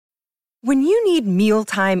When you need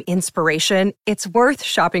mealtime inspiration, it's worth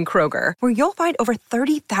shopping Kroger, where you'll find over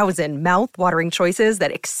 30,000 mouth-watering choices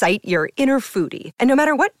that excite your inner foodie. And no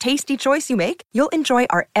matter what tasty choice you make, you'll enjoy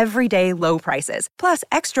our everyday low prices, plus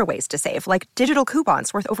extra ways to save, like digital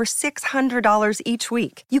coupons worth over $600 each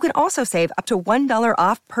week. You can also save up to $1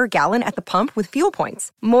 off per gallon at the pump with fuel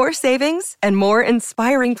points. More savings and more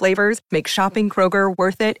inspiring flavors make shopping Kroger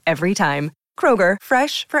worth it every time. Kroger,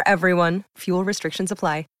 fresh for everyone. Fuel restrictions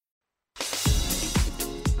apply.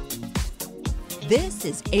 This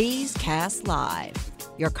is A's Cast Live,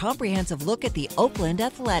 your comprehensive look at the Oakland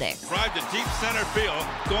Athletics. Drive to deep center field.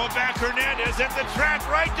 Going back, Hernandez at the track,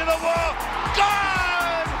 right to the wall.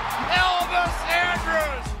 Gone! Elvis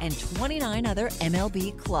Andrus! And 29 other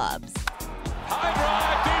MLB clubs. High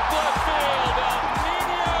drive, deep left field.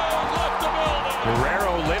 Nino left the building.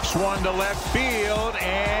 Piraro lifts one to left field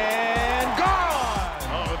and gone!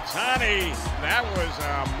 Oh, Tani, that was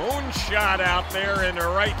a moonshot out there in the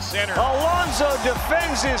right center. Alonso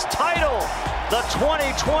defends his title, the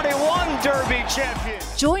 2021 Derby champion.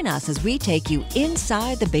 Join us as we take you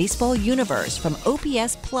inside the baseball universe, from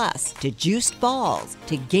OPS Plus to juiced balls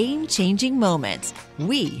to game-changing moments.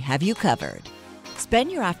 We have you covered.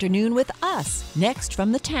 Spend your afternoon with us next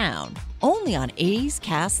from the town, only on A's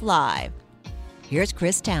Cast Live. Here's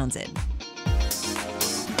Chris Townsend.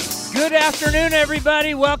 Good afternoon,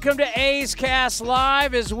 everybody. Welcome to A's Cast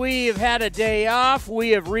Live. As we have had a day off,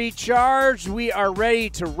 we have recharged. We are ready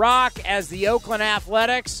to rock as the Oakland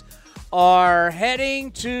Athletics are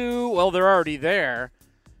heading to, well, they're already there,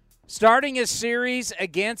 starting a series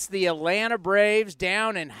against the Atlanta Braves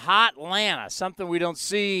down in hot Atlanta, something we don't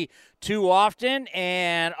see too often.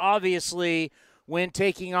 And obviously, when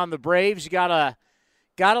taking on the Braves, you got a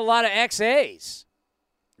lot of ex-A's.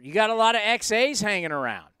 You got a lot of ex-A's hanging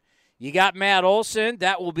around. You got Matt Olson.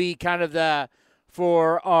 That will be kind of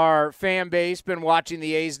for our fan base, been watching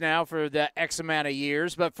the A's now for the X amount of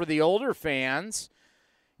years. But for the older fans,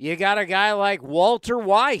 you got a guy like Walter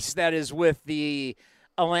Weiss that is with the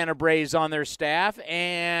Atlanta Braves on their staff,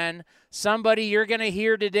 and somebody you're going to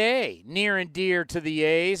hear today, near and dear to the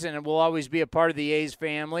A's, and will always be a part of the A's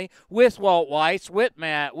family, with Walt Weiss, with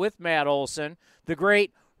Matt Olson. The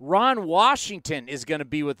great Ron Washington is going to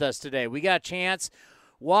be with us today. We got a chance.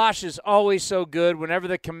 Wash is always so good. Whenever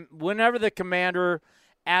the commander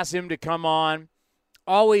asks him to come on,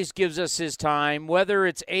 always gives us his time, whether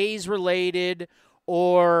it's A's related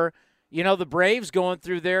or, the Braves going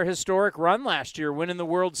through their historic run last year, winning the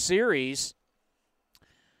World Series.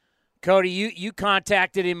 Cody, you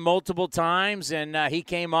contacted him multiple times, and he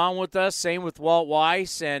came on with us. Same with Walt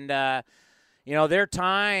Weiss, and their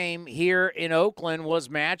time here in Oakland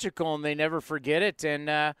was magical, and they never forget it.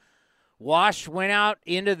 And Wash went out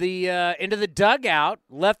into the dugout,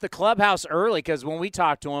 left the clubhouse early, because when we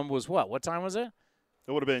talked to him was what time was it?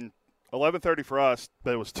 It would have been 11:30 for us,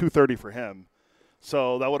 but it was 2:30 for him.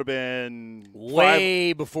 So that would have been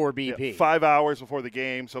way before BP. 5 hours before the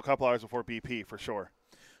game, so a couple hours before BP for sure.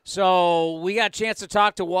 So we got a chance to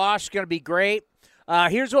talk to Wash. Going to be great.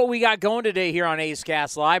 Here's what we got going today here on A's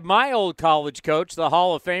Cast Live. My old college coach, the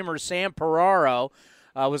Hall of Famer Sam Piraro,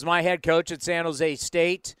 was my head coach at San Jose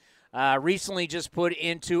State. Recently just put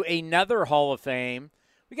into another Hall of Fame.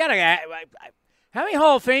 We got how many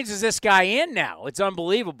Hall of Fames is this guy in now? It's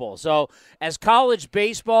unbelievable. So as college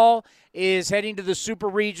baseball is heading to the Super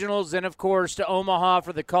Regionals, then, of course, to Omaha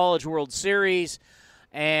for the College World Series,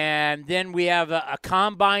 and then we have a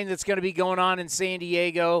combine that's going to be going on in San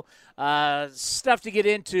Diego. Stuff to get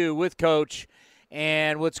into with Coach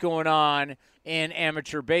and what's going on in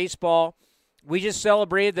amateur baseball. We just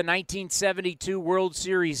celebrated the 1972 World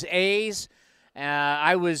Series A's.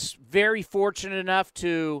 I was very fortunate enough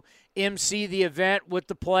to MC the event with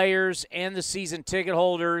the players and the season ticket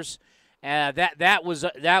holders. That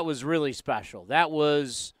was really special.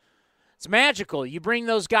 It's magical. You bring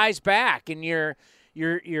those guys back, and you're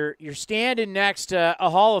standing next to a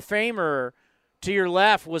Hall of Famer. To your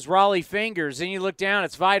left was Raleigh Fingers, and you look down,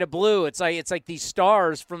 it's Vida Blue. It's like these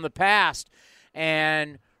stars from the past,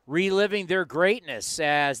 and reliving their greatness,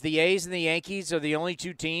 as the A's and the Yankees are the only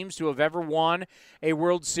two teams to have ever won a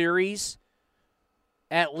World Series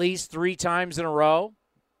at least 3 times in a row.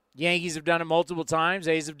 Yankees have done it multiple times.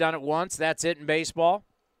 A's have done it once. That's it in baseball.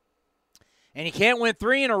 And you can't win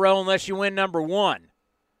 3 in a row unless you win number 1.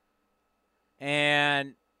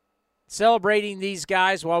 And celebrating these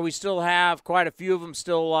guys while we still have quite a few of them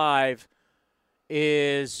still alive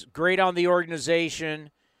is great on the organization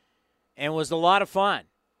and was a lot of fun.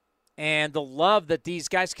 And the love that these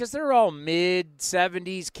guys, because they're all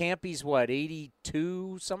mid-70s, Campy's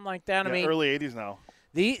 82, something like that. Yeah, I mean, early 80s now.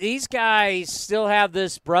 These guys still have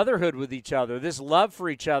this brotherhood with each other, this love for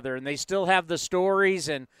each other, and they still have the stories.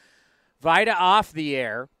 And Vida off the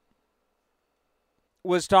air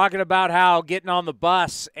was talking about how getting on the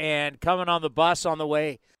bus and coming on the bus on the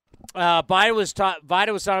way. Vida was talking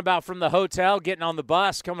about from the hotel, getting on the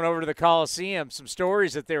bus, coming over to the Coliseum, some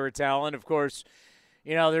stories that they were telling. Of course,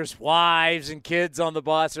 there's wives and kids on the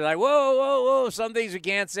bus. They're like, whoa, whoa, whoa. Some things you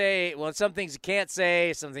can't say. Well, some things you can't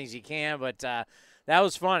say, some things you can. But that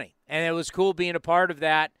was funny. And it was cool being a part of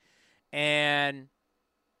that and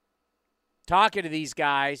talking to these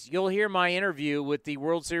guys. You'll hear my interview with the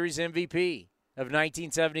World Series MVP of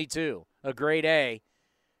 1972, a grade A,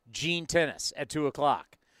 Gene Tenace, at 2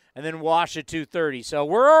 o'clock. And then Wash at 2:30. So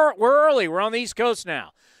we're early. We're on the East Coast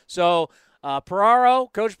now. So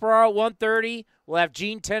Piraro, Coach Piraro, 1:30. We'll have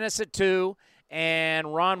Gene Tenace at 2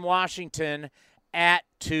 and Ron Washington at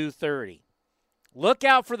 2:30. Look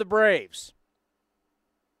out for the Braves.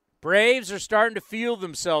 Braves are starting to feel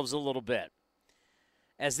themselves a little bit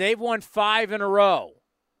as they've won 5 in a row.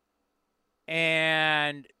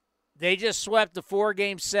 And they just swept the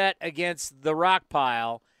 4-game set against the Rock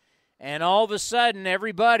Pile. And all of a sudden,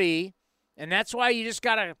 everybody, and that's why you just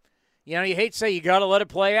got to, you hate to say you got to let it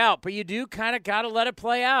play out, but you do kind of got to let it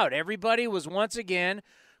play out. Everybody was once again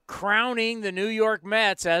crowning the New York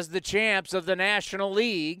Mets as the champs of the National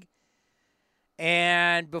League.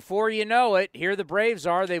 And before you know it, here the Braves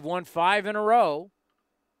are. They've won 5 in a row.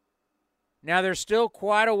 Now they're still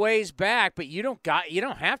quite a ways back, but you don't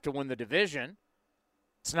have to win the division.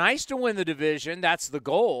 It's nice to win the division. That's the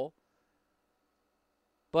goal.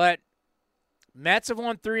 But Mets have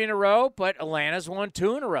won 3 in a row, but Atlanta's won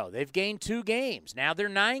 2 in a row. They've gained 2 games. Now they're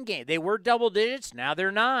 9 games. They were double digits. Now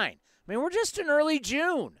they're 9. I mean, we're just in early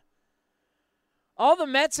June. All the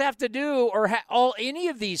Mets have to do, or all any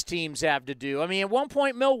of these teams have to do. I mean, at one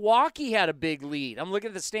point, Milwaukee had a big lead. I'm looking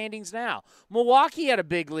at the standings now. Milwaukee had a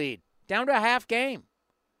big lead, down to a half game.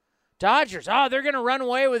 Dodgers, they're going to run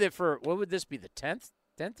away with it for, what would this be, the 10th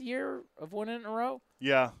year of winning in a row?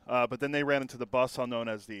 Yeah, but then they ran into the buzzsaw known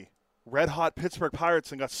as the red-hot Pittsburgh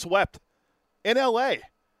Pirates and got swept in L.A.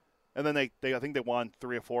 And then I think they won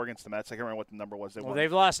 3 or 4 against the Mets. I can't remember what the number was.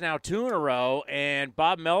 They've lost now 2 in a row, and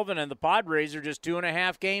Bob Melvin and the Padres are just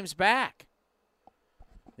 2.5 games back.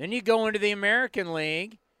 Then you go into the American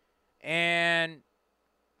League, and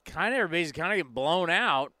everybody's getting blown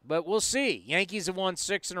out, but we'll see. Yankees have won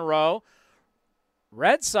 6 in a row.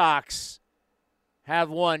 Red Sox have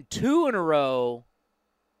won 2 in a row.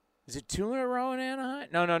 Is it 2 in a row in Anaheim?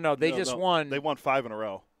 No. They won. They won 5 in a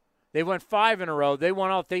row. They won 5 in a row. They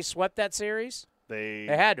won out. They swept that series? They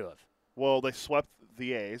had to have. Well, they swept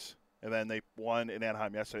the A's, and then they won in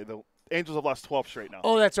Anaheim yesterday. The Angels have lost 12 straight now.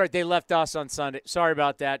 Oh, that's right. They left us on Sunday. Sorry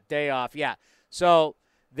about that. Day off. Yeah. So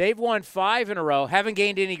they've won 5 in a row. Haven't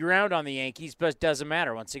gained any ground on the Yankees, but it doesn't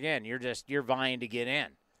matter. Once again, you're vying to get in.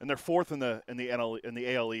 And they're 4th in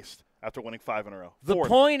the AL East after winning 5 in a row. 4th. The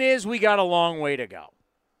point is, we got a long way to go.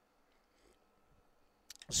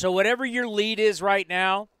 So whatever your lead is right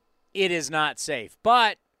now, it is not safe.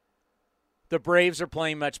 But the Braves are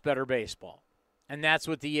playing much better baseball, and that's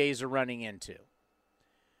what the A's are running into.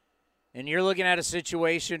 And you're looking at a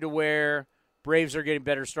situation to where Braves are getting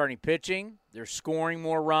better starting pitching. They're scoring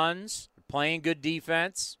more runs. They're playing good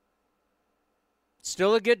defense.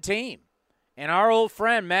 Still a good team. And our old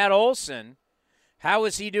friend, Matt Olson, how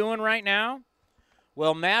is he doing right now?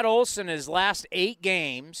 Well, Matt Olson, his last 8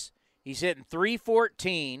 games, he's hitting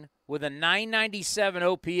 .314 with a .997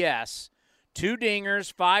 OPS, 2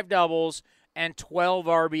 dingers, 5 doubles, and 12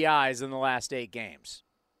 RBIs in the last 8 games.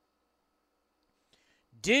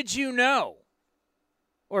 Did you know,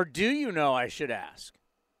 or do you know, I should ask,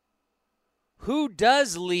 who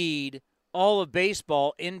does lead all of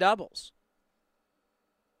baseball in doubles?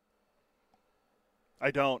 I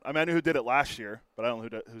don't. I mean, I knew who did it last year, but I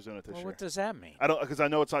don't know who's doing it this year. What does that mean? I don't, because I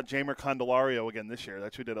know it's not Jamer Candelario again this year.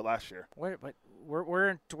 That's who did it last year. Wait, but we're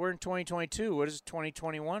in 2022. What does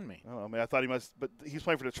 2021 mean? Oh, I mean, I thought he must, but he's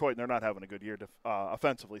playing for Detroit, and they're not having a good year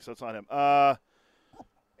offensively, so it's not him.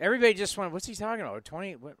 Everybody just went, what's he talking about?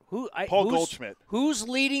 Paul Goldschmidt. Who's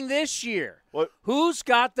leading this year? What? Who's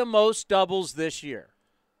got the most doubles this year?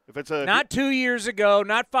 If it's not 2 years ago,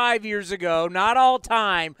 not 5 years ago, not all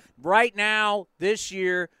time. Right now, this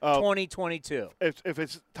year, 2022. If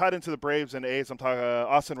it's tied into the Braves and A's, I'm talking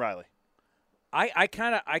Austin Riley.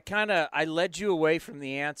 I led you away from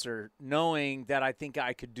the answer, knowing that I think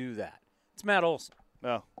I could do that. It's Matt Olson.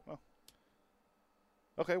 No. Oh.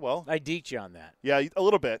 Okay, well, I deeked you on that. Yeah, a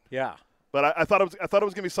little bit. Yeah, but I thought it was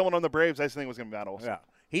going to be someone on the Braves. I just think it was going to be Matt Olson. Yeah,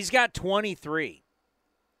 he's got 23.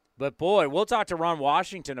 But boy, we'll talk to Ron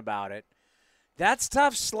Washington about it. That's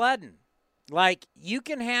tough sledding. Like, you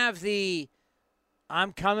can have the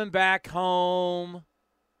I'm coming back home.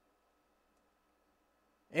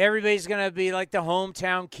 Everybody's going to be like the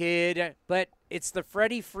hometown kid. But it's the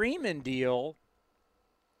Freddie Freeman deal.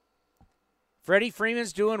 Freddie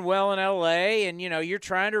Freeman's doing well in L.A., and, you're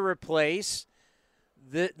trying to replace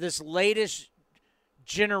this latest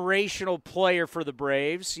generational player for the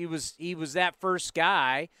Braves. He was that first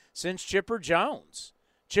guy since Chipper Jones.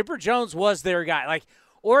 Chipper Jones was their guy. Like,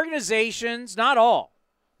 organizations, not all.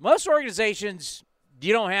 Most organizations,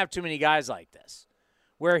 you don't have too many guys like this,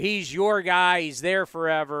 where he's your guy, he's there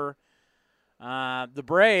forever. The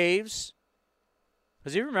Braves,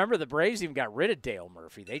 because you remember the Braves even got rid of Dale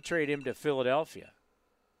Murphy. They traded him to Philadelphia.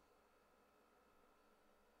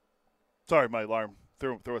 Sorry, my alarm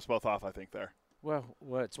threw us both off, I think, there. Well,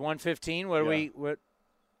 it's 1:15. What?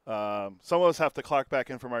 Some of us have to clock back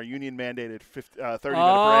in from our union-mandated 30-minute break.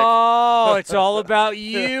 Oh, it's all about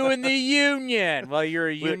you and the union. Well, you're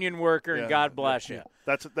a union worker, and God bless you.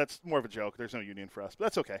 That's more of a joke. There's no union for us, but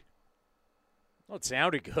that's okay. Well, it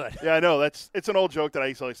sounded good. Yeah, I know. It's an old joke that I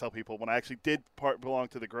used to always tell people when I actually did belong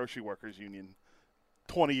to the grocery workers union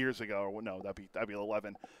 20 years ago. Or no, that'd be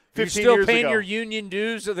 11. 15 You're still years paying ago. your union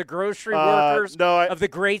dues of the grocery workers of the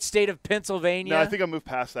great state of Pennsylvania? No, I think I moved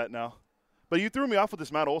past that now. But you threw me off with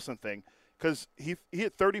this Matt Olson thing because he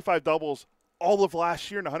hit 35 doubles all of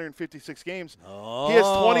last year in 156 games. Oh. He has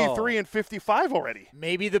 23 and 55 already.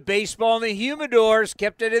 Maybe the baseball and the humidors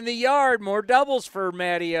kept it in the yard. More doubles for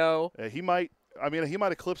Matteo. He might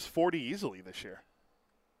eclipse 40 easily this year.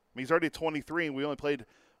 I mean, he's already at 23, and we only played,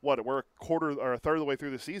 we're a quarter or a third of the way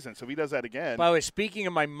through the season. So if he does that again. By the way, speaking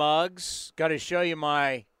of my mugs, got to show you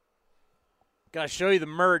the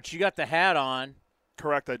merch. You got the hat on.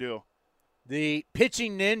 Correct, I do. The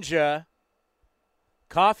Pitching Ninja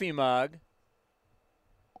coffee mug.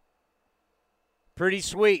 Pretty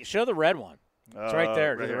sweet. Show the red one. It's right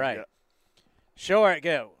there to the right. Yeah. Show it.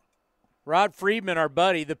 Go. Rod Friedman, our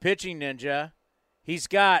buddy, the Pitching Ninja. He's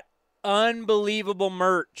got unbelievable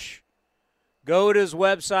merch. Go to his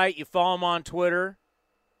website. You follow him on Twitter.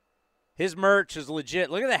 His merch is legit.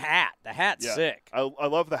 Look at the hat. The hat's sick. I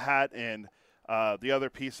love the hat, and the other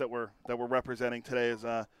piece that we're representing today is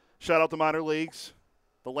shout out to minor leagues,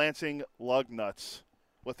 the Lansing Lug Nuts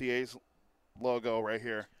with the A's logo right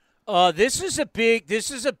here. This is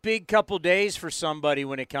a big couple days for somebody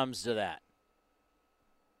when it comes to that.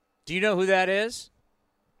 Do you know who that is?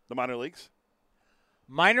 The minor leagues?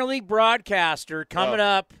 Minor league broadcaster coming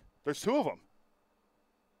up. There's two of them.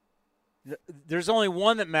 There's only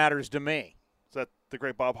one that matters to me. Is that the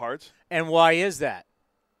great Bob Hards? And why is that?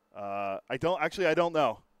 I don't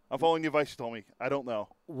know. I'm following the advice you told me. I don't know.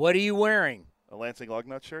 What are you wearing? A Lansing Lug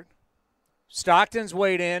Nut shirt? Stockton's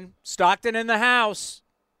weighed in. Stockton in the house.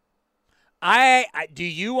 Do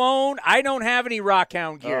you own? I don't have any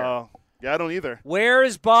Rockhound gear. Yeah, I don't either. Where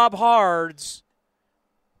is Bob Hards?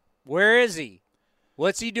 Where is he?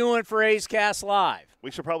 What's he doing for A's Cast Live?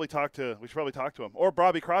 We should probably talk to him. Or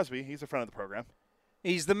Bobby Crosby. He's a friend of the program.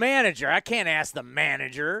 He's the manager. I can't ask the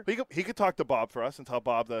manager. He could talk to Bob for us and tell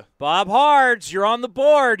Bob Bob Hards, you're on the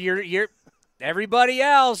board. You're everybody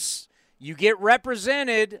else. You get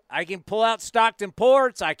represented. I can pull out Stockton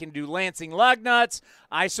Ports. I can do Lansing Lug Nuts.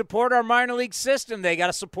 I support our minor league system. They got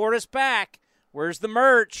to support us back. Where's the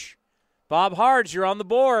merch? Bob Hards, you're on the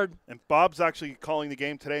board. And Bob's actually calling the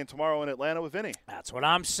game today and tomorrow in Atlanta with Vinny. That's what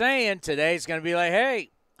I'm saying. Today's going to be like,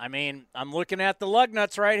 hey, I'm looking at the lug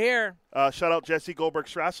nuts right here. Shout out Jesse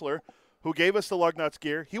Goldberg-Strassler, who gave us the lug nuts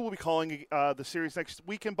gear. He will be calling the series next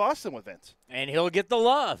week in Boston with Vince. And he'll get the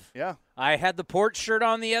love. Yeah. I had the Port shirt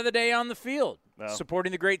on the other day on the field,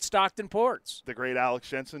 supporting the great Stockton Ports. The great Alex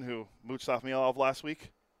Jensen, who mooched off me all of last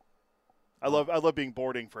week. I love being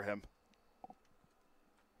boarding for him.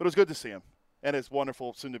 But it was good to see him and his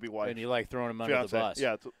wonderful soon-to-be wife. And you like throwing him under the bus.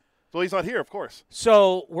 Yeah. So he's not here, of course.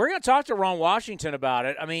 So we're going to talk to Ron Washington about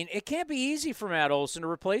it. I mean, it can't be easy for Matt Olson to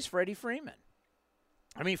replace Freddie Freeman.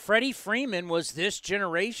 I mean, Freddie Freeman was this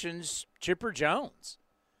generation's Chipper Jones.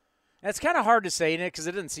 That's kind of hard to say, Nick, because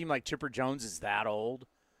it doesn't seem like Chipper Jones is that old.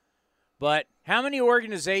 But how many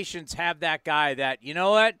organizations have that guy that, you know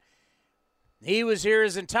what, he was here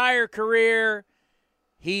his entire career.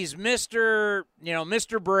 He's Mr.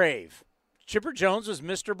 Brave. Chipper Jones was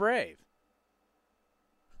Mr. Brave.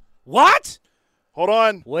 What? Hold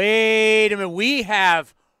on. Wait a minute.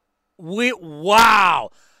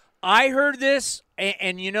 Wow. I heard this,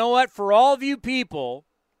 and you know what? For all of you people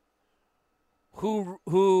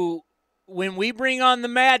who when we bring on the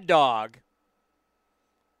Mad Dog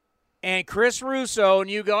and Chris Russo, and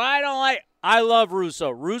you go, I love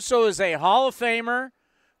Russo. Russo is a Hall of Famer,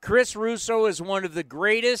 Chris Russo is one of the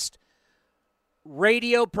greatest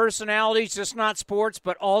radio personalities, just not sports,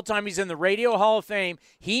 but all time. He's in the Radio Hall of Fame.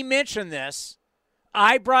 He mentioned this.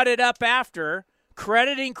 I brought it up after,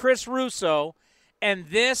 crediting Chris Russo, and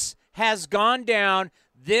this has gone down.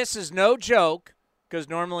 This is no joke, because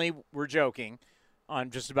normally we're joking on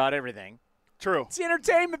just about everything. True. It's the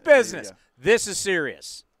entertainment business. Yeah. This is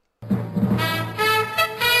serious.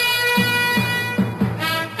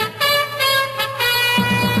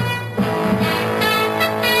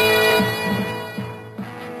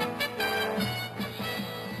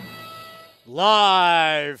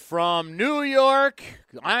 Live from New York,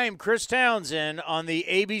 I'm Chris Townsend on the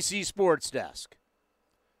ABC Sports Desk.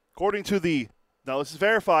 According to now this is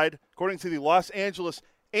verified, according to the Los Angeles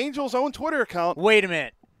Angels' own Twitter account. Wait a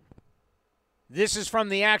minute. This is from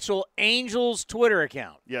the actual Angels Twitter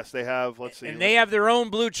account. Yes, they have, let's see. And they have their own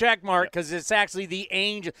blue check mark because it's actually the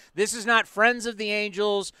Angel. This is not Friends of the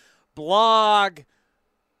Angels, blog,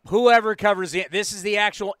 whoever covers it. This is the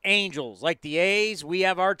actual Angels. Like the A's, we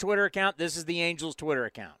have our Twitter account. This is the Angels Twitter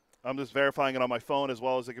account. I'm just verifying it on my phone as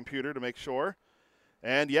well as the computer to make sure.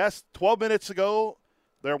 And yes, 12 minutes ago,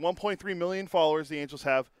 there are 1.3 million followers the Angels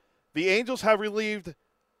have. The Angels have relieved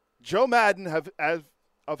Joe Maddon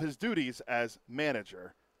of his duties as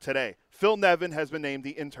manager today. Phil Nevin has been named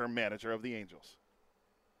the interim manager of the Angels.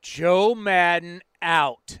 Joe Maddon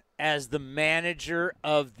out as the manager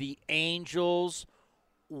of the Angels.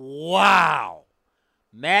 Wow.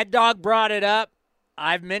 Mad Dog brought it up.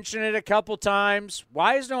 I've mentioned it a couple times.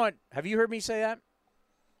 Why is no one – have you heard me say that?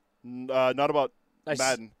 Not about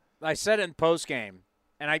Madden. I said it in postgame,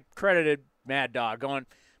 and I credited Mad Dog going,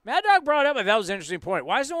 Mad Dog brought it up, and that was an interesting point.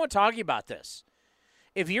 Why is no one talking about this?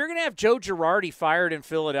 If you're going to have Joe Girardi fired in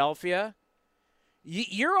Philadelphia,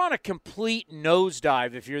 you're on a complete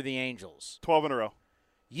nosedive if you're the Angels. 12 in a row.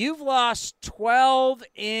 You've lost 12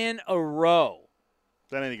 in a row.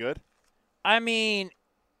 Is that any good? I mean,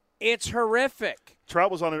 it's horrific.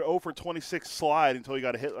 Trout was on an 0 for 26 slide until he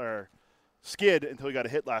got a hit, or skid until he got a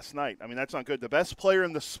hit last night. I mean, that's not good. The best player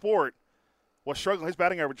in the sport was struggling. His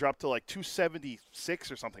batting average dropped to like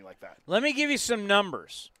 276 or something like that. Let me give you some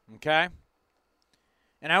numbers, okay?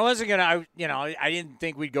 And I wasn't going to, I didn't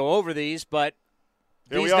think we'd go over these, but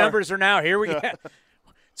these numbers are now. Here we go.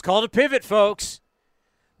 It's called a pivot, folks.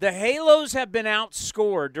 The Halos have been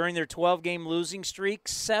outscored during their 12-game losing streak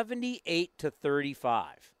 78-35.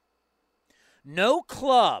 No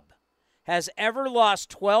club has ever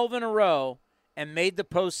lost 12 in a row and made the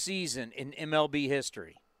postseason in MLB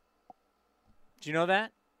history. Did you know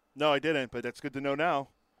that? No, I didn't, but that's good to know now.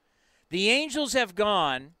 The Angels have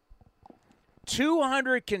gone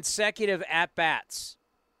 200 consecutive at-bats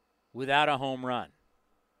without a home run.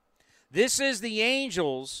 This is the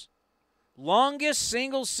Angels' longest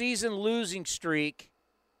single-season losing streak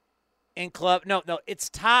in club. No, it's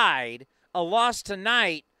tied. A loss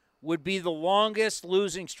tonight would be the longest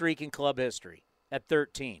losing streak in club history at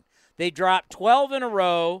 13. They dropped 12 in a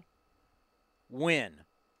row. Win.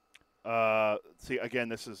 See,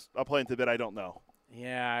 again, I'll play into a bit I don't know.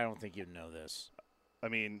 Yeah, I don't think you'd know this. I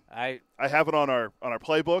mean, I have it on our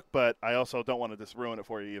playbook, but I also don't want to just ruin it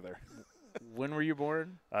for you either. When were you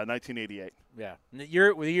born? 1988. Yeah, the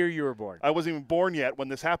year you were born. I wasn't even born yet when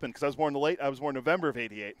this happened because I was born I was born November of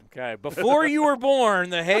 '88. Okay, before you were born,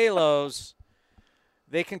 the Halos,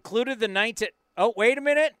 they concluded the 19. Oh, wait a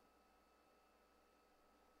minute.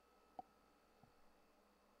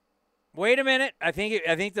 Wait a minute. I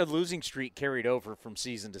think the losing streak carried over from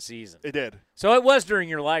season to season. It did. So it was during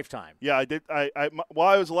your lifetime. Yeah, I did. While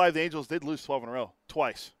I was alive, the Angels did lose 12 in a row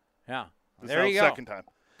twice. Yeah. There you go. Second time.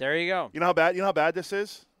 There you go. You know how bad this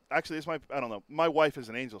is? Actually, I don't know. My wife is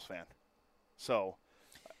an Angels fan. So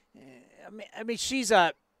I mean she's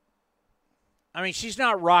not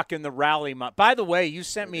rocking the rally month. By the way, you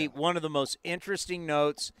sent me one of the most interesting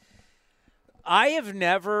notes. I have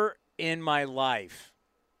never in my life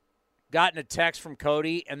gotten a text from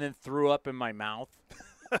Cody and then threw up in my mouth.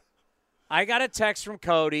 I got a text from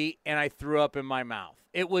Cody and I threw up in my mouth.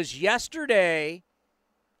 It was yesterday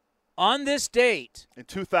on this date. In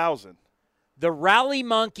 2000. The Rally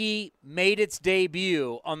Monkey made its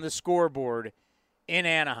debut on the scoreboard in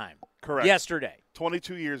Anaheim. Correct. Yesterday.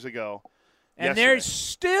 22 years ago. And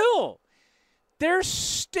yesterday. they're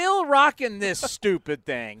still rocking this stupid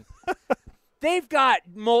thing. They've got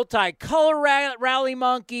multicolor rally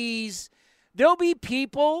monkeys. There'll be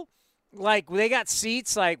people, like, they got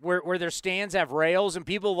seats, like, where their stands have rails, and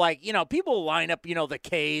people, people line up, the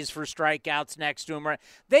Ks for strikeouts next to them. Right?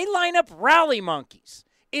 They line up rally monkeys.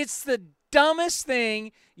 It's the dumbest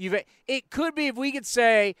thing it could be if we could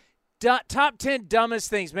say Top 10 dumbest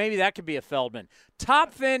things. Maybe that could be a Feldman.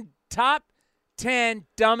 Top 10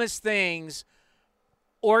 dumbest things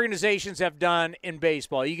organizations have done in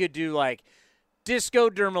baseball. You could do like Disco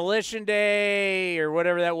Demolition Day or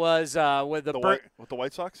whatever that was with the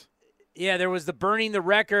White Sox. Yeah, there was the burning the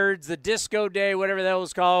records, the Disco Day, whatever that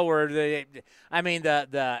was called. Where and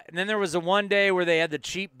then there was the one day where they had the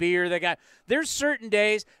cheap beer. There's certain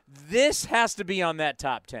days. This has to be on that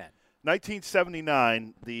top 10.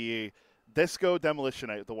 1979, the Disco Demolition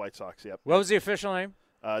Night with the White Sox. Yep. What was the official name?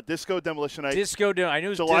 Disco Demolition Night. I knew it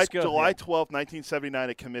was July 12th, 1979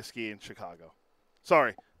 at Comiskey in Chicago.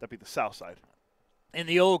 Sorry, that'd be the South Side. In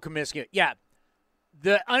the old Comiskey. Yeah.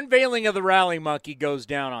 The unveiling of the Rally Monkey goes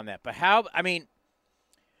down on that. But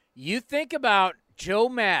you think about Joe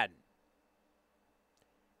Maddon,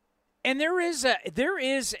 and there is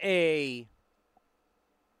an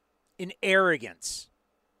arrogance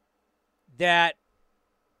that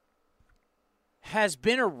has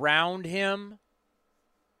been around him,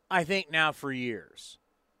 I think, now for years.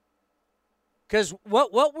 Because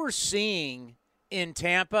what we're seeing in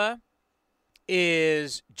Tampa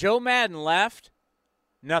is Joe Maddon left,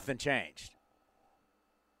 nothing changed.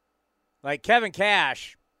 Like Kevin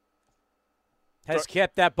Cash has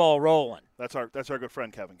kept that ball rolling. That's our good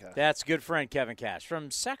friend Kevin Cash. That's good friend Kevin Cash from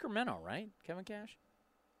Sacramento, right? Kevin Cash?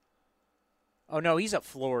 Oh no, he's a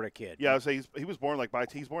Florida kid. Yeah, I would say he was born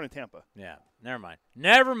he's born in Tampa. Yeah, never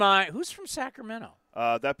mind. Who's from Sacramento?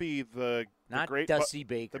 That'd be the great Dusty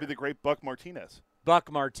Baker. That'd be the great Buck Martinez. Buck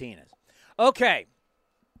Martinez. Okay.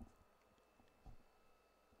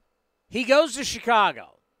 He goes to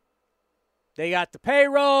Chicago. They got the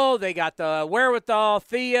payroll. They got the wherewithal.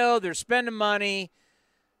 Theo, they're spending money.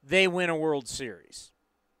 They win a World Series.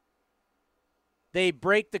 They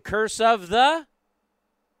break the curse of the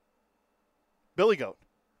Billy Goat.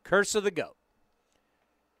 Curse of the Goat.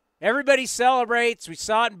 Everybody celebrates. We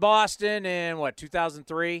saw it in Boston in,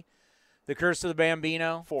 2003? The Curse of the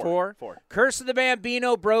Bambino? Four. Curse of the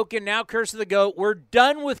Bambino broken. Now Curse of the Goat. We're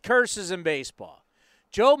done with curses in baseball.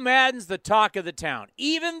 Joe Maddon's the talk of the town,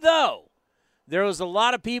 even though there was a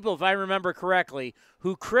lot of people, if I remember correctly,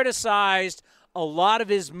 who criticized a lot of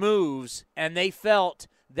his moves, and they felt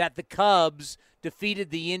that the Cubs defeated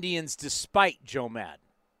the Indians despite Joe Maddon.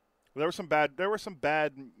 There were some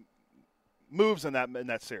bad moves in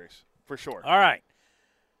that series, for sure. All right.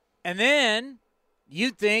 And then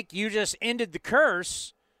you think you just ended the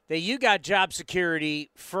curse, that you got job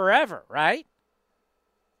security forever, right?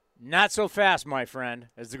 Not so fast, my friend,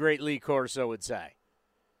 as the great Lee Corso would say.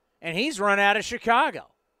 And he's run out of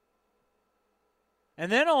Chicago.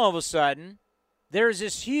 And then all of a sudden, there's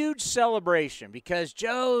this huge celebration because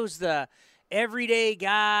Joe's the everyday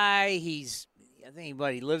guy. He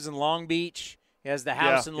lives in Long Beach. He has the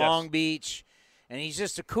house in Long Beach. And he's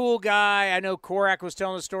just a cool guy. I know Korak was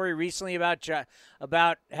telling a story recently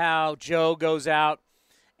about how Joe goes out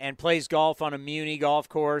and plays golf on a Muni golf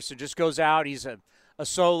course and just goes out. He's a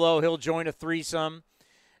solo. He'll join a threesome.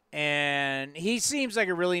 And he seems like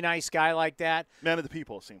a really nice guy like that. Man of the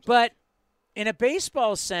people, it seems like. But in a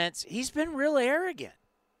baseball sense, he's been real arrogant.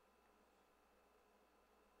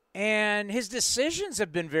 And his decisions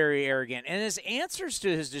have been very arrogant. And his answers to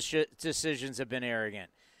his decisions have been arrogant.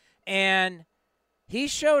 And he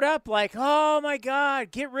showed up like, oh, my God,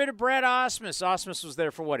 get rid of Brad Ausmus. Ausmus was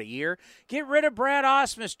there for, a year? Get rid of Brad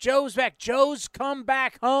Ausmus. Joe's back. Joe's come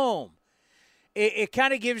back home. It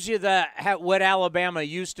kind of gives you what Alabama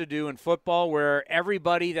used to do in football, where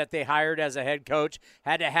everybody that they hired as a head coach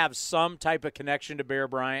had to have some type of connection to Bear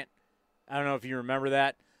Bryant. I don't know if you remember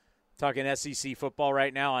that. Talking SEC football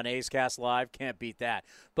right now on A's Cast Live. Can't beat that.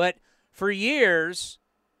 But for years,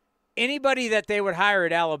 anybody that they would hire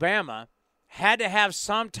at Alabama had to have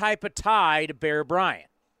some type of tie to Bear Bryant.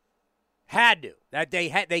 Had to.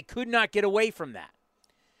 They could not get away from that.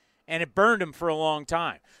 And it burned him for a long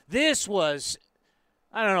time. This was,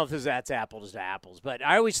 I don't know if that's apples to apples, but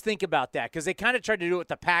I always think about that because they kind of tried to do it with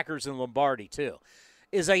the Packers and Lombardi too.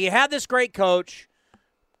 Is that you have this great coach,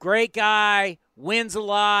 great guy, wins a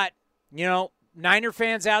lot. Niner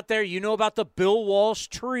fans out there, you know about the Bill Walsh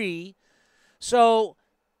tree. So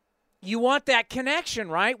you want that connection,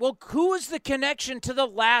 right? Well, who was the connection to the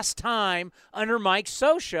last time under Mike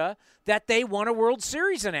Scioscia that they won a World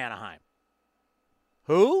Series in Anaheim?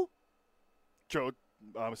 Who? Joe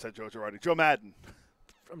Girardi. Joe Maddon.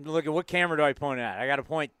 Look at what camera do I point at? I got to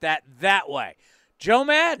point that way. Joe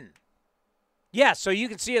Maddon. Yeah, so you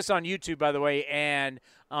can see us on YouTube, by the way, and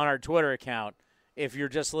on our Twitter account if you're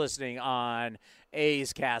just listening on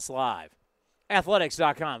A's Cast Live.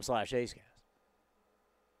 Athletics.com/A's Cast.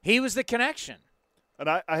 He was the connection. And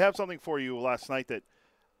I have something for you last night that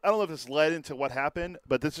I don't know if this led into what happened,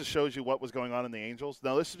 but this just shows you what was going on in the Angels.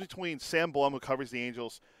 Now, this is between Sam Blum, who covers the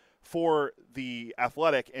Angels for the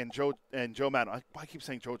Athletic, and Joe Maddon. I keep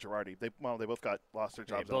saying Joe Girardi. They both lost their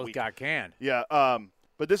jobs. They both got canned. Yeah.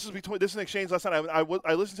 But this is an exchange last night.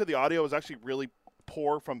 I listened to the audio. It was actually really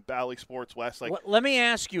poor from Bally Sports West. Let me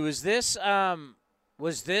ask you: was this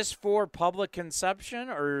for public consumption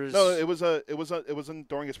or? No, it was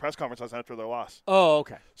during his press conference last night after their loss. Oh,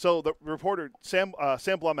 okay. So the reporter Sam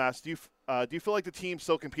Blum asked, "Do you feel like the team's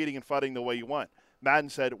still competing and fighting the way you want?"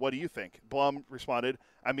 Maddon said, "What do you think?" Blum responded,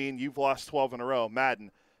 "I mean, you've lost 12 in a row,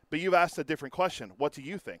 Maddon, but you've asked a different question. What do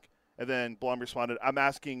you think?" And then Blum responded, "I'm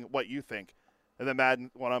asking what you think." And then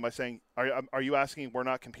Maddon went on by saying, "Are you asking we're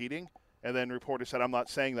not competing?" And then the reporter said, "I'm not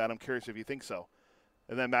saying that. I'm curious if you think so."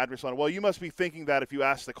 And then Maddon responded, "Well, you must be thinking that if you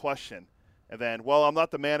ask the question." And then, "Well, I'm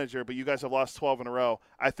not the manager, but you guys have lost 12 in a row.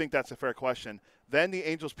 I think that's a fair question." Then the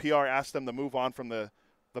Angels PR asked them to move on from the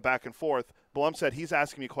back and forth. Blum said, "He's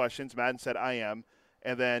asking me questions." Maddon said, "I am."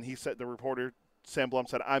 And then the reporter, Sam Blum,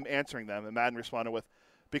 said, "I'm answering them." And Maddon responded with,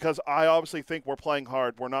 "Because I obviously think we're playing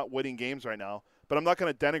hard. We're not winning games right now. But I'm not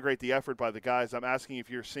going to denigrate the effort by the guys. I'm asking if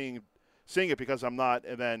you're seeing it because I'm not."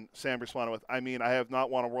 And then Sam responded with, "I mean, I have not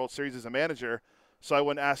won a World Series as a manager, so I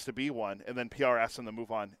wouldn't ask to be one." And then PR asked him to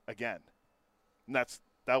move on again. And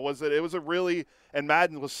that was it. It was and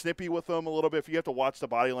Maddon was snippy with him a little bit. If you have to watch the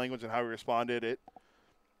body language and how he responded,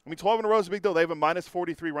 12 in a row is a big deal. They have a minus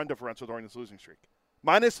 43 run differential during this losing streak.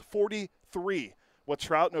 Minus 43 with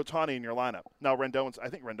Trout and Ohtani in your lineup. Now, I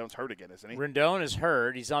think Rendon's hurt again, isn't he? Rendon is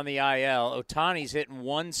hurt. He's on the IL. Ohtani's hitting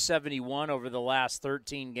 171 over the last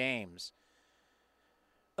 13 games.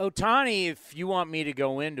 Ohtani, if you want me to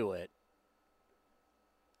go into it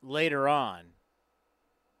later on,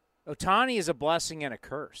 Ohtani is a blessing and a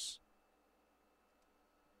curse.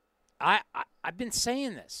 I've been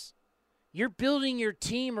saying this. You're building your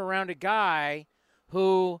team around a guy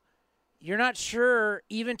who you're not sure,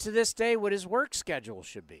 even to this day, what his work schedule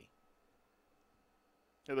should be.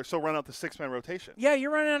 Yeah, they're still running out the six-man rotation. Yeah,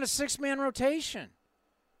 you're running out a six-man rotation.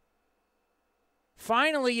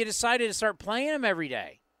 Finally, you decided to start playing him every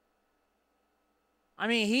day. I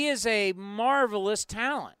mean, he is a marvelous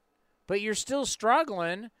talent, but you're still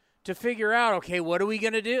struggling to figure out, okay, what are we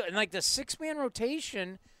going to do? And, the six-man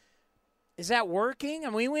rotation, is that working? I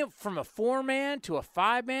mean, we went from a four-man to a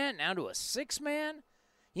five-man, now to a six-man.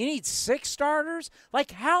 You need six starters?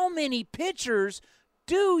 How many pitchers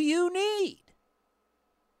do you need?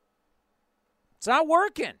 It's not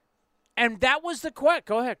working. And that was the question.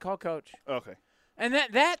 Go ahead, call Coach. Okay. And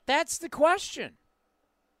that's the question.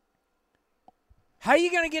 How are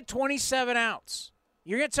you going to get 27 outs?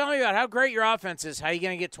 You're going to tell me about how great your offense is. How are you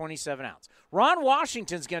going to get 27 outs? Ron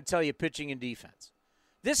Washington's going to tell you pitching and defense.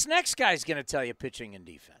 This next guy's going to tell you pitching and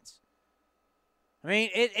defense. I mean,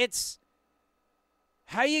 it's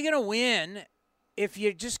how are you going to win if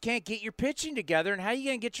you just can't get your pitching together? And how are you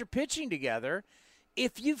going to get your pitching together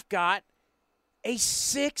if you've got a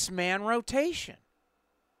six-man rotation?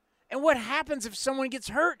 And what happens if someone gets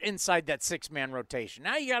hurt inside that six-man rotation?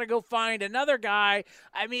 Now you got to go find another guy.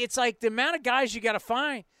 I mean, it's the amount of guys you got to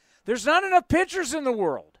find. There's not enough pitchers in the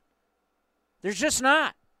world. There's just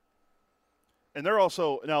not. And they're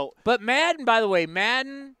also now. But Maddon, by the way,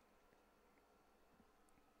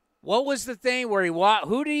 what was the thing where he walked?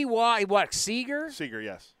 Who did he walk? He walked Seager? Seager,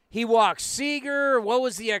 yes. He walked Seager. What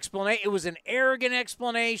was the explanation? It was an arrogant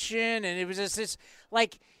explanation, and it was just this,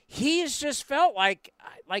 he has just felt like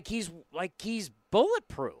he's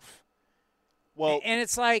bulletproof. Well, and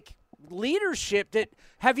it's leadership.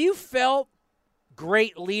 Have you felt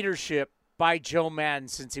great leadership by Joe Maddon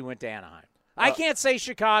since he went to Anaheim? I can't say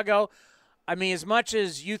Chicago. I mean, as much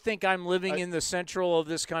as you think I'm living in the central of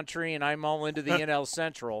this country and I'm all into the NL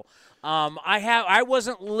Central, I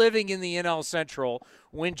wasn't living in the NL Central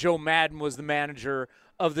when Joe Maddon was the manager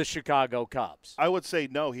of the Chicago Cubs. I would say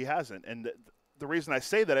no, he hasn't. And the reason I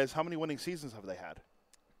say that is how many winning seasons have they had?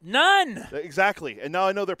 None. Exactly. And now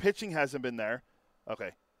I know their pitching hasn't been there.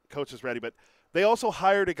 Okay, coach is ready. But they also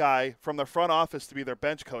hired a guy from the front office to be their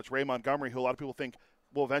bench coach, Ray Montgomery, who a lot of people think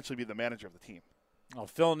will eventually be the manager of the team. Oh,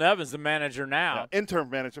 Phil Nevin's the manager now. Yeah, interim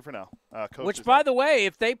manager for now. Which, by the way,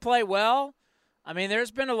 if they play well, I mean,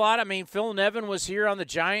 there's been a lot. I mean, Phil Nevin was here on the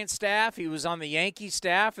Giants staff. He was on the Yankees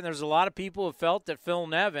staff, and there's a lot of people who felt that Phil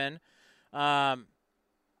Nevin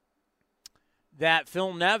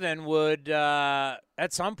would at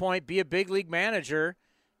some point be a big league manager,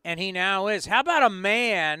 and he now is. How about a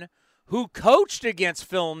man who coached against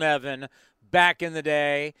Phil Nevin back in the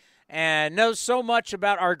day and knows so much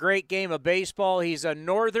about our great game of baseball. He's a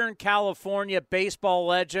Northern California baseball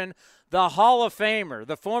legend, the Hall of Famer,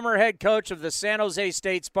 the former head coach of the San Jose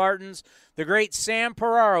State Spartans. The great Sam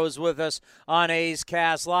Piraro is with us on A's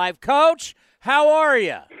Cast Live. Coach, how are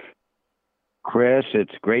you? Chris,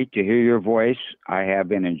 it's great to hear your voice. I have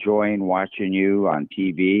been enjoying watching you on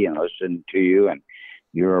TV and listening to you, and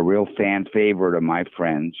you're a real fan favorite of my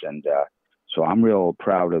friends, and so I'm real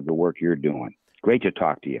proud of the work you're doing. Great to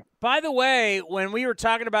talk to you. By the way, when we were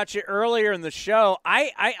talking about you earlier in the show,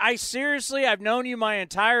 I seriously, I've known you my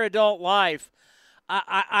entire adult life.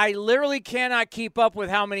 I literally cannot keep up with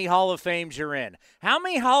how many Hall of Fames you're in. How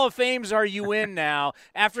many Hall of Fames are you in now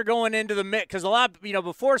after going into the mix? Because a lot,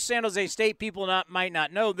 before San Jose State, people might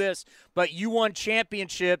not know this, but you won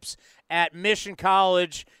championships at Mission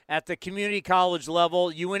College at the community college level.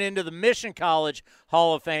 You went into the Mission College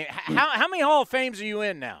Hall of Fame. How many Hall of Fames are you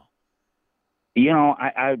in now?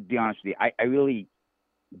 I'll be honest with you. I really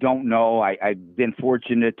don't know. I've been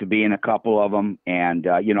fortunate to be in a couple of them. And,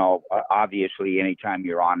 obviously anytime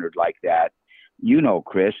you're honored like that,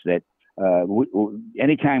 Chris, that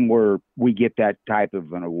anytime we get that type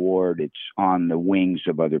of an award, it's on the wings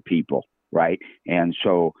of other people. Right. And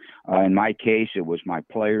so in my case, it was my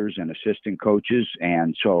players and assistant coaches.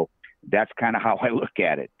 And so that's kind of how I look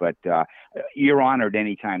at it. But you're honored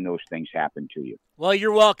anytime those things happen to you. Well,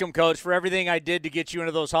 you're welcome, Coach, for everything I did to get you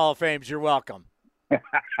into those Hall of Fames. You're welcome.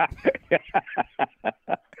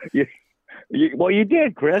 Well, you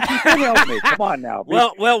did, Chris. You did help me. Come on now.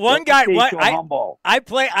 One guy. I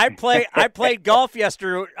played golf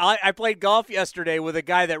yesterday. I played golf yesterday with a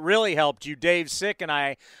guy that really helped you, Dave Sick, and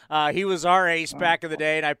I. He was our ace back in the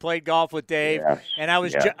day, and I played golf with Dave. Yes, and I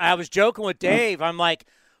was joking with Dave. I'm like,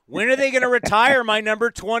 when are they going to retire my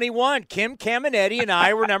number 21? Kim Caminetti and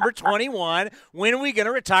I were number 21. When are we going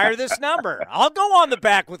to retire this number? I'll go on the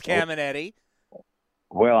back with Caminetti.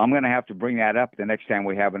 Well, I'm going to have to bring that up the next time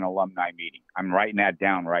we have an alumni meeting. I'm writing that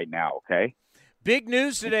down right now, okay? Big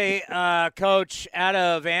news today, Coach, out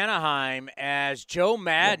of Anaheim, as Joe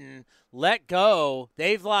Maddon let go.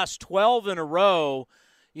 They've lost 12 in a row.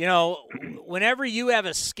 Whenever you have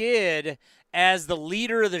a skid as the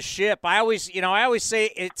leader of the ship, I always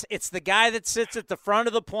say it's the guy that sits at the front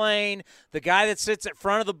of the plane, the guy that sits at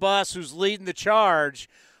front of the bus who's leading the charge.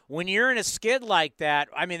 When you're in a skid like that,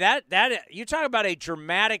 I mean, that you talk about a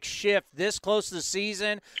dramatic shift this close to the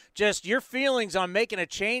season, just your feelings on making a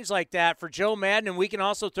change like that for Joe Maddon, and we can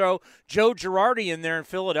also throw Joe Girardi in there in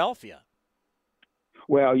Philadelphia.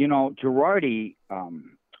 Well, Girardi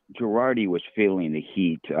was feeling the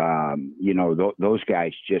heat. Those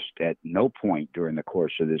guys just at no point during the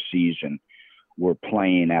course of the season were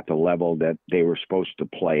playing at the level that they were supposed to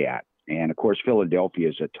play at. And, of course, Philadelphia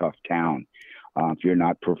is a tough town. If you're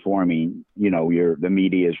not performing, the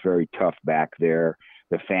media is very tough back there.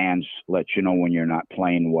 The fans let you know when you're not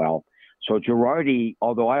playing well. So Girardi,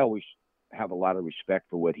 although I always have a lot of respect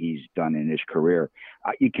for what he's done in his career,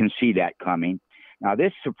 you can see that coming. Now,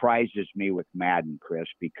 this surprises me with Maddon, Chris,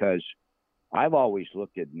 because I've always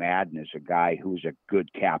looked at Maddon as a guy who's a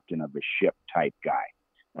good captain of a ship type guy,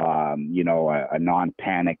 a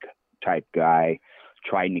non-panic type guy,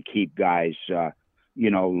 trying to keep guys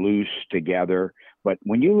loose together. But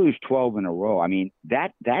when you lose 12 in a row, I mean,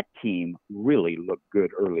 that team really looked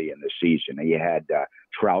good early in the season. You had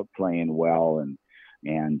Trout playing well and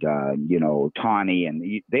Tawny,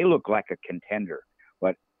 and they look like a contender.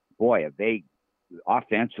 But, boy,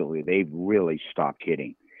 offensively, they've really stopped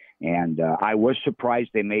hitting. And I was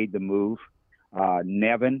surprised they made the move.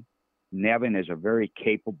 Nevin is a very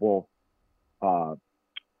capable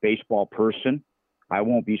baseball person. I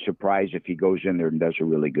won't be surprised if he goes in there and does a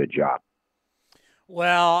really good job.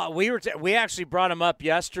 Well, we actually brought him up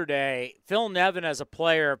yesterday. Phil Nevin, as a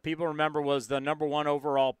player, people remember, was the number 1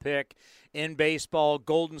 overall pick in baseball,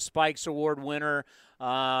 Golden Spikes Award winner.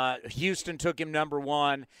 Houston took him number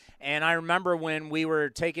 1. And I remember when we were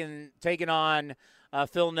taking on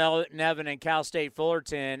Phil Nevin and Cal State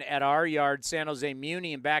Fullerton at our yard, San Jose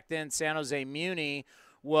Muni, and back then San Jose Muni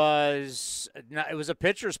was a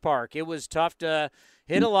pitcher's park. It was tough to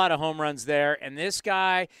hit a lot of home runs there. And this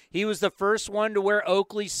guy, he was the first one to wear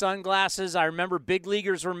Oakley sunglasses. I remember big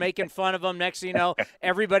leaguers were making fun of him. Next thing you know,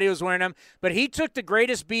 everybody was wearing them. But he took the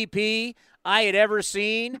greatest BP I had ever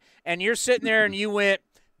seen, and you're sitting there and you went,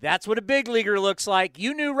 that's what a big leaguer looks like.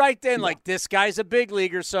 You knew right then, like, this guy's a big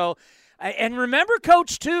leaguer. So, and remember,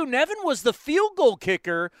 Coach, too, Nevin was the field goal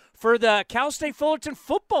kicker for the Cal State Fullerton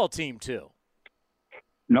football team, too.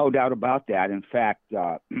 No doubt about that. In fact,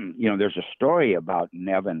 there's a story about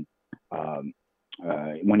Nevin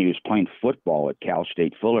when he was playing football at Cal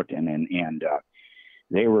State Fullerton, and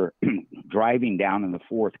they were driving down in the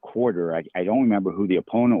fourth quarter. I don't remember who the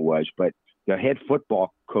opponent was, but the head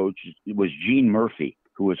football coach was Gene Murphy,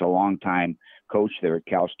 who was a longtime coach there at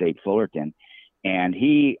Cal State Fullerton. And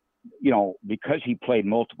he, because he played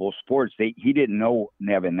multiple sports, he didn't know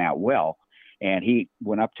Nevin that well. And he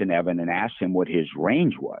went up to Nevin and asked him what his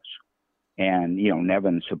range was. And,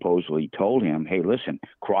 Nevin supposedly told him, hey, listen,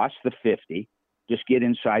 cross the 50, just get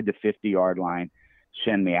inside the 50-yard line,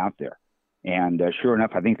 send me out there. And sure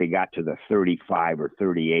enough, I think they got to the 35 or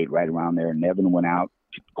 38, right around there. And Nevin went out,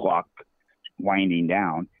 clock winding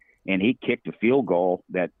down, and he kicked a field goal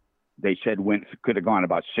that they said could have gone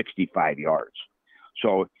about 65 yards.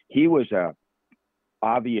 So he was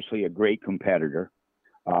obviously a great competitor.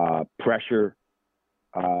 Pressure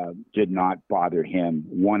did not bother him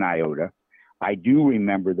one iota. I do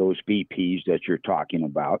remember those BPs that you're talking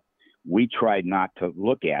about. We tried not to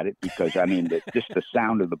look at it because, just the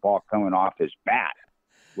sound of the ball coming off his bat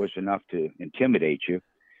was enough to intimidate you.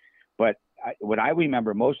 But what I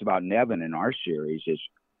remember most about Nevin in our series is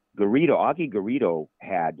Augie Garrido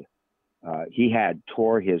had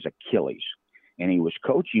tore his Achilles, and he was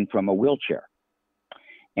coaching from a wheelchair.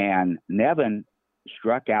 And Nevin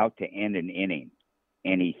struck out to end an inning,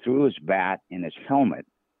 and he threw his bat and his helmet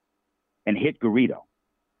and hit Garrido,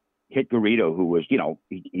 who was,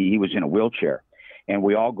 he was in a wheelchair. And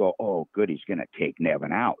we all go, oh, good, he's going to take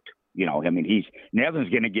Nevin out. Nevin's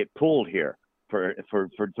going to get pulled here for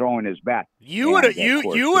throwing his bat. You would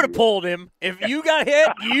have pulled him. If you got hit,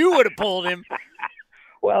 you would have pulled him.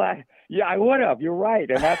 Well, I would have. You're right,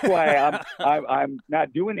 and that's why I'm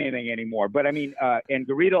not doing anything anymore. But and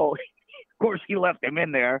Garrido, of course, he left him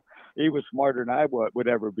in there. He was smarter than I would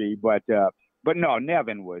ever be. But no,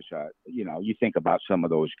 Nevin was. You think about some of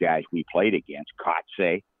those guys we played against.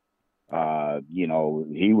 Kotze,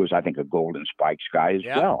 he was, I think, a Golden Spikes guy as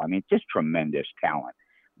well. Just tremendous talent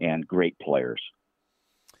and great players.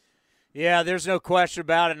 Yeah, there's no question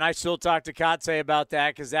about it, and I still talk to Kotze about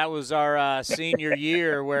that because that was our senior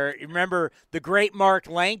year where, you remember, the great Mark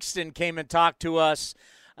Langston came and talked to us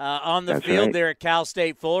on the field there at Cal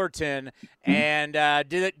State Fullerton and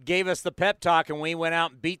gave us the pep talk, and we went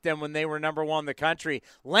out and beat them when they were number one in the country.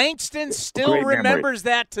 Langston still remembers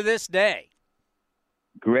that to this day.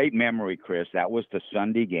 Great memory, Chris. That was the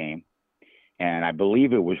Sunday game, and I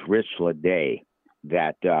believe it was Rich Leday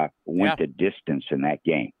that went the distance in that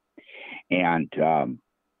game. And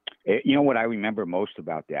what I remember most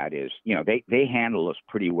about that is, they handled us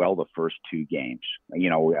pretty well the first two games,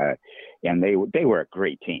 and they were a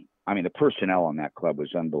great team. The personnel on that club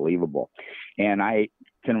was unbelievable. And I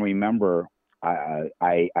can remember I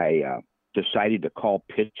decided to call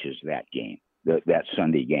pitches that game, that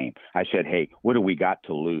Sunday game. I said, hey, what do we got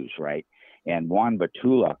to lose, right? And Juan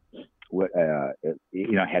Batula,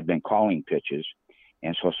 had been calling pitches.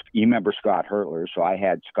 And so you remember Scott Hertler. So I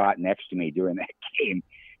had Scott next to me during that game,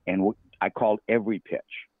 and I called every pitch.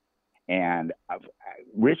 And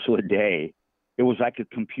Rich Leday, it was like a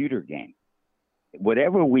computer game.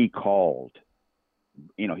 Whatever we called,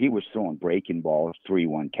 he was throwing breaking balls,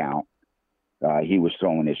 3-1 count. He was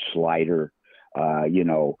throwing his slider,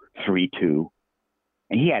 3-2.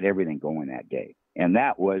 And he had everything going that day. And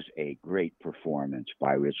that was a great performance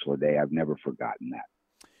by Rich Leday. I've never forgotten that.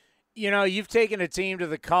 You've taken a team to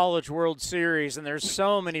the College World Series, and there's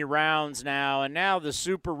so many rounds now, and now the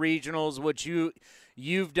Super Regionals, which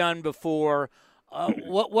you've done before.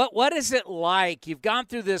 What is it like? You've gone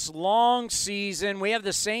through this long season. We have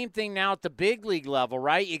the same thing now at the big league level,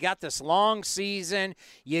 right? You got this long season.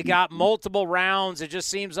 You got multiple rounds. It just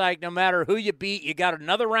seems like no matter who you beat, you got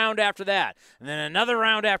another round after that, and then another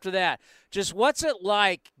round after that. Just what's it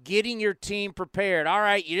like getting your team prepared? All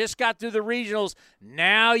right, you just got through the regionals.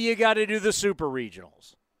 Now you got to do the super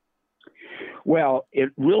regionals. Well,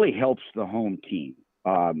 it really helps the home team,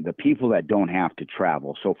 the people that don't have to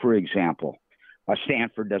travel. So, for example,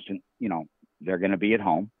 Stanford doesn't, they're going to be at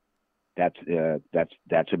home. That's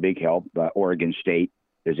a big help. Oregon State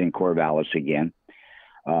is in Corvallis again.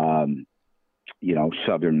 Southern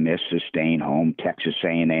Miss is staying home. Texas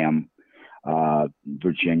A&M.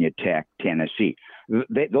 Virginia Tech, Tennessee.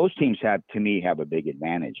 Those teams have a big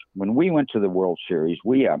advantage. When we went to the World Series,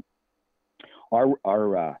 we went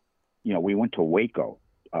to Waco.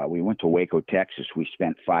 We went to Waco, Texas. We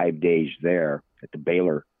spent 5 days there at the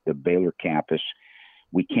Baylor campus.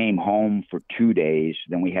 We came home for 2 days.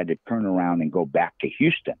 Then we had to turn around and go back to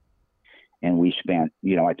Houston. And we spent,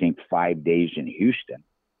 I think 5 days in Houston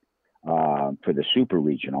for the Super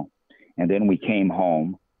Regional. And then we came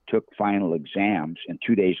home, took final exams, and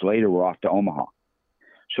 2 days later we're off to Omaha.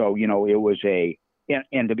 So, it was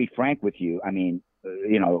and to be frank with you,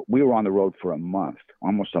 we were on the road for a month,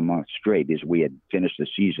 almost a month straight, as we had finished the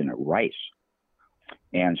season at Rice.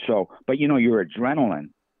 And so, but your adrenaline,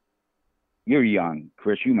 you're young,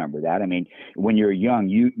 Chris, you remember that. I mean, when you're young,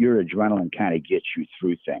 your adrenaline kind of gets you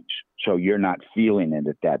through things. So you're not feeling it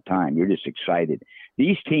at that time. You're just excited.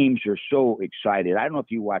 These teams are so excited. I don't know if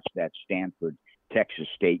you watched that Stanford Texas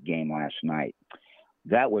State game last night.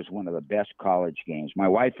 That was one of the best college games. My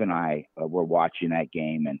wife and I were watching that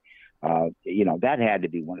game, and that had to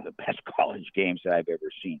be one of the best college games that I've ever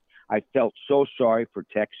seen. I felt so sorry for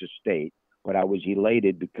Texas State, but I was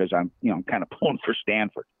elated because I'm kind of pulling for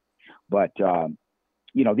Stanford. But,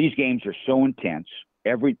 these games are so intense.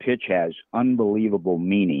 Every pitch has unbelievable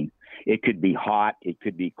meaning. It could be hot. It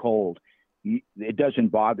could be cold. It doesn't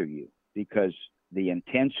bother you because the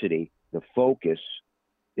intensity, the focus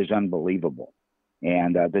is unbelievable.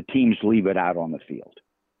 And the teams leave it out on the field.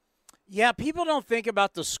 Yeah, people don't think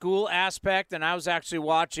about the school aspect, and I was actually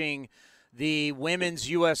watching the Women's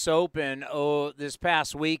U.S. Open this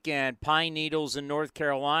past weekend, Pine Needles in North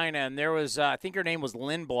Carolina, and there was, I think her name was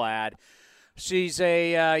Lindblad. She's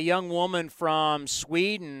a young woman from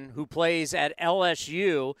Sweden who plays at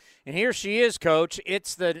LSU, and here she is, Coach.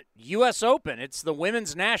 It's the U.S. Open. It's the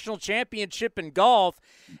Women's National Championship in golf,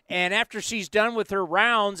 and after she's done with her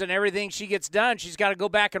rounds and everything she gets done, she's got to go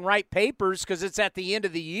back and write papers because it's at the end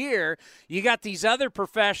of the year. You got these other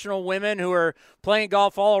professional women who are playing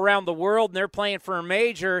golf all around the world, and they're playing for a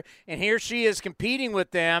major, and here she is competing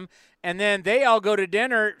with them. And then they all go to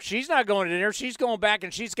dinner. She's not going to dinner. She's going back,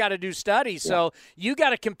 and she's got to do studies. Yeah. So you got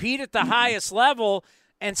to compete at the highest level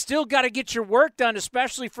and still got to get your work done,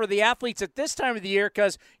 especially for the athletes at this time of the year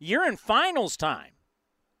because you're in finals time.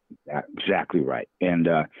 Exactly right. And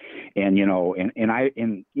there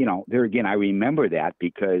again, I remember that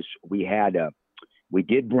because we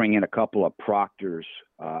did bring in a couple of proctors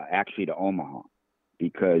actually to Omaha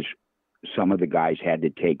because some of the guys had to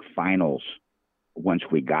take finals once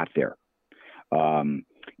we got there.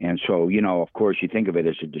 And so, of course, you think of it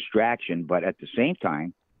as a distraction, but at the same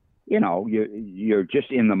time, you're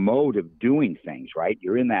just in the mode of doing things, right?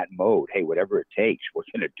 You're in that mode. Hey, whatever it takes, we're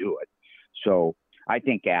going to do it. So I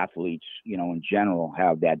think athletes, in general,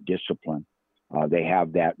 have that discipline. They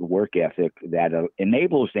have that work ethic that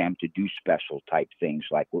enables them to do special type things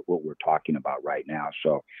like what we're talking about right now.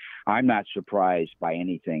 So I'm not surprised by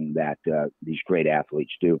anything that these great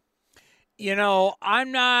athletes do.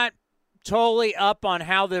 I'm not totally up on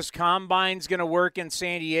how this combine's going to work in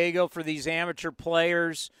San Diego for these amateur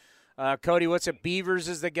players. Cody, what's it? Beavers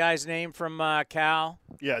is the guy's name from Cal?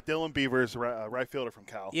 Yeah, Dylan Beavers, right fielder from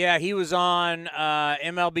Cal. Yeah, he was on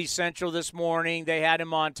MLB Central this morning. They had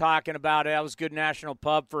him on talking about it. That was good national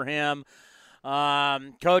pub for him.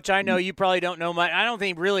 Coach, I know you probably don't know much. I don't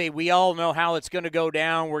think really we all know how it's going to go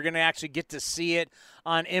down. We're going to actually get to see it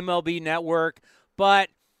on MLB Network. But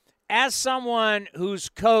as someone who's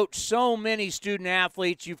coached so many student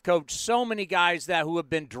athletes, you've coached so many guys who have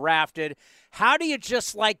been drafted, how do you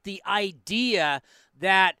just like the idea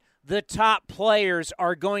that the top players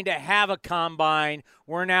are going to have a combine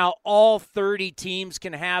where now all 30 teams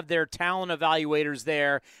can have their talent evaluators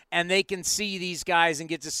there and they can see these guys and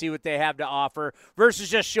get to see what they have to offer versus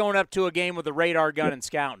just showing up to a game with a radar gun and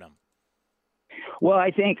scouting them? Well,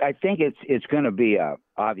 I think it's going to be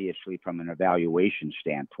obviously from an evaluation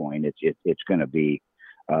standpoint, it's going to be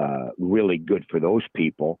really good for those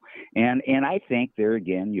people, and I think there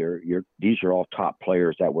again, these are all top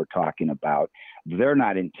players that we're talking about. They're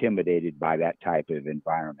not intimidated by that type of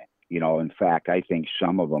environment. In fact, I think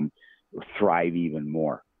some of them thrive even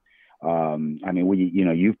more.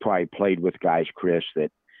 You've probably played with guys, Chris,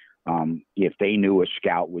 that if they knew a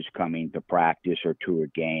scout was coming to practice or to a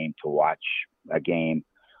game to watch a game,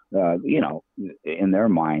 in their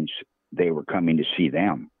minds, they were coming to see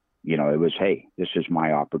them. It was, hey, this is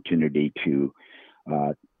my opportunity to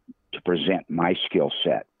present my skill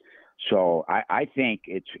set. So I think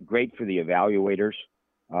it's great for the evaluators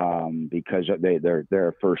because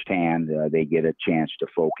they're firsthand. They get a chance to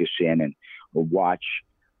focus in and watch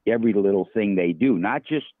every little thing they do, not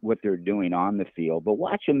just what they're doing on the field, but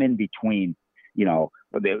watch them in between.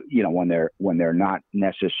 When they're not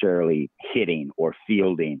necessarily hitting or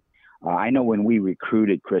fielding. I know when we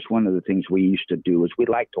recruited, Chris, one of the things we used to do is we'd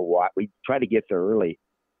like to watch. We try to get there early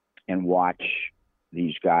and watch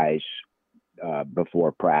these guys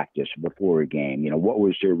before practice, before a game. What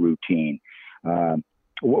was their routine?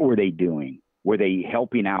 What were they doing? Were they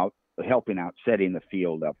helping out, setting the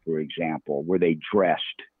field up, for example? Were they dressed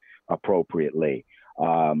appropriately?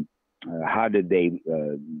 How did they,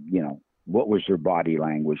 what was their body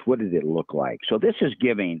language? What did it look like? So this is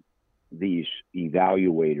giving these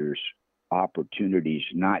evaluators opportunities,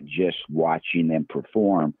 not just watching them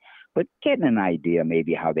perform, but getting an idea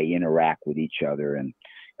maybe how they interact with each other and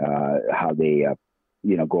how they,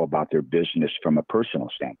 go about their business from a personal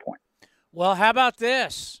standpoint. Well, how about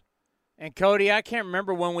this? And Cody, I can't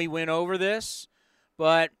remember when we went over this,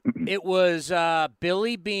 but it was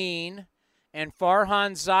Billy Beane and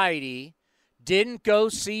Farhan Zaidi didn't go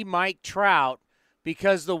see Mike Trout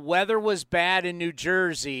because the weather was bad in New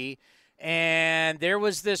Jersey, and there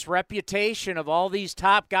was this reputation of all these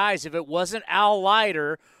top guys. If it wasn't Al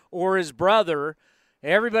Leiter or his brother,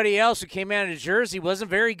 everybody else who came out of New Jersey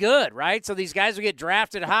wasn't very good, right? So these guys would get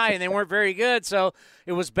drafted high, and they weren't very good. So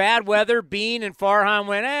it was bad weather. Bean and Farhan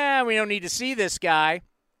went, we don't need to see this guy.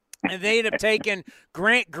 And they ended up taking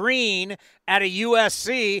Grant Green out of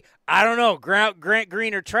USC. I don't know, Grant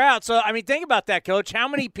Green or Trout. So, I mean, think about that, Coach. How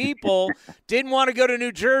many people didn't want to go to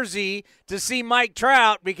New Jersey to see Mike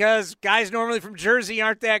Trout because guys normally from Jersey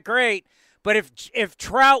aren't that great? But if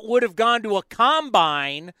Trout would have gone to a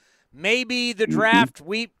combine, maybe the draft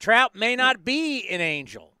Trout may not be an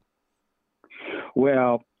Angel.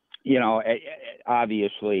 Well,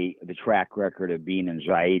 obviously the track record of Bean and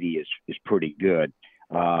Zaidi is pretty good.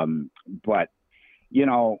 But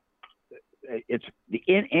it's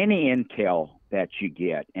any intel that you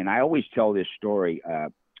get. And I always tell this story,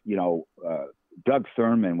 Doug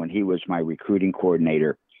Thurman, when he was my recruiting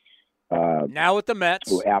coordinator, now with the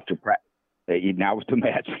Mets, now with the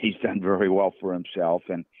Mets, he's done very well for himself.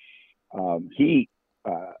 And, he,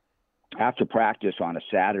 after practice on a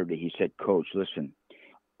Saturday, he said, "Coach, listen,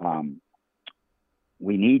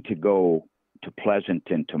 we need to go to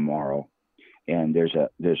Pleasanton tomorrow. And there's a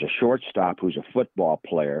shortstop who's a football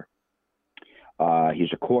player.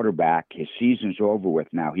 He's a quarterback. His season's over with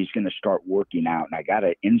now. He's going to start working out. And I got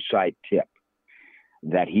an inside tip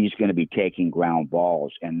that he's going to be taking ground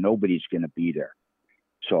balls and nobody's going to be there.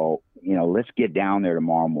 So, let's get down there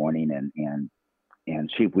tomorrow morning and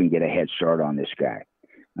see if we can get a head start on this guy."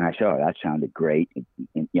 And I said, "Oh, that sounded great."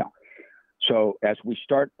 So as we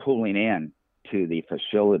start pulling in to the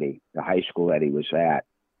facility, the high school that he was at,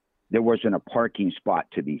 there wasn't a parking spot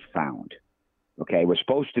to be found. Okay. It was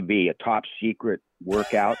supposed to be a top secret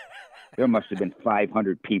workout. There must have been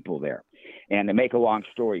 500 people there. And to make a long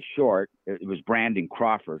story short, it was Brandon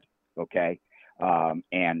Crawford. Okay. Of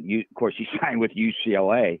course, he signed with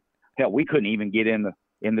UCLA. Hell, we couldn't even get in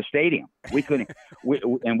the stadium. We couldn't,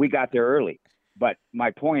 and we got there early. But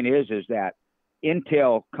my point is that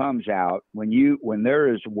intel comes out when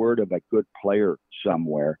there is word of a good player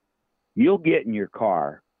somewhere, you'll get in your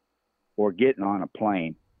car or getting on a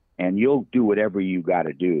plane, and you'll do whatever you got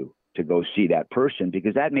to do to go see that person,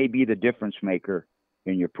 because that may be the difference maker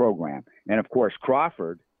in your program. And of course,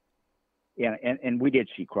 Crawford, and we did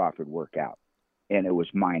see Crawford work out, and it was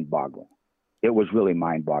mind-boggling. It was really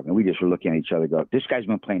mind-boggling. We just were looking at each other, go, this guy's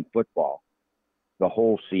been playing football the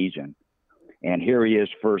whole season, and here he is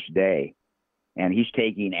first day, and he's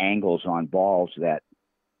taking angles on balls that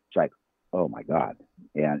it's like, oh my God.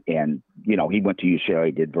 And he went to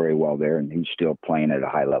UCLA, did very well there, and he's still playing at a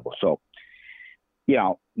high level. So,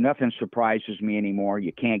 nothing surprises me anymore.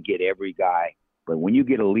 You can't get every guy, but when you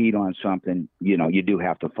get a lead on something, you do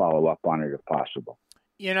have to follow up on it if possible.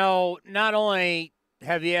 Not only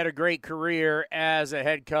have you had a great career as a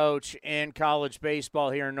head coach in college baseball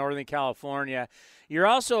here in Northern California, you're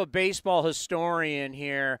also a baseball historian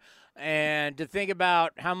here. And to think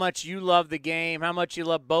about how much you love the game, how much you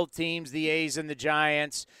love both teams, the A's and the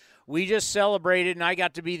Giants. We just celebrated, and I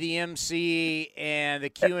got to be the MC and the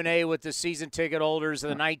Q&A with the season ticket holders of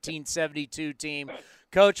the 1972 team.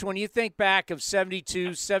 Coach, when you think back of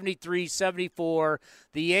 72, 73, 74,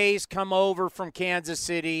 the A's come over from Kansas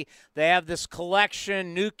City. They have this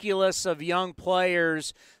collection, nucleus of young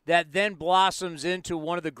players that then blossoms into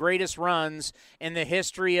one of the greatest runs in the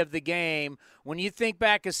history of the game. When you think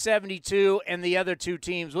back of 72 and the other two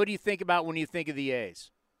teams, what do you think about when you think of the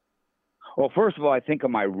A's? Well, first of all, I think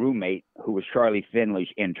of my roommate, who was Charlie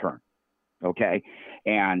Finley's intern, okay?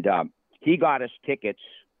 And he got us tickets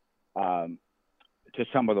to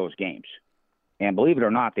some of those games. And believe it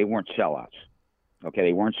or not, they weren't sellouts. Okay,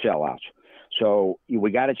 they weren't sellouts. So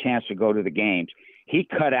we got a chance to go to the games. He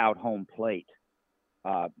cut out home plate.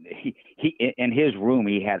 He in his room,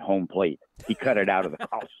 he had home plate. He cut it out of the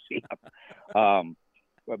Coliseum.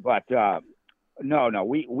 No,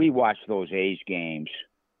 we watched those A's games.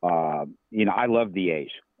 I love the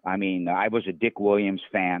A's. I mean, I was a Dick Williams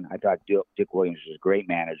fan. I thought Dick Williams was a great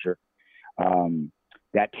manager.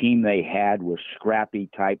 That team they had were scrappy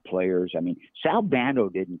type players. I mean, Sal Bando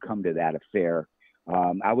didn't come to that affair.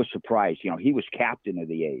 I was surprised. He was captain of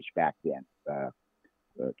the A's back then,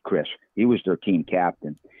 Chris. He was their team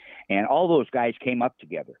captain. And all those guys came up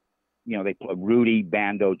together. You know, they played Rudy,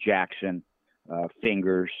 Bando, Jackson,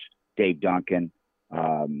 Fingers, Dave Duncan,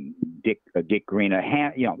 Dick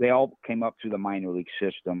Greena. You know, they all came up through the minor league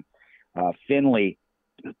system. Finley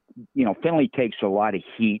takes a lot of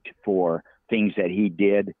heat for things that he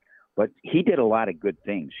did, but he did a lot of good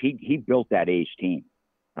things. He built that A's team.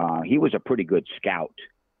 He was a pretty good scout.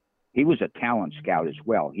 He was a talent scout as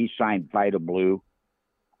well. He signed Vida Blue.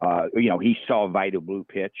 He saw Vida Blue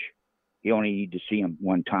pitch. He only needed to see him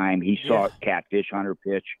one time. He saw Catfish Hunter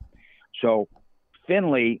pitch. So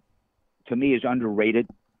Finley, to me, is underrated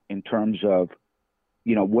in terms of,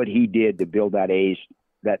 you know, what he did to build that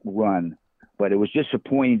run. But it was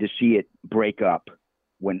disappointing to see it break up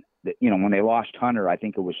when they lost Hunter. I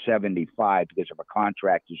think it was 75 because of a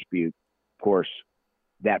contract dispute. Of course,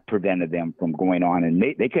 that prevented them from going on, and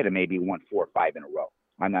they could have maybe won 4 or 5 in a row.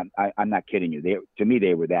 I'm not kidding you. To me,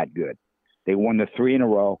 they were that good. They won the 3 in a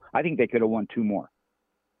row. I think they could have won 2 more.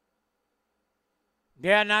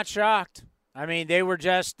 Yeah, not shocked. I mean, they were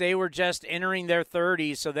just entering their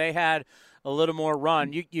 30s, so they had a little more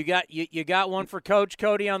run. You got one for Coach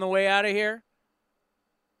Cody on the way out of here?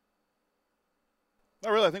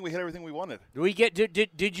 Not really. I think we hit everything we wanted.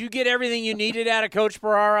 Did you get everything you needed out of Coach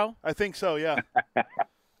Piraro? I think so, yeah.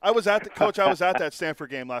 I was at that Stanford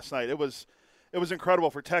game last night. It was incredible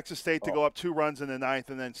for Texas State to go up 2 runs in the 9th,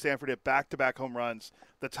 and then Stanford hit back-to-back home runs,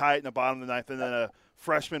 the tie it in the bottom of the 9th, and then a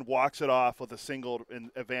freshman walks it off with a single in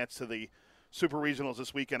advance to the Super Regionals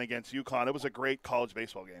this weekend against UConn. It was a great college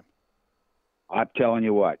baseball game. I'm telling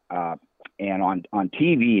you what, and on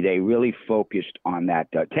TV they really focused on that.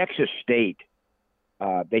 Texas State,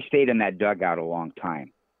 they stayed in that dugout a long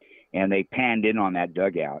time, and they panned in on that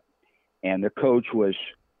dugout, and the coach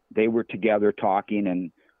they were together talking,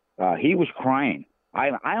 and he was crying.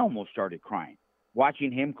 I almost started crying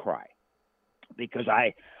watching him cry because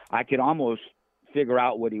I could almost figure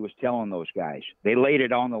out what he was telling those guys. They laid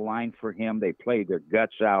it on the line for him. They played their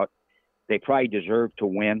guts out. They probably deserved to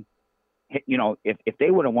win. You know, if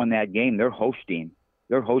they would have won that game, they're hosting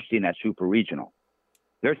that Super Regional.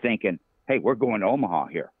 They're thinking, hey, we're going to Omaha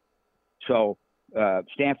here. So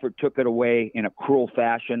Stanford took it away in a cruel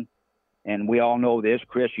fashion. And we all know this.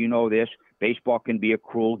 Chris, you know this. Baseball can be a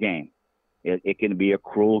cruel game. It can be a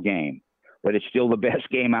cruel game. But it's still the best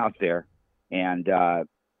game out there. And,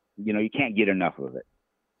 you can't get enough of it.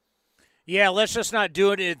 Yeah, let's just not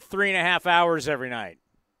do it in 3.5 hours every night.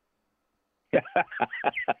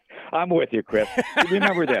 I'm with you, Chris.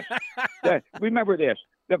 Remember this.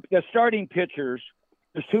 The starting pitchers,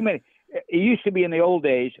 there's too many. It used to be in the old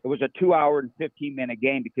days, it was a 2-hour and 15-minute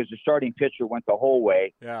game because the starting pitcher went the whole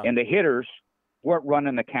way, and the hitters weren't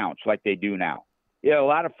running the counts like they do now. You had a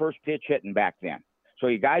lot of first pitch hitting back then. So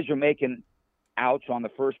you guys are making outs on the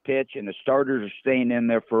first pitch, and the starters are staying in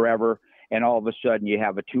there forever, and all of a sudden you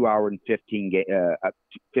have a 2-hour and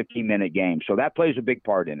 15-minute game. So that plays a big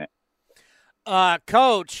part in it.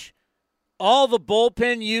 Coach, all the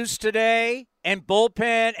bullpen use today and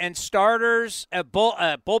bullpen and starters,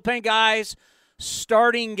 bullpen guys,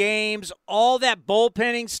 starting games, all that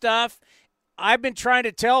bullpenning stuff, I've been trying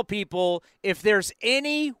to tell people if there's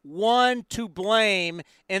anyone to blame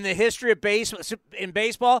in the history of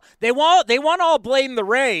baseball, they want to all blame the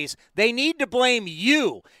Rays. They need to blame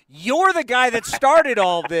you. You're the guy that started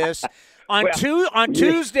all this.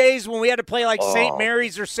 Tuesdays when we had to play like St.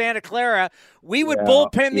 Mary's or Santa Clara, we would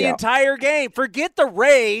bullpen the entire game. Forget the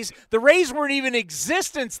Rays. The Rays weren't even in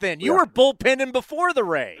existence then. You were bullpenning before the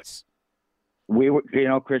Rays. We were,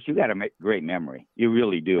 Chris, you got a great memory. You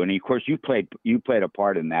really do. And of course, you played a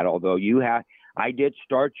part in that. Although I did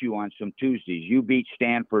start you on some Tuesdays. You beat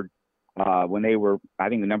Stanford when they were, I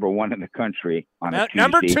think, the number 1 in the country on a Tuesday.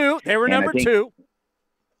 Number 2. They were number 2.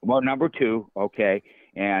 Well, number 2. Okay.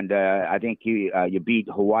 And I think you beat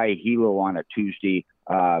Hawaii Hilo on a Tuesday.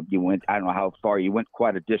 You went, I don't know how far, you went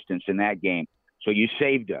quite a distance in that game. So you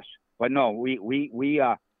saved us. But no,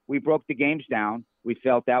 we broke the games down. We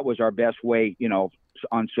felt that was our best way,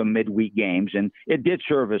 on some midweek games, and it did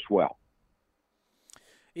serve us well.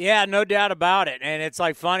 Yeah, no doubt about it. And it's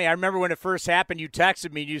like funny. I remember when it first happened, you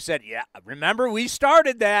texted me and you said, yeah, remember we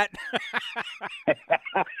started that.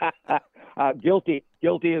 Guilty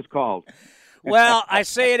is called. Well, I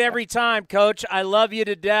say it every time, Coach. I love you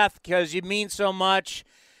to death because you mean so much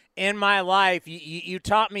in my life. You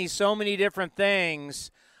taught me so many different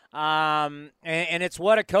things, and it's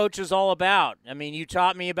what a coach is all about. I mean, you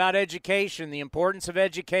taught me about education, the importance of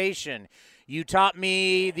education. You taught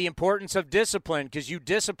me the importance of discipline because you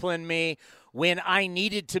disciplined me when I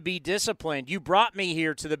needed to be disciplined. You brought me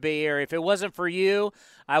here to the Bay Area. If it wasn't for you,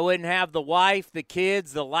 I wouldn't have the wife, the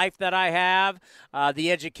kids, the life that I have,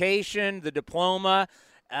 the education, the diploma.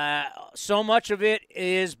 So much of it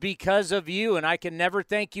is because of you, and I can never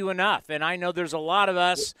thank you enough. And I know there's a lot of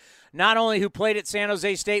us, not only who played at San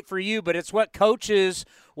Jose State for you, but it's what coaches,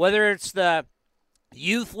 whether it's the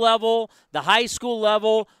youth level, the high school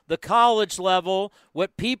level, the college level,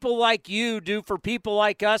 what people like you do for people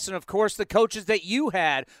like us, and, of course, the coaches that you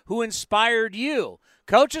had who inspired you.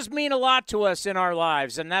 Coaches mean a lot to us in our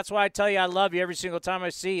lives, and that's why I tell you I love you every single time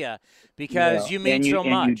I see you because you mean so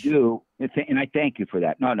much. And you do, and I thank you for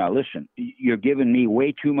that. No, listen, you're giving me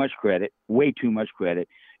way too much credit,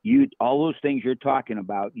 all those things you're talking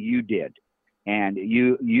about, you did. And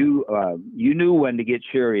you knew when to get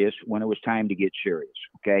serious when it was time to get serious.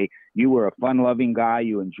 Okay, you were a fun-loving guy.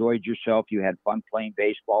 You enjoyed yourself. You had fun playing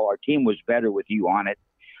baseball. Our team was better with you on it.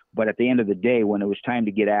 But at the end of the day, when it was time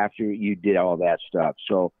to get after, you did all that stuff.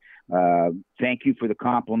 So thank you for the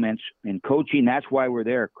compliments. And coaching, that's why we're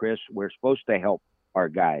there, Chris. We're supposed to help our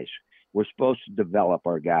guys. We're supposed to develop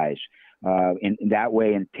our guys. And that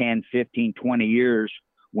way, in 10, 15, 20 years,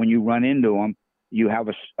 when you run into them, you have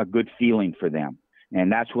a good feeling for them.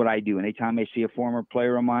 And that's what I do. Anytime I see a former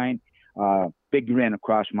player of mine, big grin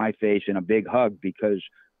across my face and a big hug because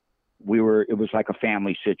it was like a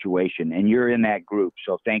family situation. And you're in that group.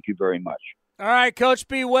 So thank you very much. All right, Coach,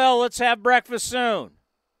 be well. Let's have breakfast soon.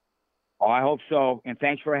 Oh, I hope so. And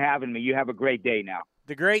thanks for having me. You have a great day now.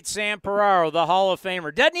 The great Sam Piraro, the Hall of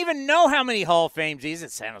Famer. Doesn't even know how many Hall of Fames. He's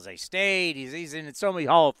at San Jose State. He's in so many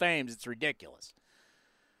Hall of Fames. It's ridiculous.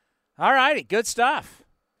 All righty, good stuff.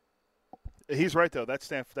 He's right, though.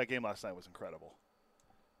 That game last night was incredible.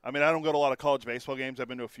 I mean, I don't go to a lot of college baseball games. I've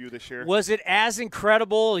been to a few this year. Was it as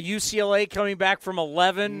incredible, UCLA coming back from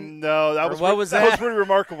 11? No, that was pretty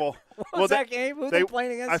remarkable. What was that game? Who they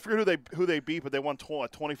playing against? I forget who they beat, but they won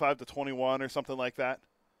 25-21 or something like that.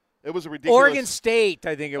 It was a ridiculous. Oregon State,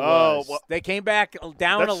 I think it was. Well, they came back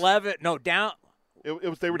down 11. No, down. It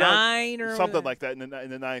was they were 9 down or something like that in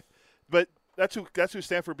the ninth. But that's who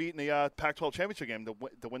Stanford beat in the Pac-12 championship game to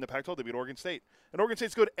win the Pac-12. They beat Oregon State, and Oregon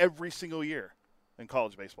State's good every single year in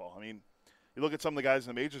college baseball. I mean, you look at some of the guys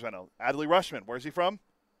in the majors right now. Adley Rushman, where's he from?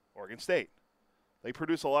 Oregon State. They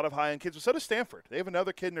produce a lot of high-end kids. So does Stanford. They have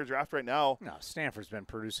another kid in their draft right now. No, Stanford's been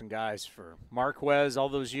producing guys for Marquez all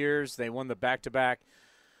those years. They won the back-to-back.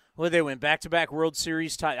 Well, they went back-to-back World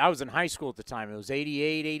Series. I was in high school at the time. It was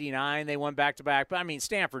 88, 89. They won back-to-back. But, I mean,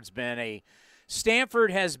 Stanford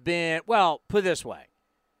has been, well, put it this way.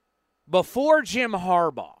 Before Jim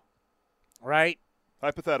Harbaugh, right?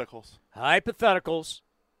 Hypotheticals.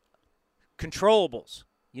 Controllables.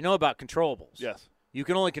 You know about controllables. Yes. You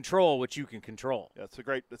can only control what you can control. Yeah, that's a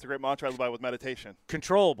great mantra I live by with meditation.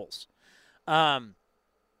 Controllables.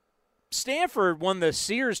 Stanford won the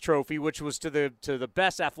Sears Trophy, which was to the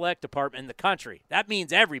best athletic department in the country. That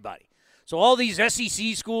means everybody. So all these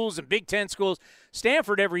SEC schools and Big Ten schools,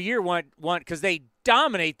 Stanford every year won because they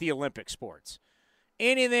dominate the Olympic sports.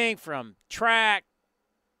 Anything from track,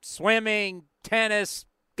 swimming, tennis,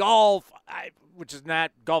 golf,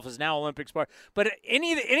 golf is now Olympic sport, but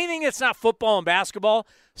anything that's not football and basketball,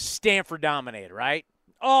 Stanford dominated, right?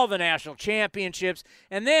 All the national championships.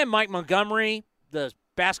 And then Mike Montgomery, the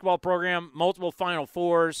basketball program, multiple Final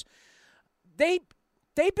Fours. They've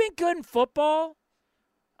been good in football.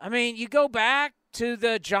 I mean, you go back to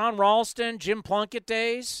the John Ralston, Jim Plunkett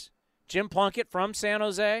days. Jim Plunkett from San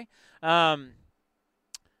Jose. That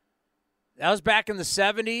was back in the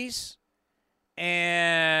 70s.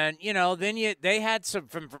 And, then they had some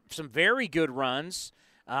very good runs.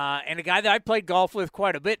 And a guy that I played golf with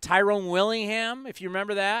quite a bit, Tyrone Willingham, if you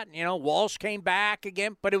remember that. Walsh came back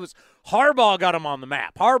again. But it was Harbaugh got him on the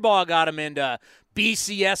map. Harbaugh got him into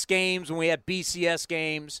BCS games when we had BCS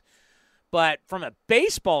games. But from a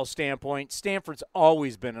baseball standpoint, Stanford's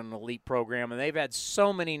always been an elite program, and they've had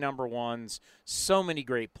so many number ones, so many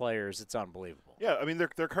great players. It's unbelievable. Yeah, I mean, their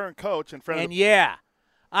current coach in front of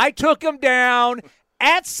I took them down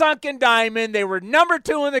at Sunken Diamond. They were number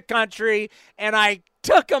 2 in the country, and I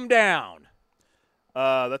took them down.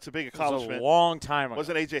 That's a big accomplishment. It was a long time ago.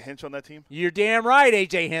 Wasn't A.J. Hinch on that team? You're damn right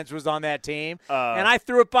A.J. Hinch was on that team, and I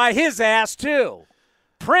threw it by his ass, too.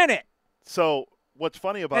 Print it. So what's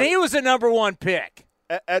funny about it? And he was a number 1 pick.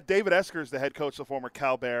 At David Esker's the head coach, the former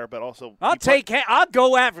Cal Bear, but also I'll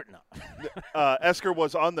go after. No. Esker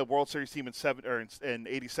was on the World Series team in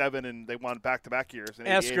 '87, and they won back-to-back years in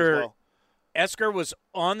 '88 as well. Esker was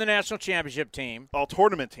on the national championship team, all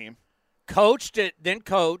tournament team. coached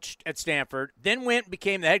at Stanford, then went and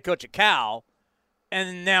became the head coach at Cal,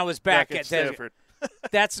 and now is back at Stanford.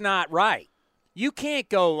 That's not right. You can't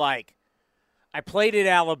go like, I played at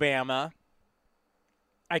Alabama,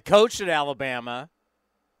 I coached at Alabama,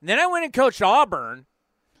 and then I went and coached Auburn,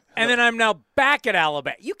 and then I'm now back at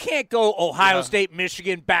Alabama. You can't go Ohio State,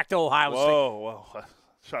 Michigan, back to Ohio State. Whoa.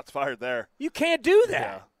 Shots fired there. You can't do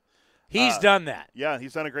that. Yeah. He's done that. Yeah,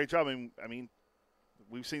 he's done a great job. I mean,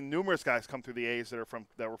 we've seen numerous guys come through the A's that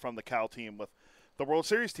were from the Cal team with the World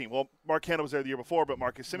Series team. Well, Mark Hanna was there the year before, but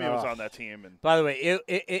Marcus Semien was on that team. And by the way,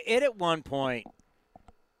 it at one point,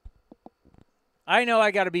 I know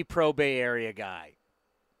I got to be pro Bay Area guy,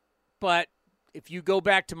 but if you go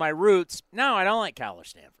back to my roots, no, I don't like Cal or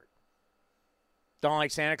Stanford. Don't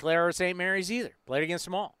like Santa Clara or St. Mary's either. Played against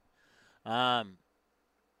them all.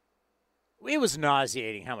 It was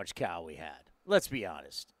nauseating how much Cal we had. Let's be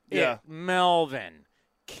honest. Yeah. Melvin,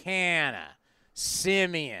 Canna,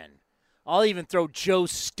 Semien. I'll even throw Joe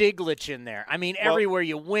Stiglitz in there. I mean, everywhere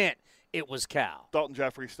you went, it was Cal. Dalton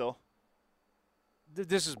Jeffrey still.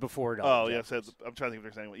 This is before Dalton. Oh, yeah. I'm trying to think if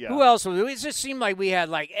there's anyone. Yeah. Who else? It just seemed like we had,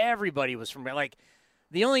 like, everybody was from, like,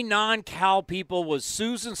 the only non-Cal people was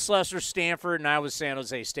Susan Slessor, Stanford, and I was San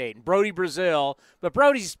Jose State. And Brody Brazil, but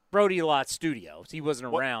Brody a lot studios. He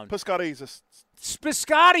wasn't around. Piscotty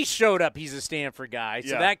showed up. He's a Stanford guy.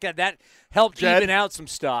 So that helped even out some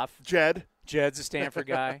stuff. Jed's a Stanford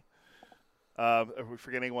guy. Are we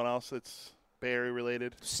forgetting anyone else that's Bay Area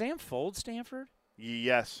related? Sam Fold, Stanford?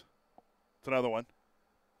 Yes. It's another one.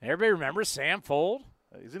 Everybody remembers Sam Fold?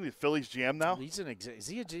 Isn't he the Phillies GM now? Is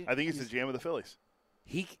he a GM? I think he's the GM of the Phillies.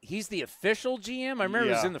 He's the official GM? I remember he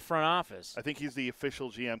was in the front office. I think he's the official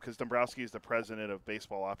GM because Dombrowski is the president of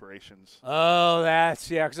baseball operations. Oh,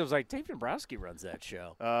 because I was like, Dave Dombrowski runs that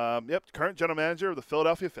show. Yep, current general manager of the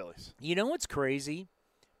Philadelphia Phillies. You know what's crazy?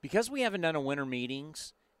 Because we haven't done a winter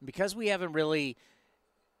meetings, because we haven't really,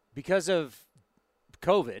 because of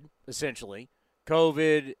COVID, essentially,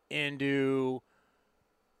 COVID into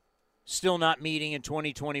still not meeting in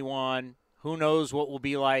 2021. Who knows what will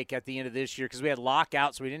be like at the end of this year because we had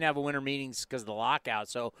lockouts, so we didn't have a winter meetings because of the lockout.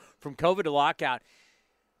 So from COVID to lockout,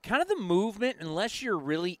 kind of the movement, unless you're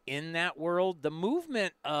really in that world, the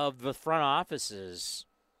movement of the front offices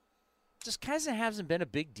just kind of hasn't been a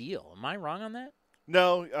big deal. Am I wrong on that?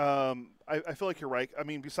 No, I feel like you're right. I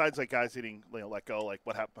mean, besides like guys getting let go, like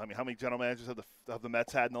what happened? I mean, how many general managers have the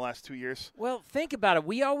Mets had in the last 2 years? Well, think about it.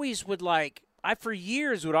 We always would for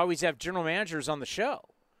years would always have general managers on the show.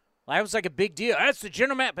 That was like a big deal. That's the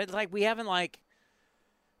general manager, but like we haven't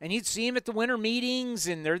and you'd see them at the winter meetings,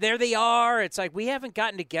 and there they are. It's like we haven't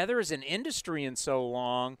gotten together as an industry in so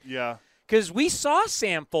long. Yeah. Because we saw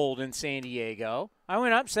Sam Fold in San Diego. I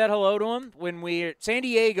went up, said hello to him. San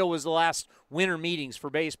Diego was the last winter meetings for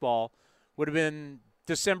baseball. Would have been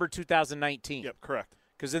December 2019. Yep, correct.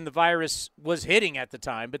 Because then the virus was hitting at the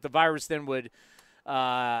time, but the virus then would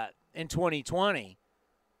in 2020.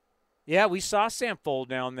 Yeah, we saw Sam Fold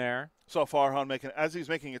down there. Saw Farhan as he was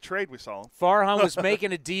making a trade, we saw him. Farhan was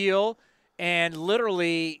making a deal, and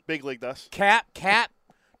literally big league dust. Cap.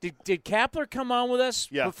 Did Kapler come on with us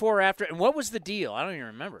before or after? And what was the deal? I don't even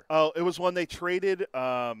remember. Oh, it was when they traded.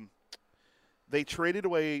 They traded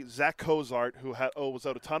away Zach Cozart, who was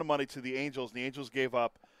owed a ton of money to the Angels, and the Angels gave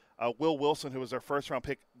up Will Wilson, who was their first-round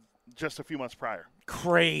pick just a few months prior.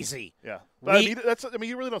 Crazy. Yeah. But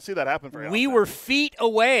you really don't see that happen very often. We were feet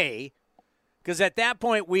away because at that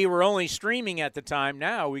point we were only streaming at the time.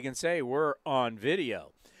 Now we can say we're on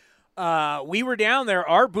video. We were down there.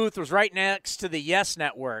 Our booth was right next to the Yes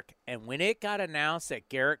Network. And when it got announced that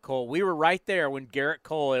Garrett Cole, we were right there when Garrett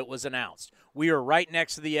Cole, it was announced. We were right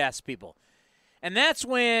next to the Yes people. And that's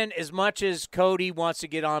when, as much as Cody wants to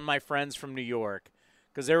get on my friends from New York,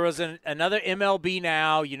 because there was another MLB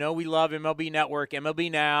Now. You know we love MLB Network.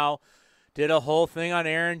 MLB Now did a whole thing on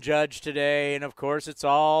Aaron Judge today. And, of course, it's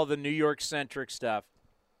all the New York-centric stuff.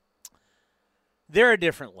 They're a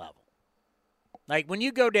different level. Like, when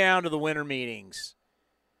you go down to the winter meetings,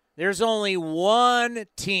 there's only one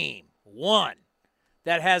team,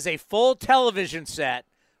 that has a full television set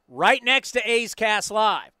right next to A's Cast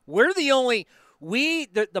Live. We're the only –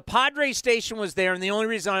 the Padres station was there, and the only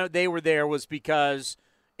reason they were there was because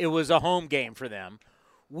it was a home game for them.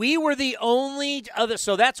 We were the only other –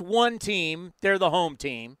 so that's one team. They're the home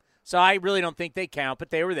team. So I really don't think they count, but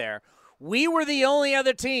they were there. We were the only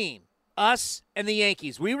other team. Us and the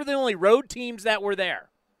Yankees. We were the only road teams that were there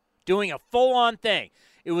doing a full-on thing.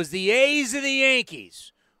 It was the A's and the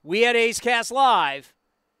Yankees. We had A's Cast Live.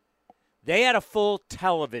 They had a full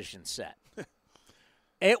television set.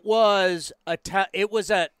 we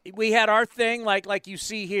had our thing like you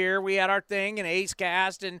see here. We had our thing in A's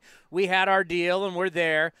Cast, and we had our deal, and we're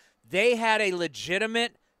there. They had a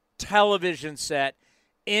legitimate television set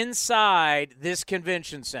inside this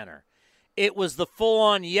convention center. It was the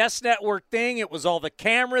full-on Yes Network thing. It was all the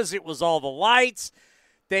cameras. It was all the lights.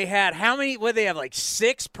 They had they have like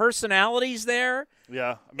 6 personalities there?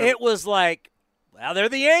 Yeah. It was like, well, they're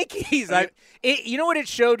the Yankees. You know what it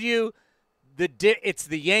showed you? It's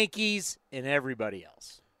the Yankees and everybody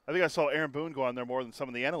else. I think I saw Aaron Boone go on there more than some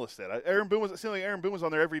of the analysts did. Aaron Boone was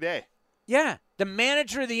on there every day. Yeah, the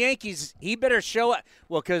manager of the Yankees, he better show up.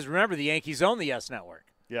 Well, because remember, the Yankees own the Yes Network.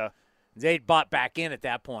 Yeah. They bought back in at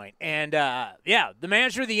that point. And, the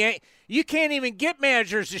manager of the Yankees, you can't even get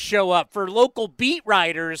managers to show up for local beat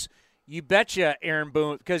writers. You betcha, Aaron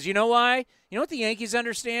Boone. Because you know why? You know what the Yankees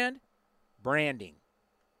understand? Branding.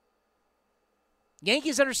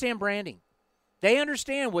 Yankees understand branding. They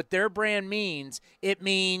understand what their brand means. It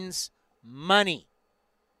means money.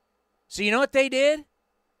 So you know what they did?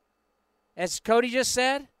 As Cody just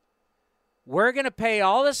said, we're going to pay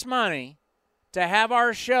all this money to have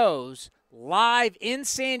our shows live in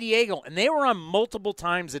San Diego. And they were on multiple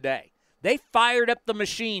times a day. They fired up the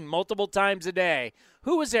machine multiple times a day.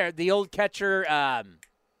 Who was there? The old catcher.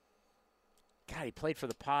 He played for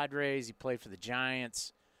the Padres. He played for the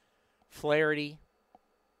Giants. Flaherty.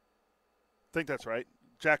 I think that's right.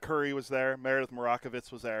 Jack Curry was there. Meredith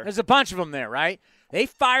Morakovitz was there. There's a bunch of them there, right? They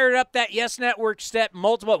fired up that Yes Network step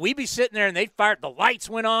multiple. We'd be sitting there, and they'd fire. The lights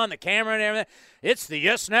went on, the camera and everything. It's the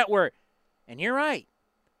Yes Network. And you're right.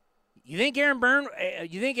 You think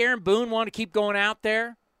Aaron Boone wanted to keep going out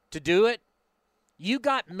there to do it? You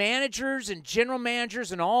got managers and general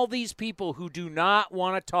managers and all these people who do not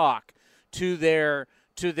want to talk to the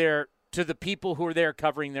people who are there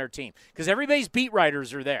covering their team, because everybody's beat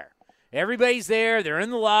writers are there. Everybody's there. They're in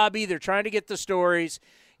the lobby. They're trying to get the stories.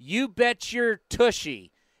 You bet your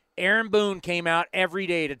tushy Aaron Boone came out every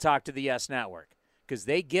day to talk to the Yes Network, because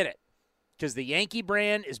they get it. Because the Yankee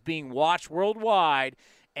brand is being watched worldwide.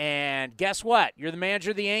 And guess what? You're the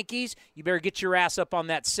manager of the Yankees. You better get your ass up on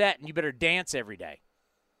that set, and you better dance every day.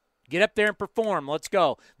 Get up there and perform. Let's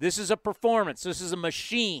go. This is a performance. This is a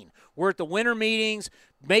machine. We're at the winter meetings,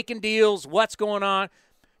 making deals, what's going on.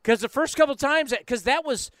 Because the first couple times, because that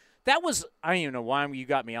was – I don't even know why you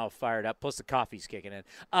got me all fired up. Plus the coffee's kicking in.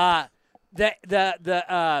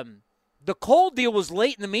 The cold deal was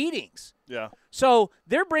late in the meetings. Yeah. So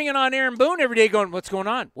they're bringing on Aaron Boone every day, going, "What's going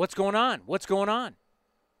on? What's going on? What's going on?"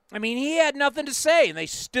 I mean, he had nothing to say, and they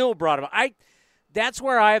still brought him. That's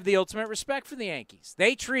where I have the ultimate respect for the Yankees.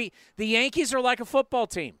 The Yankees are like a football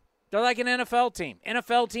team. They're like an NFL team.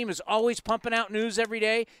 NFL team is always pumping out news every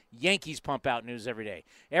day. Yankees pump out news every day.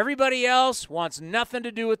 Everybody else wants nothing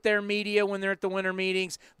to do with their media when they're at the winter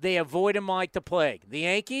meetings. They avoid them like the plague. The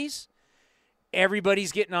Yankees,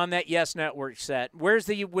 everybody's getting on that Yes Network set. Where's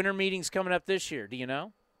the winter meetings coming up this year? Do you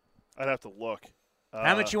know? I'd have to look.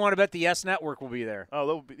 How much you want to bet the Yes Network will be there?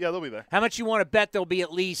 Oh, they'll be there. How much you want to bet there'll be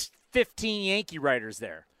at least 15 Yankee writers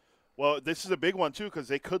there? Well, this is a big one, too, because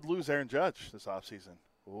they could lose Aaron Judge this offseason.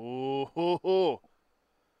 Ooh.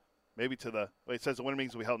 Maybe it says the winter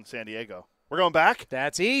meetings will be held in San Diego. We're going back?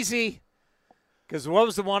 That's easy. Because what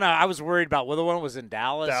was the one I was worried about? Well, the one was in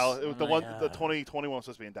Dallas. It was the 2021 was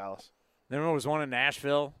supposed to be in Dallas. Then there was one in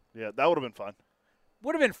Nashville. Yeah, that would have been fun.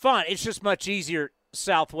 Would have been fun. It's just much easier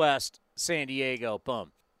Southwest San Diego.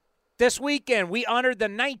 Boom. This weekend, we honored the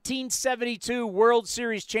 1972 World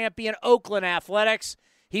Series champion Oakland Athletics.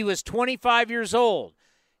 He was 25 years old.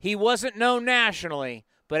 He wasn't known nationally,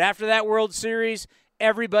 but after that World Series,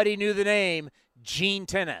 everybody knew the name Gene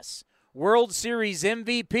Tenace. World Series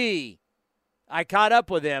MVP. I caught up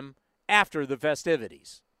with him after the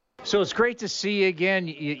festivities. So it's great to see you again.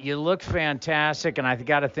 You look fantastic, and I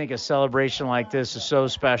got to think a celebration like this is so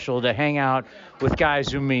special to hang out with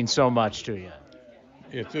guys who mean so much to you.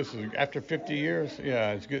 This is after 50 years.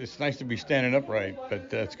 Yeah, it's good. It's nice to be standing upright,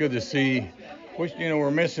 but it's good to see.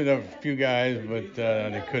 We're missing a few guys, but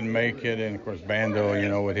they couldn't make it, and of course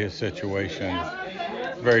Bando, with his situation,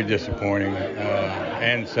 is very disappointing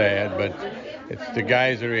and sad. But it's the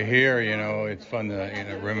guys that are here. It's fun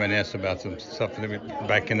to reminisce about some stuff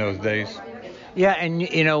back in those days. Yeah, and,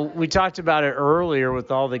 we talked about it earlier with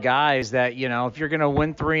all the guys that, if you're going to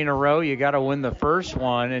win 3 in a row, you got to win the first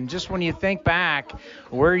one. And just when you think back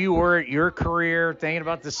where you were at your career, thinking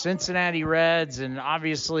about the Cincinnati Reds, and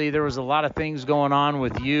obviously there was a lot of things going on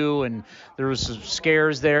with you, and there was some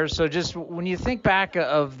scares there. So just when you think back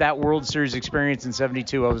of that World Series experience in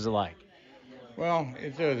 72, what was it like? Well,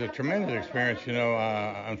 it's a tremendous experience.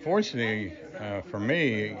 Unfortunately for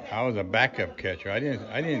me, I was a backup catcher. I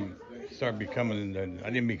didn't become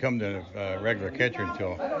the regular catcher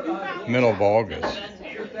until middle of August.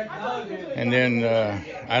 And then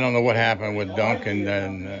I don't know what happened with Duncan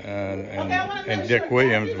and Dick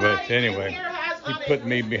Williams, but anyway, he put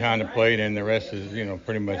me behind the plate, and the rest is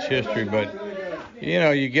pretty much history. But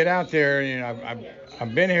you get out there.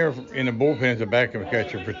 I've been here in the bullpen as a backup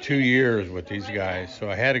catcher for 2 years with these guys, so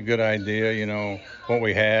I had a good idea, what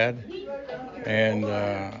we had, and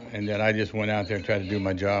then I just went out there and tried to do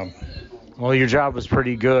my job. Well, your job was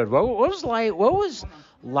pretty good. What was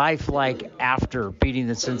life like after beating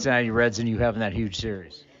the Cincinnati Reds and you having that huge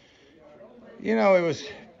series? It was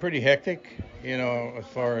pretty hectic, as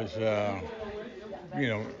far as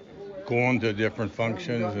going to different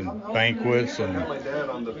functions and banquets and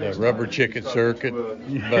the rubber chicken circuit.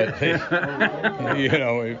 But,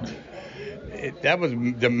 that was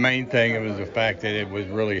the main thing. It was the fact that it was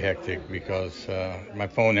really hectic because my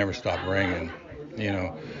phone never stopped ringing,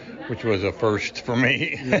 which was a first for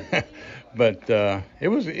me. But it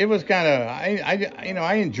was kind of,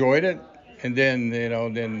 I enjoyed it. And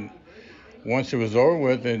then, once it was over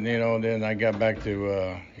with, and then I got back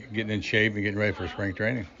to getting in shape and getting ready for spring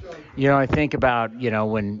training. I think about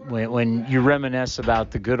when you reminisce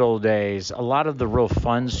about the good old days, a lot of the real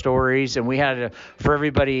fun stories, and we had for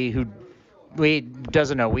everybody who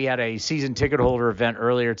doesn't know, we had a season ticket holder event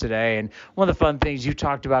earlier today, and one of the fun things you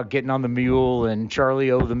talked about getting on the mule and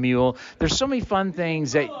Charlie O the mule. There's so many fun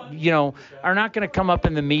things that are not going to come up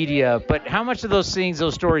in the media, but how much of those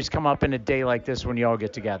stories come up in a day like this when you all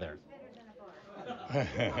get together?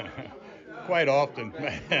 Quite often.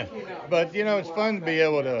 But it's fun to be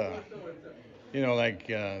able to like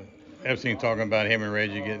Epstein talking about him and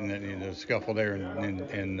Reggie getting the scuffle there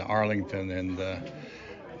in Arlington, and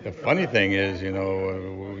the funny thing is,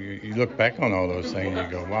 you look back on all those things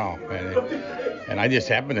and you go, wow, man. And I just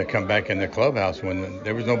happened to come back in the clubhouse when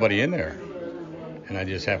there was nobody in there. And I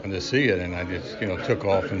just happened to see it, and I just, took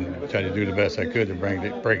off and tried to do the best I could to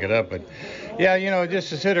break it up. But, yeah, just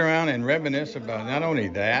to sit around and reminisce about not only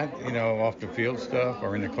that, off the field stuff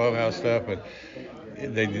or in the clubhouse stuff, but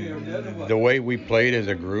the way we played as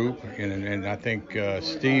a group. And I think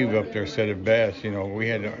Steve up there said it best. We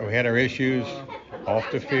had our issues off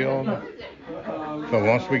the field, but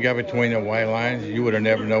once we got between the white lines, you would have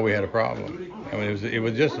never known we had a problem. I mean, it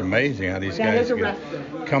was just amazing how these guys could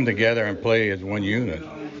come together and play as one unit.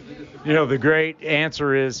 The great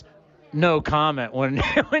answer is no comment when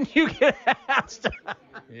you get asked.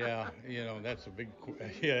 Yeah, that's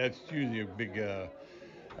that's usually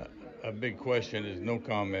a big question is no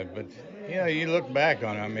comment. But you look back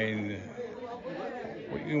on it. I mean,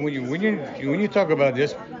 when you talk about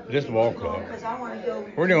this ball club,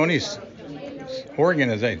 we're the only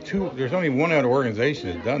organization. There's only one other organization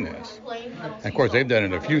that's done this. And of course, they've done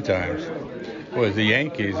it a few times. Was the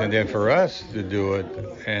Yankees, and then for us to do it,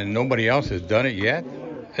 and nobody else has done it yet.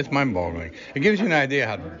 It's mind-boggling. It gives you an idea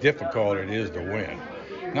how difficult it is to win.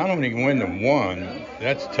 Not only win the one,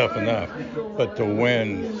 that's tough enough, but to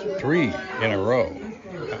win 3 in a row.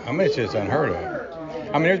 I mean, it's just unheard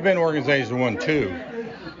of. I mean, there's been organizations that won 2,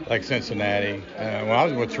 like Cincinnati. When I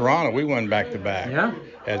was with Toronto, we won back-to-back. Yeah.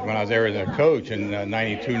 As when I was there as a coach in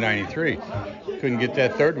 92, 93. Couldn't get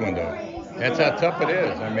that third one, though. That's how tough it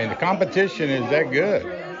is. I mean, the competition is that good,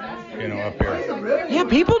 up here. Yeah,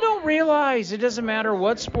 people don't realize it doesn't matter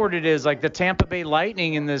what sport it is. Like the Tampa Bay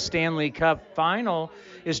Lightning in the Stanley Cup final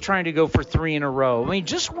is trying to go for 3 in a row. I mean,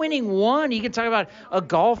 just winning one, you can talk about a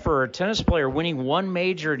golfer, a tennis player winning one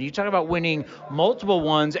major, and you talk about winning multiple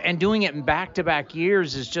ones and doing it in back-to-back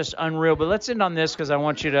years is just unreal. But let's end on this because I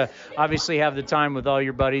want you to obviously have the time with all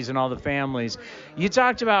your buddies and all the families. You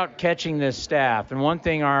talked about catching this staff, and one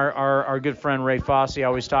thing our good friend Ray Fossey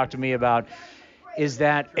always talked to me about is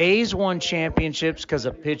that A's won championships because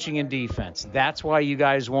of pitching and defense. That's why you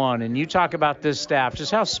guys won. And you talk about this staff,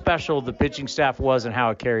 just how special the pitching staff was and how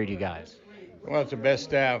it carried you guys. Well, it's the best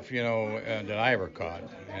staff, that I ever caught.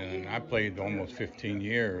 And I played almost 15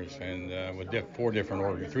 years and with 3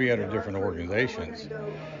 other different organizations.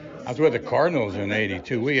 I was with the Cardinals in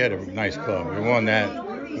 '82. We had a nice club. We won that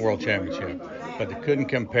World Championship. But they couldn't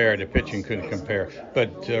compare. The pitching couldn't compare.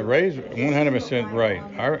 But Ray's 100% right.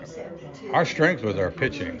 Our strength was our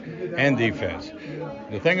pitching and defense.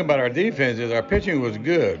 The thing about our defense is our pitching was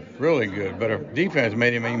good, really good, but our defense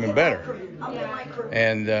made him even better.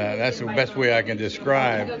 And that's the best way I can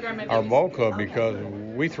describe our ball club because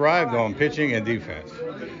we thrived on pitching and defense.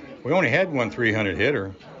 We only had one 300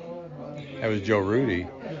 hitter. That was Joe Rudy.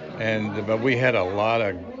 But we had a lot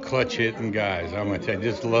of clutch hitting guys. I'm going to tell you,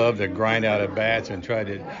 just love to grind out at bats and try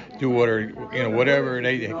to do whatever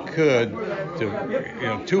they could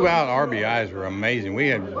to, 2 out RBIs were amazing. We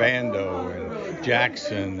had Bando and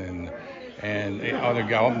Jackson and other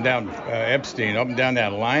guy up and down Epstein, up and down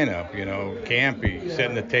that lineup. Campy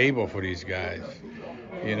setting the table for these guys.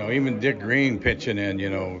 Even Dick Green pitching in,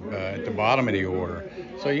 at the bottom of the order.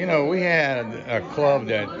 So, we had a club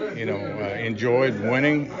that, enjoyed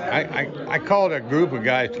winning. I called a group of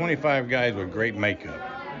guys, 25 guys with great makeup.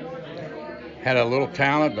 Had a little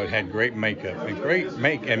talent, but had great makeup. And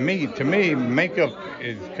to me, makeup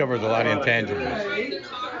covers a lot of intangibles.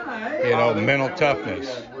 Mental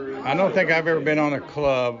toughness. I don't think I've ever been on a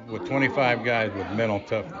club with 25 guys with mental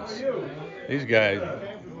toughness. These guys,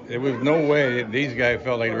 there was no way that these guys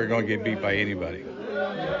felt like they were going to get beat by anybody.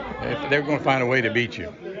 They were going to find a way to beat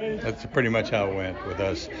you. That's pretty much how it went with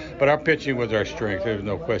us. But our pitching was our strength. There's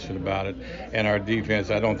no question about it. And our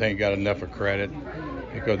defense, I don't think, got enough of credit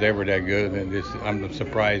because they were that good. And I'm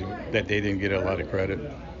surprised that they didn't get a lot of credit.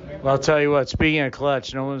 Well, I'll tell you what, speaking of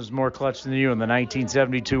clutch, no one was more clutch than you in the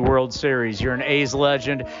 1972 World Series. You're an A's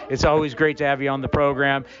legend. It's always great to have you on the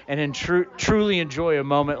program and truly enjoy a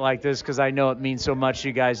moment like this because I know it means so much to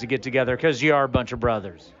you guys to get together because you are a bunch of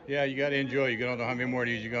brothers. Yeah, you got to enjoy. You don't know how many more of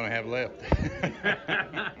these you're going to have left.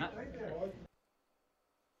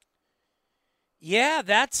 Yeah,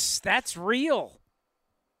 that's real.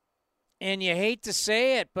 And you hate to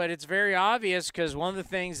say it, but it's very obvious because one of the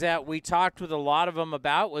things that we talked with a lot of them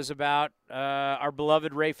about was about our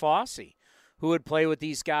beloved Ray Fosse, who would play with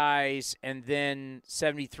these guys and then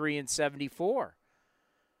 73 and 74.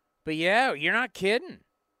 But, yeah, you're not kidding.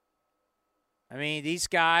 I mean, these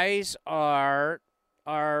guys are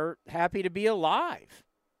happy to be alive.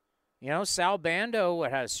 Sal Bando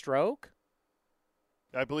had a stroke.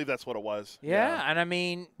 I believe that's what it was. Yeah, and I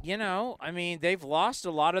mean, they've lost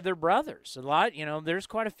a lot of their brothers. There's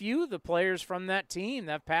quite a few of the players from that team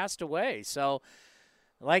that have passed away. So,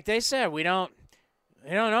 like they said, we don't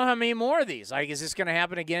know how many more of these. Like, is this going to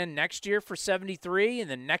happen again next year for 73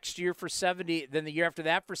 and then next year for 70, then the year after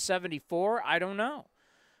that for 74? I don't know.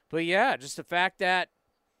 But, yeah, just the fact that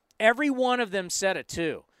every one of them said it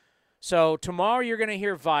too. So, tomorrow you're going to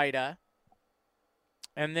hear Vida.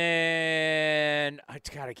 And then, I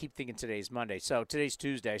keep thinking today's Monday. So today's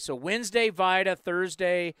Tuesday. So Wednesday, Vida.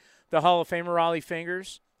 Thursday, the Hall of Famer, Raleigh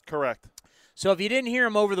Fingers. Correct. So if you didn't hear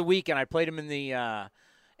him over the weekend, I played him in the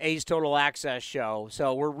A's Total Access show.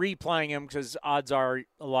 So we're replaying him because odds are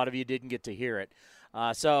a lot of you didn't get to hear it.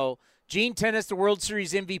 So Gene Tenace, the World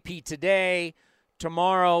Series MVP today.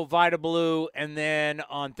 Tomorrow, Vida Blue. And then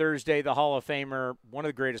on Thursday, the Hall of Famer, one of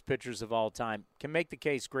the greatest pitchers of all time. Can make the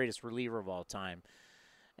case greatest reliever of all time.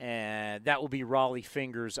 And that will be Raleigh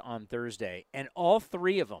Fingers on Thursday. And all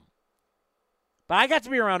three of them. But I got to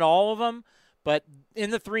be around all of them. But in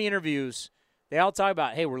the 3 interviews, they all talk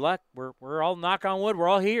about, hey, we're all, knock on wood, we're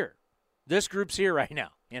all here. This group's here right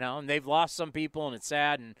now, and they've lost some people, and it's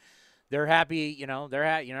sad, and they're happy, they're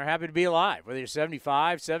happy to be alive. Whether you're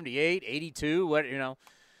 75, 78, 82,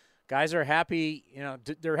 guys are happy,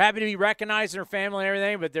 they're happy to be recognized in their family and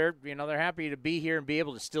everything, but they're happy to be here and be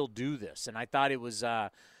able to still do this. And I thought it was, I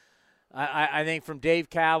think from Dave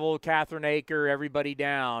Cavill, Catherine Aker, everybody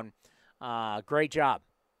down, great job.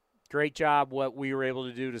 Great job what we were able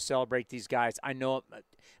to do to celebrate these guys. I know it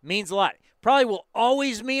means a lot. Probably will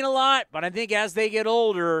always mean a lot, but I think as they get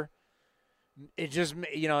older, it just,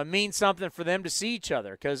 it means something for them to see each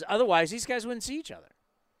other because otherwise these guys wouldn't see each other.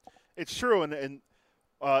 It's true, and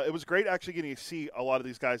it was great actually getting to see a lot of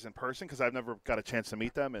these guys in person because I've never got a chance to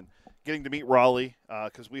meet them, and getting to meet Raleigh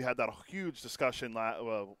because we had that huge discussion. It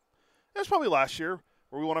was probably last year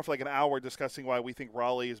where we went on for like an hour discussing why we think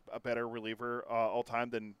Raleigh is a better reliever all time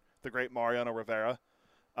than the great Mariano Rivera.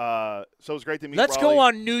 So it was great to meet Let's Raleigh. go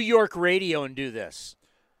on New York radio and do this.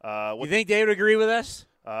 You think they would agree with us?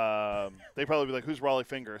 They'd probably be like, who's Raleigh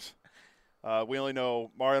Fingers? We only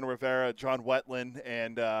know Mariano Rivera, John Wetland,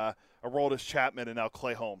 and Aroldis Chapman, and now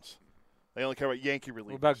Clay Holmes. They only care about Yankee relievers.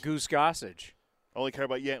 What about Goose Gossage? Only care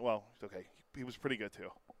about Yankee. Well, okay. He was pretty good,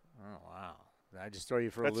 too. Oh, wow. Did I just throw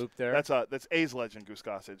you for a loop there? That's A's legend, Goose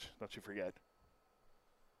Gossage. Don't you forget.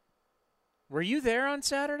 Were you there on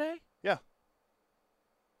Saturday? Yeah.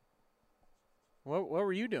 What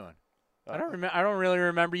were you doing? I don't really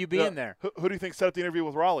remember you being there. Who do you think set up the interview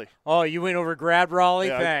with Raleigh? Oh, you went over and grabbed Raleigh?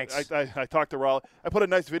 Yeah, Thanks. I talked to Raleigh. I put a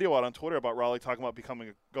nice video out on Twitter about Raleigh talking about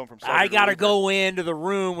going from. I got to go into the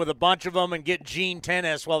room with a bunch of them and get Gene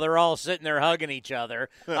Tenace while they're all sitting there hugging each other.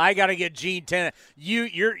 I got to get Gene Tenace.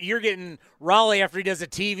 You're getting Raleigh after he does a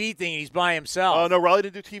TV thing and he's by himself. Oh no, Raleigh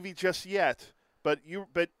didn't do TV just yet. But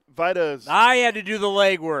Vida's. I had to do the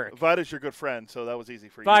legwork. Vida's your good friend, so that was easy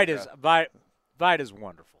for you. Vida's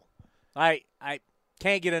wonderful. I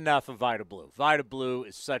can't get enough of Vida Blue. Vida Blue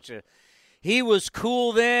is he was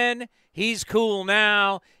cool then. He's cool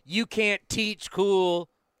now. You can't teach cool.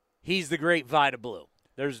 He's the great Vida Blue.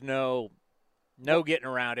 There's no getting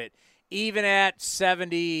around it. Even at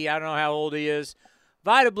 70, I don't know how old he is,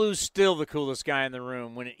 Vida Blue's still the coolest guy in the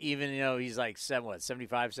room. Even he's like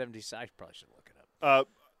 75, 76. I probably should look it up.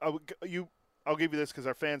 I'll give you this because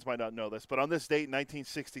our fans might not know this, but on this date in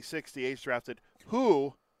 1966, the A's drafted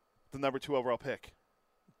who the number 2 overall pick?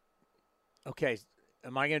 Okay,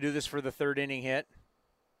 am I going to do this for the third inning hit?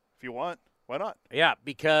 If you want, why not? Yeah,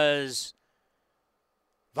 because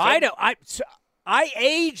Vida, I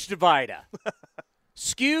aged Vida.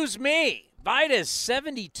 Excuse me. Vida is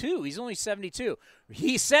 72. He's only 72.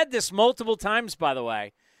 He said this multiple times, by the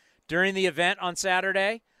way, during the event on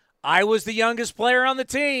Saturday. I was the youngest player on the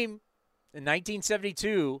team. In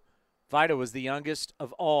 1972, Vida was the youngest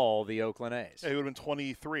of all the Oakland A's. Yeah, he would have been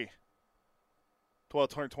 23. Well,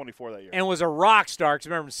 turned 24 that year. And was a rock star. Because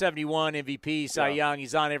remember, 71 MVP, Cy Young.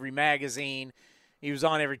 He's on every magazine. He was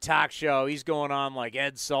on every talk show. He's going on like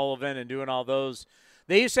Ed Sullivan and doing all those.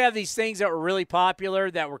 They used to have these things that were really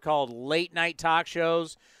popular that were called late-night talk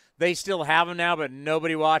shows. They still have them now, but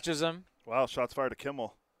nobody watches them. Wow, shots fired to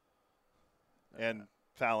Kimmel and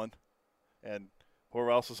Fallon and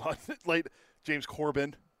whoever else is on late. James Corbin.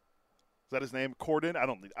 Is that his name? Corden? I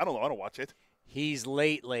don't know. I don't watch it. He's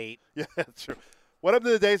late. Yeah, that's true. What happened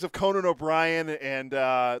to the days of Conan O'Brien and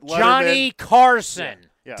Letterman? Johnny Carson.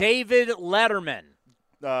 Yeah. David Letterman.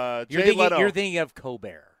 You're thinking of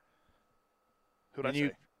Colbert. Who did I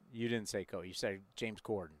say? You didn't say Colbert. You said James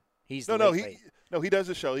Corden. He's late. He does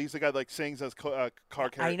the show. He's the guy that sings as car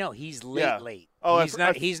character. I know. He's late. Oh,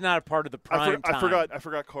 he's not a part of the prime time. I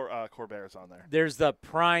forgot Colbert's on there. There's the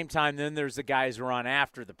prime time, then there's the guys who are on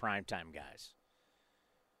after the prime time guys.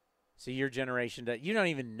 So your generation, you don't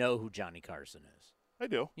even know who Johnny Carson is. I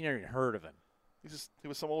do. You never even heard of him. He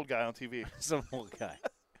was some old guy on TV. Some old guy.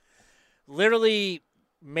 Literally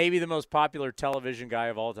maybe the most popular television guy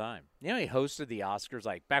of all time. He hosted the Oscars,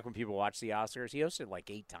 like back when people watched the Oscars. He hosted like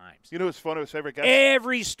 8 times. You know what's fun? His favorite guest?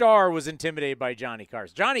 Every star was intimidated by Johnny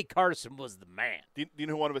Carson. Johnny Carson was the man. Do you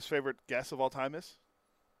know who one of his favorite guests of all time is?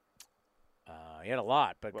 He had a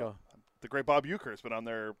lot, but go. The great Bob Uecker has been on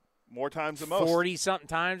there more times than most. 40-something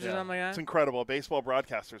times or something like that? It's incredible. Baseball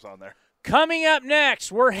broadcasters on there. Coming up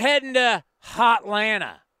next, we're heading to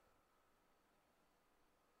Hotlanta.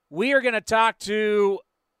 We are going to talk to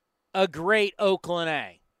a great Oakland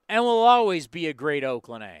A, and will always be a great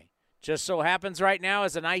Oakland A. Just so happens right now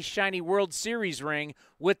is a nice, shiny World Series ring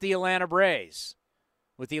with the Atlanta Braves.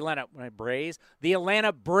 The Atlanta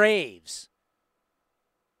Braves.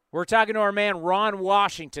 We're talking to our man Ron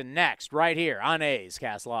Washington next, right here on A's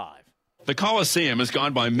Cast Live. The Coliseum has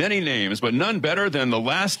gone by many names, but none better than the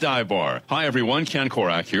Last Dive Bar. Hi, everyone. Ken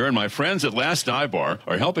Korak here, and my friends at Last Dive Bar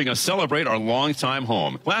are helping us celebrate our longtime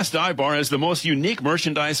home. Last Dive Bar has the most unique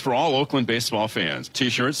merchandise for all Oakland baseball fans.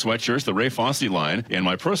 T-shirts, sweatshirts, the Ray Fosse line, and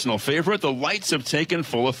my personal favorite, the lights have taken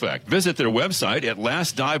full effect. Visit their website at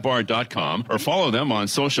lastdivebar.com or follow them on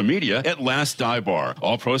social media at Last Dive Bar.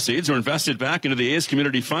 All proceeds are invested back into the A's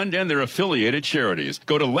Community Fund and their affiliated charities.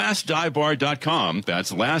 Go to lastdivebar.com.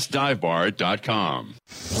 That's lastdivebar.com.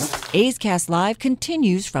 A's Cast Live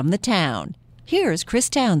continues from the town. Here's Chris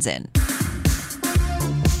Townsend.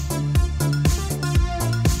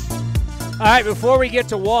 All right, before we get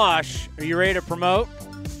to Wash, are you ready to promote?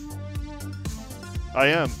 I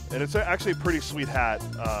am, and it's actually a pretty sweet hat.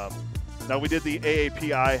 Now, we did the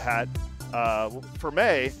AAPI hat for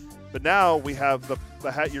May, but now we have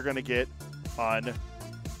the hat you're going to get on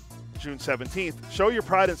June 17th. Show your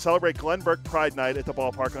pride and celebrate Glenn Burke Pride Night at the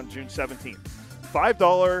ballpark on June 17th.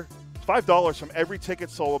 $5 from every ticket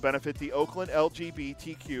sold will benefit the Oakland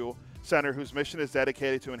LGBTQ Center, whose mission is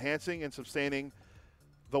dedicated to enhancing and sustaining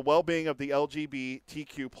the well-being of the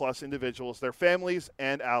LGBTQ plus individuals, their families,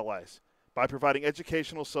 and allies by providing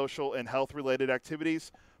educational, social, and health-related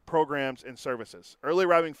activities, programs, and services. Early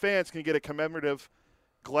arriving fans can get a commemorative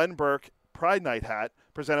Glenn Burke Pride Night hat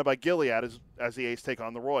presented by Gilead as the A's take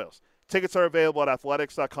on the Royals. Tickets are available at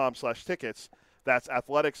athletics.com/tickets. That's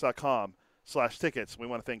athletics.com/tickets. We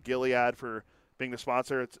want to thank Gilead for being the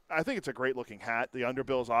sponsor. I think it's a great-looking hat. The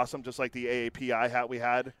underbill is awesome, just like the AAPI hat we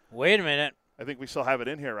had. Wait a minute. I think we still have it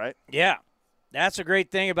in here, right? Yeah. That's a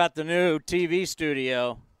great thing about the new TV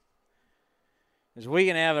studio is we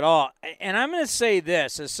can have it all. And I'm going to say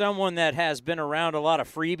this, as someone that has been around a lot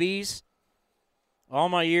of freebies all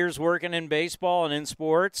my years working in baseball and in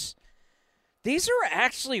sports, These are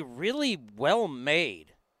actually really well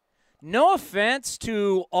made. No offense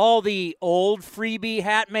to all the old freebie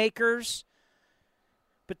hat makers,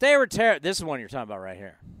 but they were terrible. This is one you're talking about right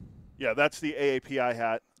here. Yeah, that's the AAPI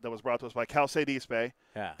hat that was brought to us by Cal State East Bay.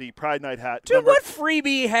 Yeah. The Pride Night hat. Dude, what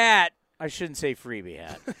freebie hat? I shouldn't say freebie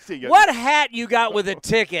hat. What hat you got with a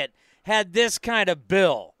ticket had this kind of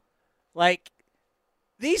bill? Like,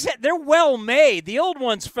 they're well made. The old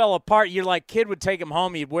ones fell apart. You're like, kid would take them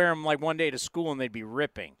home. You'd wear them like one day to school and they'd be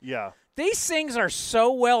ripping. Yeah. These things are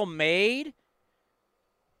so well made.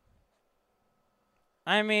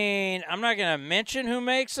 I mean, I'm not going to mention who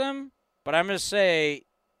makes them, but I'm going to say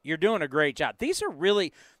you're doing a great job. These are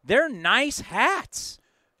they're nice hats.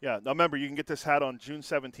 Yeah. Now, remember, you can get this hat on June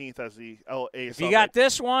 17th as the ASL. If you got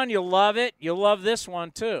this one, you'll love it. You'll love this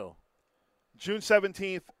one, too. June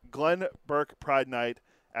 17th, Glenn Burke Pride Night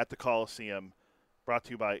at the Coliseum, brought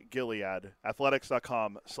to you by Gilead.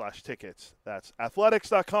 Athletics.com/tickets. That's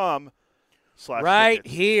athletics.com/tickets. Right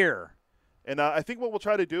here. And I think what we'll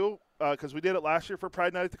try to do, because we did it last year for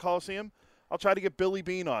Pride Night at the Coliseum, I'll try to get Billy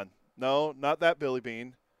Bean on. No, not that Billy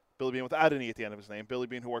Bean. Billy Bean without an E at the end of his name. Billy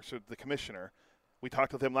Bean, who works with the commissioner. We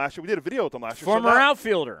talked with him last year. We did a video with him last year. Former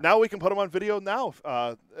outfielder. Now we can put him on video now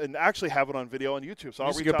and actually have it on video on YouTube. So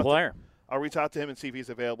He's a good player. I'll reach out to him and see if he's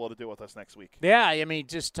available to do it with us next week. Yeah, I mean,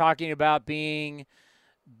 just talking about being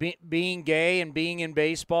gay and being in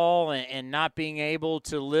baseball and not being able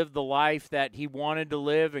to live the life that he wanted to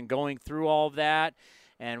live and going through all of that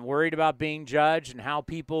and worried about being judged and how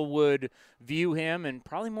people would view him and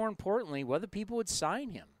probably more importantly, whether people would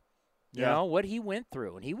sign him. You know, what he went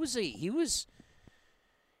through. And he wasn't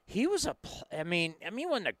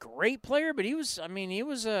a great player, but he was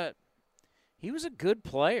a good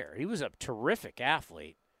player. He was a terrific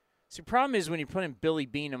athlete. See, the problem is when you put in Billy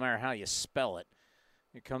Bean, no matter how you spell it,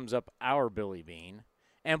 it comes up our Billy Bean.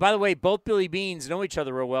 And by the way, both Billy Beans know each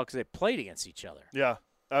other real well because they played against each other. Yeah.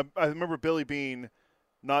 I remember Billy Bean,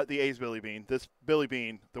 not the A's Billy Bean, this Billy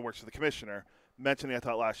Bean that works for the commissioner, mentioning, I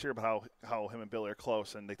thought, last year about how him and Billy are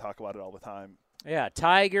close, and they talk about it all the time. Yeah,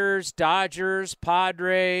 Tigers, Dodgers,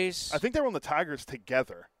 Padres. I think they were on the Tigers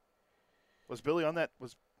together. Was Billy on that? I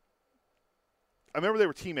remember they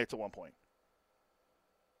were teammates at one point.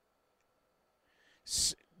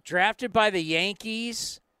 Drafted by the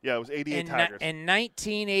Yankees. Yeah, it was 88 Tigers. In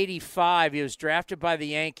 1985, he was drafted by the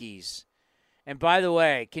Yankees. And by the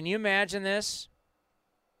way, can you imagine this?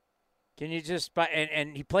 Can you just –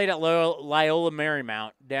 and he played at Loyola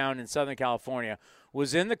Marymount down in Southern California,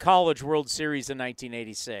 was in the College World Series in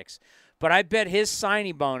 1986. But I bet his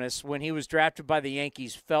signing bonus when he was drafted by the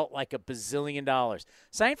Yankees felt like $1 bazillion.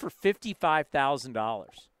 Signed for $55,000.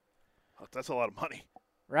 That's a lot of money.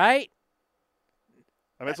 Right?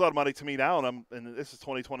 I mean, it's a lot of money to me now, and this is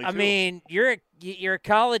 2022. I mean, you're a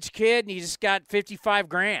college kid, and you just got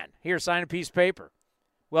 $55,000. Here, sign a piece of paper.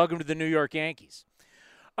 Welcome to the New York Yankees.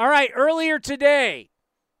 All right, earlier today,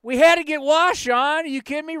 we had to get Wash on. Are you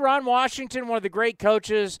kidding me? Ron Washington, one of the great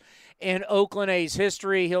coaches in Oakland A's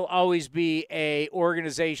history. He'll always be a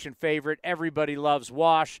organization favorite. Everybody loves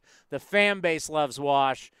Wash. The fan base loves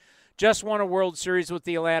Wash. Just won a World Series with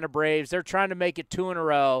the Atlanta Braves. They're trying to make it 2 in a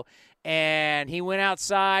row. And he went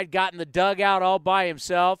outside, got in the dugout all by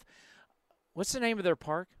himself. What's the name of their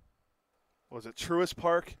park? Was it Truist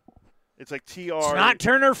Park? It's like TR. It's not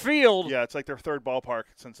Turner Field. Yeah, it's like their third ballpark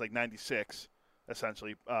since like 96,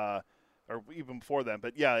 essentially, or even before then.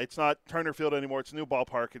 But, yeah, it's not Turner Field anymore. It's a new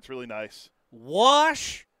ballpark. It's really nice.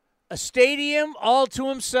 Wash, a stadium all to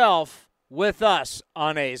himself with us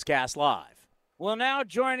on A's Cast Live. Well, now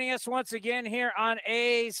joining us once again here on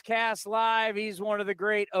A's Cast Live, he's one of the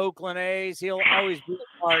great Oakland A's. He'll always be a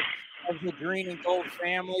part of the green and gold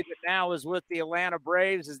family, but now is with the Atlanta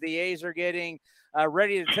Braves as the A's are getting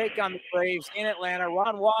ready to take on the Braves in Atlanta.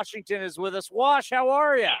 Ron Washington is with us. Wash, how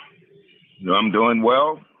are you? I'm doing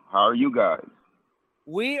well. How are you guys?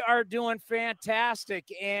 We are doing fantastic,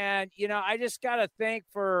 and, I just got to thank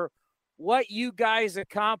for what you guys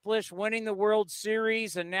accomplished, winning the World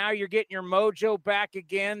Series, and now you're getting your mojo back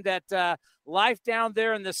again, that life down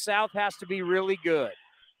there in the South has to be really good.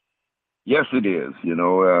 Yes, it is.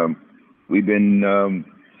 We've been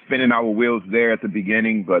spinning our wheels there at the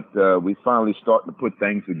beginning, but we finally starting to put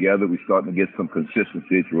things together. We're starting to get some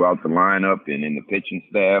consistency throughout the lineup and in the pitching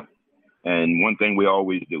staff. And one thing we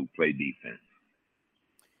always do, play defense.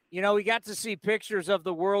 We got to see pictures of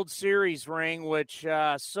the World Series ring, which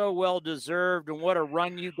so well-deserved, and what a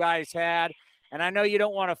run you guys had. And I know you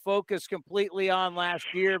don't want to focus completely on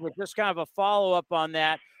last year, but just kind of a follow-up on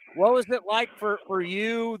that. What was it like for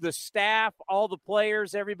you, the staff, all the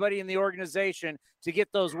players, everybody in the organization to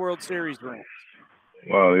get those World Series rings?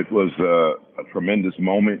 Well, it was a tremendous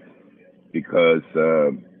moment because,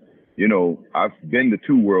 I've been to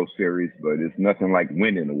 2 World Series, but it's nothing like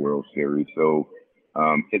winning a World Series. So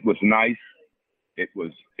it was nice.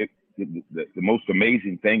 The most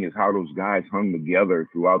amazing thing is how those guys hung together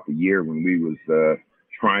throughout the year when we was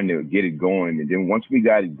trying to get it going. And then once we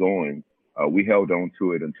got it going, we held on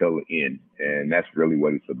to it until the end. And that's really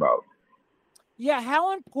what it's about. Yeah,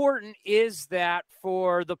 how important is that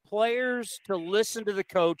for the players to listen to the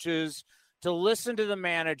coaches, to listen to the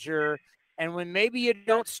manager, and when maybe you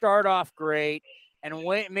don't start off great and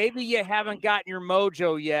when maybe you haven't gotten your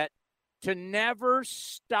mojo yet, to never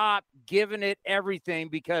stop giving it everything,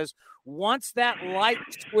 because once that light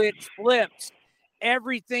switch flips,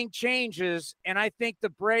 everything changes, and I think the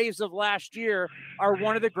Braves of last year are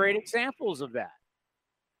one of the great examples of that.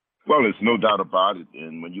 Well, there's no doubt about it.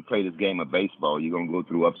 And when you play this game of baseball, you're going to go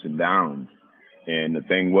through ups and downs. And the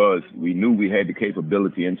thing was, we knew we had the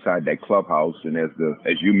capability inside that clubhouse. And as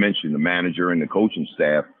you mentioned, the manager and the coaching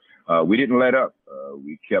staff, we didn't let up.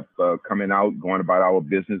 We kept coming out, going about our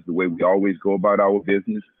business the way we always go about our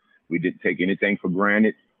business. We didn't take anything for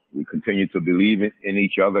granted. We continued to believe in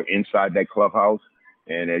each other inside that clubhouse.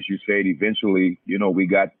 And as you said, eventually, we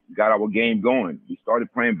got our game going. We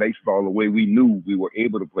started playing baseball the way we knew we were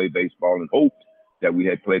able to play baseball and hoped that we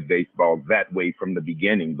had played baseball that way from the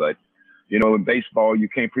beginning. But, in baseball, you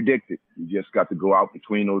can't predict it. You just got to go out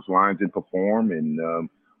between those lines and perform. And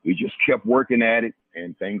we just kept working at it,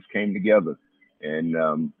 and things came together. And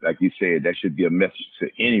like you said, that should be a message to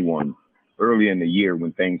anyone early in the year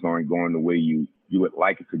when things aren't going the way you would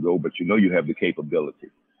like it to go, but you have the capability.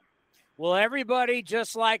 Well, everybody,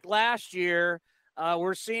 just like last year,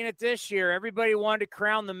 we're seeing it this year. Everybody wanted to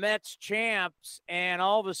crown the Mets champs, and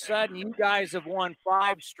all of a sudden you guys have won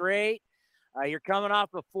 5 straight. You're coming off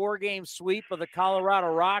a 4-game sweep of the Colorado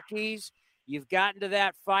Rockies. You've gotten to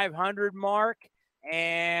that 500 mark,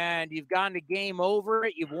 and you've gotten to game over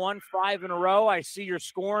it. You've won 5 in a row. I see you're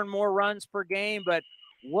scoring more runs per game, but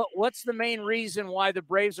what's the main reason why the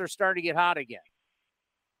Braves are starting to get hot again?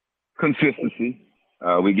 Consistency.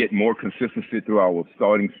 We get more consistency through our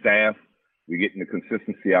starting staff. We're getting the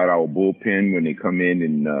consistency out of our bullpen when they come in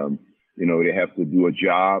and, they have to do a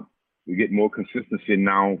job. We get more consistency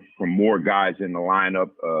now from more guys in the lineup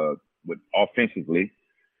with offensively.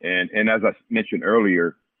 And as I mentioned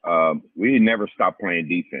earlier, we never stop playing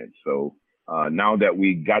defense. So now that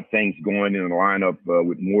we got things going in the lineup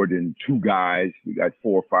with more than 2 guys, we got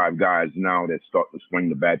 4 or 5 guys now that start to swing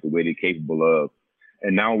the bat the way they're capable of.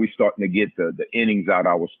 And now we're starting to get the innings out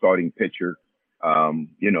of our starting pitcher,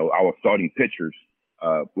 our starting pitchers,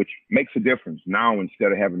 which makes a difference. Now,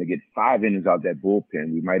 instead of having to get 5 innings out of that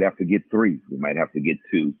bullpen, we might have to get 3. We might have to get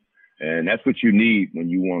 2. And that's what you need when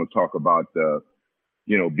you want to talk about,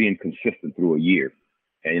 being consistent through a year.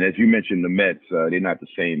 And as you mentioned, the Mets, they're not the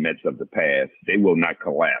same Mets of the past. They will not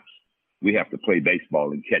collapse. We have to play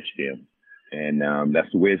baseball and catch them. And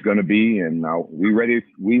that's the way it's going to be. And now we're ready.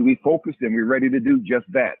 We focused and we're ready to do just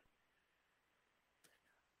that.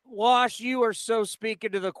 Wash, you are so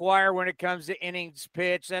speaking to the choir when it comes to innings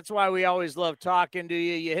pitched. That's why we always love talking to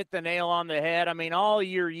you. You hit the nail on the head. I mean, all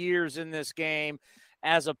your years in this game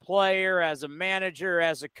as a player, as a manager,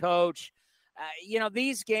 as a coach,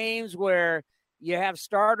 these games where you have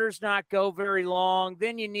starters not go very long,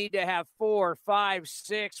 then you need to have 4, 5,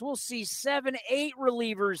 6. We'll see 7, 8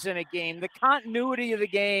 relievers in a game. The continuity of the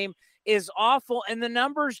game is awful, and the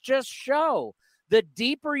numbers just show. The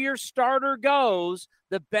deeper your starter goes,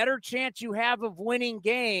 the better chance you have of winning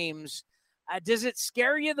games. Does it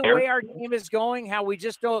scare you the way our game is going, how we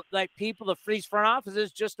just don't, like these front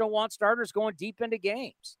offices just don't want starters going deep into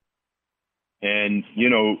games? And,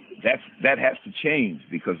 that has to change,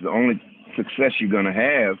 because the only success you're going to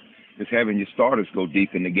have is having your starters go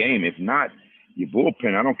deep in the game. If not, your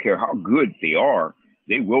bullpen, I don't care how good they are,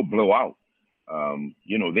 they will blow out.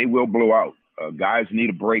 They will blow out. Guys need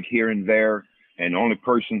a break here and there, and the only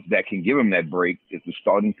persons that can give them that break is the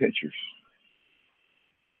starting pitchers.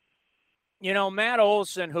 Matt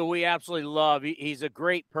Olson, who we absolutely love, he's a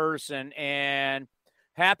great person, and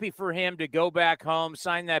happy for him to go back home,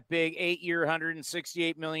 sign that big 8-year,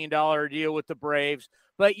 $168 million deal with the Braves.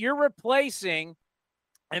 But you're replacing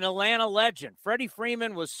an Atlanta legend. Freddie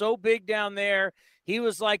Freeman was so big down there. He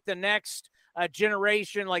was like the next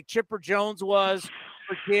generation, like Chipper Jones was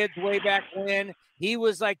for kids way back when. He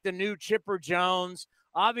was like the new Chipper Jones.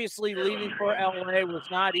 Obviously, leaving for L.A. was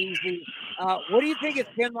not easy. What do you think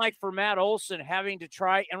it's been like for Matt Olson having to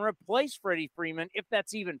try and replace Freddie Freeman, if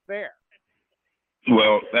that's even fair?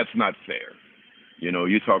 Well, that's not fair.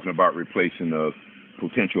 You're talking about replacing a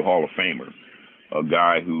potential Hall of Famer, a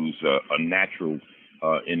guy who's a natural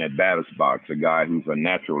in that batter's box, a guy who's a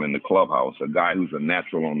natural in the clubhouse, a guy who's a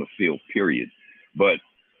natural on the field, period. But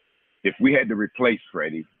if we had to replace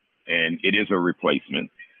Freddie, and it is a replacement,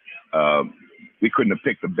 we couldn't have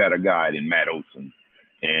picked a better guy than Matt Olson.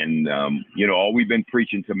 And, all we've been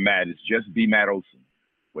preaching to Matt is just be Matt Olson.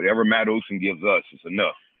 Whatever Matt Olson gives us is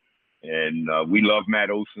enough. And we love Matt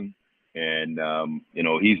Olson. And,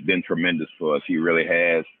 he's been tremendous for us. He really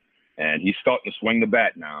has. And he's starting to swing the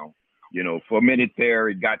bat now. For a minute there,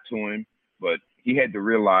 it got to him. But he had to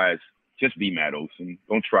realize, just be Matt Olson.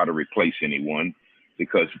 Don't try to replace anyone.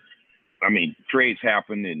 Because, trades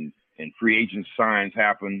happen and free agent signs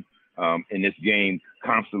happen in this game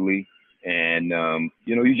constantly. And,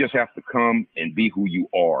 you just have to come and be who you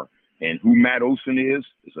are. And who Matt Olson is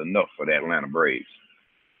enough for the Atlanta Braves.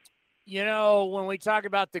 When we talk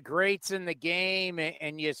about the greats in the game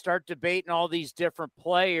and you start debating all these different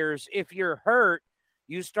players, if you're hurt,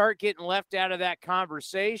 you start getting left out of that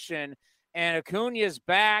conversation. And Acuna's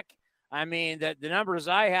back. The numbers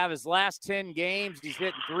I have, his last 10 games, he's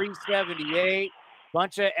hitting 378,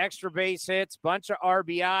 bunch of extra base hits, bunch of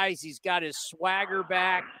RBIs. He's got his swagger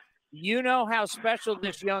back. You know how special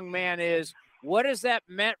this young man is. What has that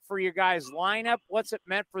meant for your guys' lineup? What's it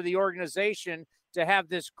meant for the organization to have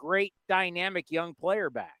this great, dynamic young player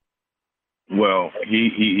back? Well,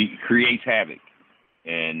 he creates havoc.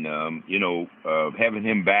 And, having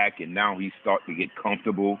him back, and now he's starting to get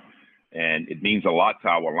comfortable, and it means a lot to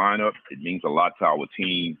our lineup. It means a lot to our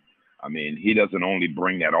team. He doesn't only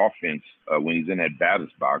bring that offense when he's in that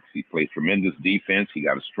batter's box. He plays tremendous defense. He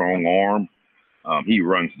got a strong arm. He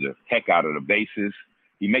runs the heck out of the bases.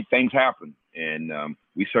 He makes things happen. And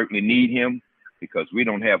we certainly need him because we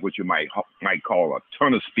don't have what you might call a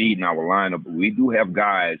ton of speed in our lineup. But we do have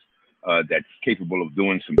guys that's capable of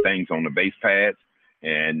doing some things on the base pads.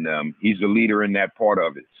 And he's the leader in that part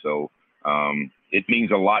of it. So it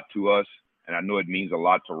means a lot to us. And I know it means a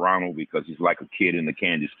lot to Ronald because he's like a kid in the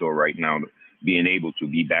candy store right now, being able to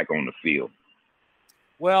be back on the field.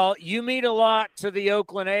 Well, you mean a lot to the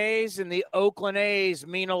Oakland A's, and the Oakland A's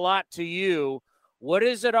mean a lot to you. What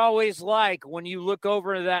is it always like when you look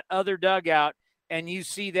over to that other dugout and you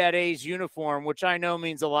see that A's uniform, which I know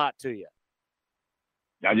means a lot to you?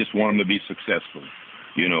 I just want them to be successful,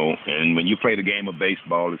 and when you play the game of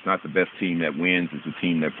baseball, it's not the best team that wins. It's the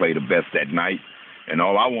team that play the best that night. And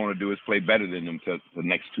all I want to do is play better than them to the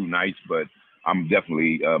next two nights. But I'm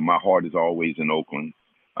definitely, my heart is always in Oakland.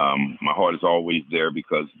 My heart is always there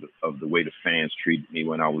because of the way the fans treated me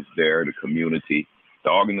when I was there, the community,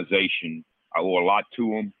 the organization. I owe a lot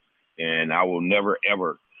to them, and I will never,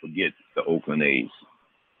 ever forget the Oakland A's.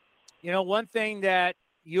 One thing that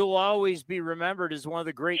you'll always be remembered as one of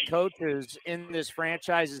the great coaches in this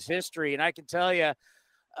franchise's history. And I can tell you,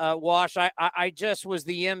 Wash, I just was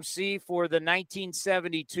the MC for the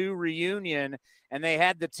 1972 reunion, and they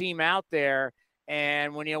had the team out there.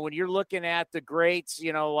 And when you're looking at the greats,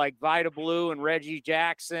 like Vida Blue and Reggie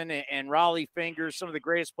Jackson and Raleigh Fingers, some of the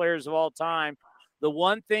greatest players of all time, the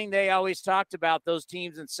one thing they always talked about, those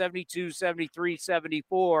teams in 72, 73,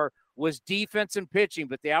 74, was defense and pitching,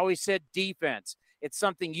 but they always said defense. It's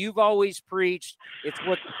something you've always preached. It's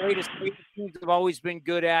what the greatest teams have always been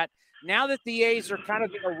good at. Now that the A's are kind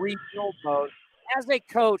of in a rebuild mode, as a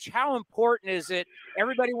coach, how important is it?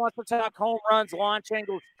 Everybody wants to talk home runs, launch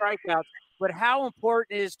angles, strikeouts, but how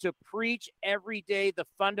important is to preach every day the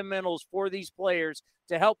fundamentals for these players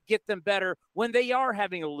to help get them better when they are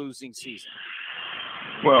having a losing season?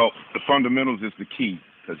 Well, the fundamentals is the key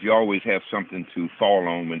because you always have something to fall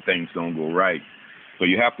on when things don't go right. So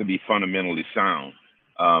you have to be fundamentally sound.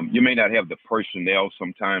 You may not have the personnel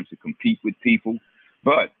sometimes to compete with people,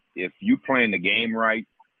 but if you're playing the game right,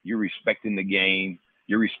 you're respecting the game,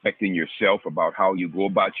 you're respecting yourself about how you go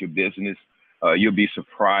about your business, you'll be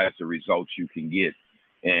surprised the results you can get.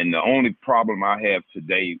 And the only problem I have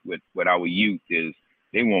today with our youth is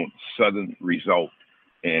they want sudden results.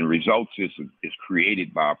 And results is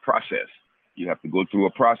created by a process. You have to go through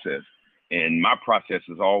a process. And my process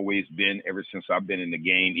has always been, ever since I've been in the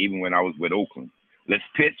game, even when I was with Oakland, let's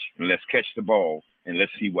pitch and let's catch the ball and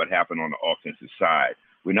let's see what happened on the offensive side.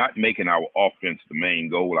 We're not making our offense the main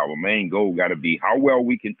goal. Our main goal got to be how well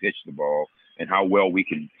we can pitch the ball and how well we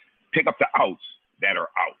can pick up the outs that are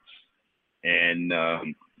outs. And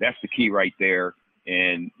that's the key right there.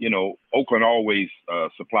 And, Oakland always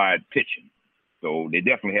supplied pitching. So they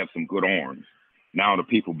definitely have some good arms. Now the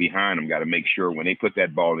people behind them got to make sure when they put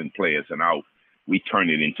that ball in play as an out, we turn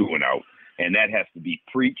it into an out. And that has to be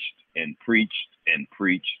preached and preached and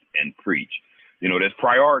preached and preached. There's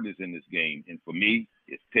priorities in this game. And for me,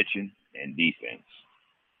 it's pitching and defense.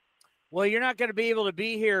 Well, you're not going to be able to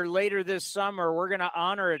be here later this summer. We're going to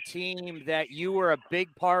honor a team that you were a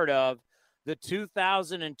big part of, the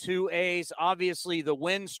 2002 A's. Obviously, the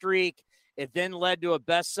win streak. It then led to a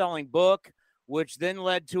best-selling book, which then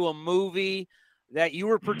led to a movie that you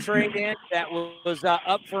were portrayed in that was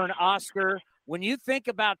up for an Oscar. When you think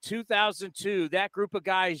about 2002, that group of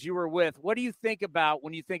guys you were with, what do you think about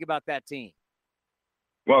when you think about that team?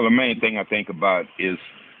 Well, the main thing I think about is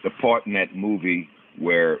the part in that movie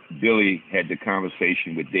where Billy had the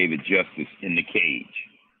conversation with David Justice in the cage.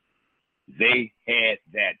 They had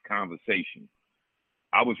that conversation.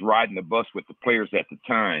 I was riding the bus with the players at the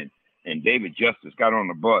time, and David Justice got on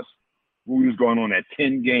the bus. We was going on that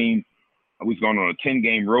 10-game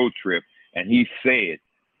road trip, and he said,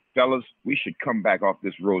 fellas, we should come back off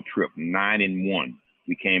this road trip 9-1.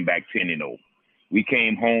 We came back 10-0. We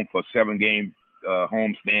came home for a 7-game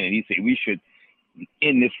homestand, and he said we should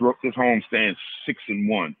end this homestand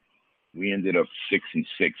 6-1. We ended up 6-6,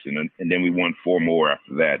 and then we won 4 more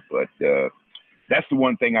after that. But that's the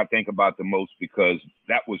one thing I think about the most, because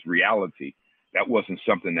that was reality. That wasn't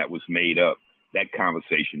something that was made up. That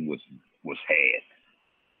conversation was had.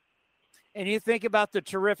 And you think about the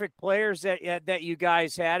terrific players that you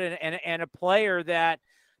guys had, and a player that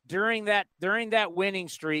during that winning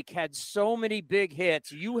streak had so many big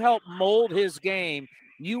hits. You helped mold his game.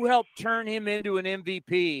 You helped turn him into an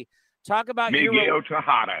MVP. Talk about Miguel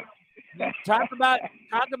Tejada. Talk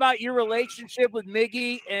about your relationship with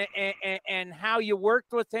Miggy and how you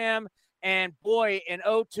worked with him. And boy, in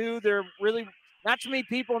 2002, there really not too many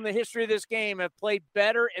people in the history of this game have played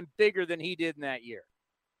better and bigger than he did in that year.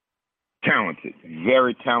 Talented,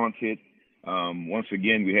 very talented. Once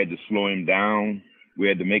again, we had to slow him down. We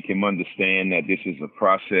had to make him understand that this is a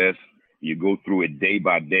process. You go through it day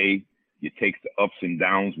by day. You take the ups and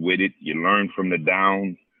downs with it. You learn from the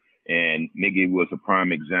downs. And Miggy was a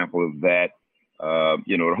prime example of that.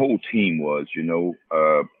 The whole team was,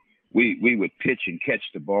 we would pitch and catch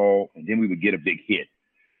the ball, and then we would get a big hit.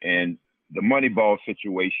 And the money ball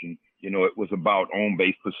situation, it was about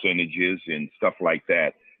on-base percentages and stuff like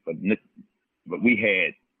that. But we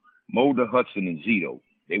had Mulder, Hudson, and Zito.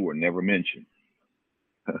 They were never mentioned.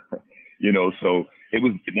 So it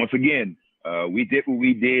was, once again, we did what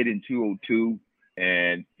we did in 2002,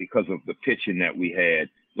 and because of the pitching that we had,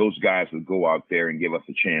 those guys would go out there and give us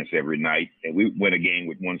a chance every night. And we win a game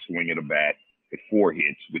with one swing of the bat, with 4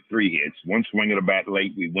 hits, with 3 hits. One swing of the bat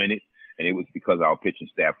late, we win it, and it was because our pitching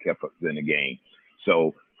staff kept us in the game.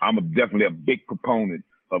 So I'm definitely a big proponent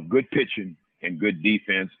of good pitching and good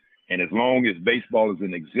defense. And as long as baseball is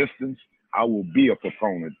in existence, I will be a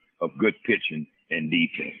proponent of good pitching and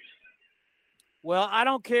defense. Well, I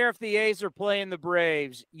don't care if the A's are playing the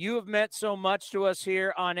Braves. You have meant so much to us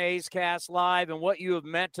here on A's Cast Live, and what you have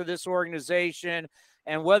meant to this organization.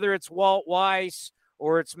 And whether it's Walt Weiss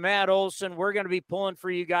or it's Matt Olson, we're going to be pulling for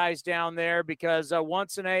you guys down there, because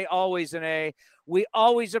once an A, always an A. We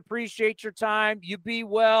always appreciate your time. You be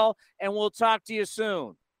well, and we'll talk to you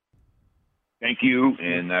soon. Thank you.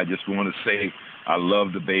 And I just want to say I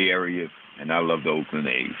love the Bay Area, and I love the Oakland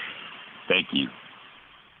A's. Thank you.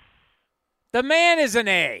 The man is an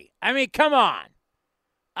A. I mean, come on.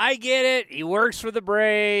 I get it. He works for the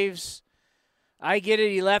Braves. I get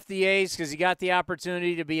it. He left the A's because he got the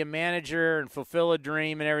opportunity to be a manager and fulfill a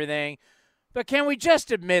dream and everything. But can we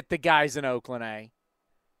just admit the guy's an Oakland A?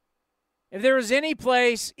 If there was any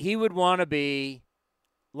place he would want to be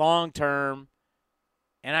long term,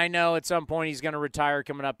 and I know at some point he's going to retire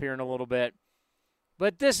coming up here in a little bit,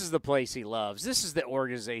 but this is the place he loves. This is the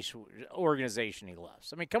organization he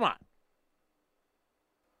loves. I mean, come on.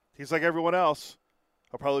 He's like everyone else.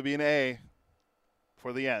 He'll probably be an A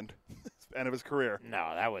for the end of his career.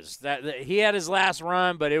 No, he had his last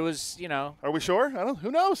run, but it was, Are we sure?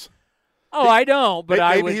 Who knows? Oh, I don't, but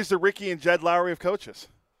maybe he's the Ricky and Jed Lowry of coaches.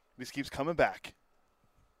 He just keeps coming back.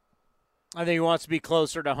 I think he wants to be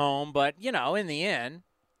closer to home, but, in the end,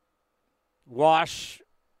 Wash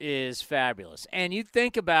is fabulous. And you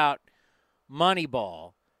think about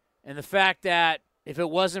Moneyball and the fact that if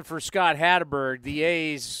it wasn't for Scott Hatteberg, the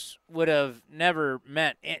A's would have never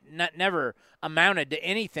amounted to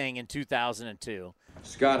anything in 2002.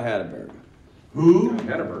 Scott Hatteberg. Who?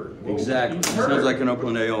 Hatteberg. Exactly. Sounds like an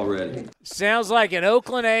Oakland A already. Sounds like an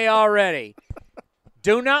Oakland A already.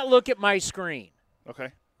 Do not look at my screen.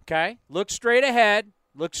 Okay. Okay? Look straight ahead.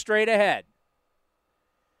 Look straight ahead.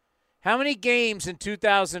 How many games in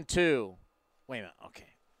 2002? Wait a minute. Okay.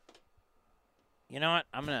 You know what?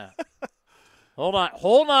 I'm going to – hold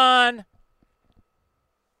on.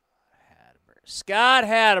 Scott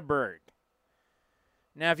Hatteberg.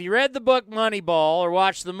 Now, if you read the book Moneyball or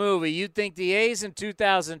watched the movie, you'd think the A's in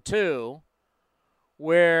 2002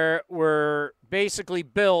 were basically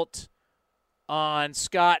built on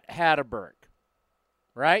Scott Hatteberg,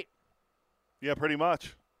 right? Yeah, pretty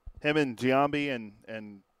much. Him and Giambi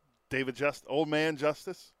and David Old Man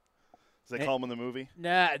Justice, as they call him in the movie.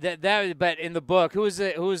 Nah, but in the book, who was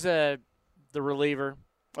the reliever?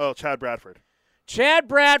 Oh, Chad Bradford. Chad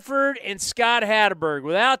Bradford and Scott Hatteberg.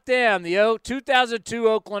 Without them, the 2002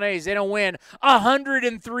 Oakland A's, they don't win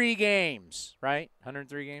 103 games, right?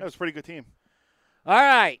 103 games? That was a pretty good team. All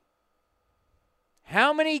right.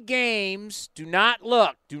 How many games do not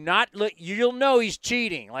look. You'll know he's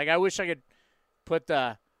cheating. Like, I wish I could put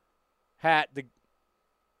the hat. The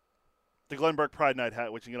Glenn Burke Pride Night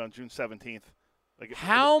hat, which you get on June 17th.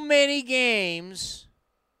 How many games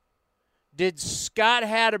did Scott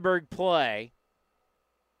Hatteberg play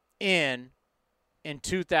in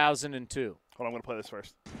 2002? Hold on, I'm going to play this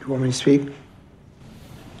first. You want me to speak?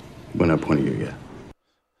 We're not pointing you yet.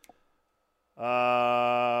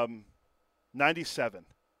 97.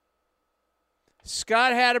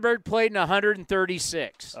 Scott Hatteberg played in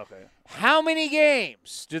 136. Okay. How many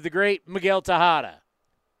games did the great Miguel Tejada?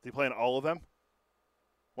 Did he play in all of them?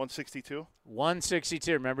 162?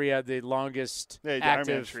 162. Remember, he had the longest active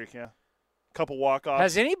Ironman streak, yeah. Couple walk-offs.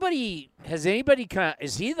 Has anybody is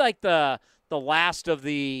he like the last of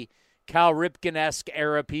the Cal Ripken-esque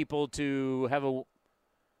era people to have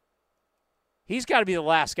he's got to be the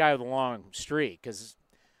last guy with a long streak because,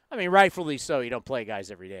 I mean, rightfully so, you don't play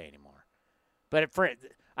guys every day anymore. But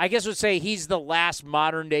I guess would say he's the last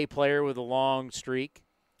modern-day player with a long streak.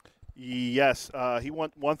 Yes. He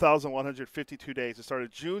went 1,152 days. It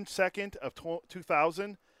started June 2nd of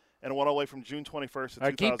 2000 and went all the way from June 21st to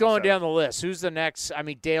 2007. Keep going down the list. Who's the next? I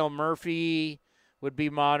mean, Dale Murphy would be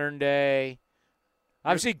modern day.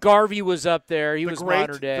 Obviously, Garvey was up there. He was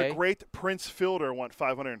modern day. The great Prince Fielder went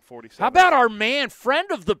 547. How about our man, friend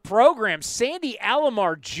of the program, Sandy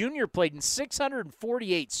Alomar Jr. played in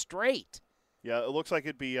 648 straight. Yeah, it looks like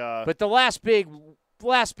it'd be. But the last big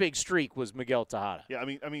streak was Miguel Tejada. Yeah,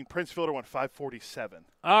 I mean, Prince Fielder went 547.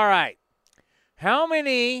 All right, how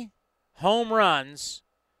many home runs?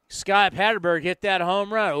 Scott Hatteberg hit that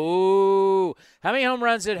home run. Ooh, how many home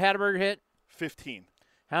runs did Hatteberg hit? 15.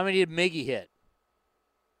 How many did Miggy hit?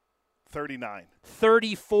 39.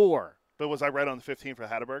 34. But was I right on the 15 for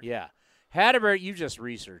Hatteberg? Yeah. Hatteberg, you just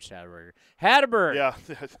researched Hatteberg. Hatteberg. Yeah.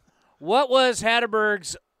 What was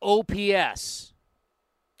Hatteberg's OPS?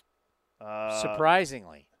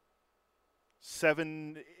 Surprisingly.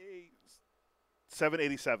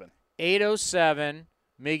 787. 807.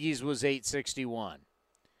 Miggy's was 861.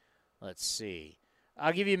 Let's see.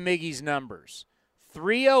 I'll give you Miggy's numbers.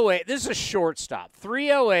 308. This is a shortstop.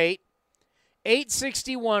 308,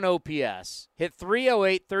 861 OPS. Hit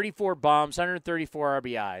 308, 34 bombs, 134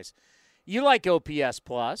 RBIs. You like OPS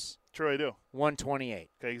plus. Sure I do. 128.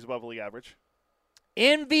 Okay, he's above the league average.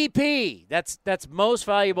 MVP. That's most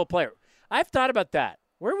valuable player. I've thought about that.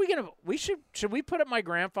 Where are we going to – should we put up my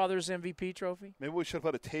grandfather's MVP trophy? Maybe we should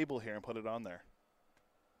put a table here and put it on there.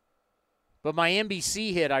 But my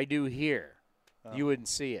NBC hit I do here. Oh. You wouldn't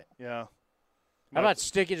see it. Yeah. How about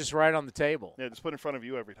stick it just right on the table? Yeah, just put it in front of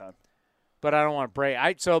you every time. But I don't want to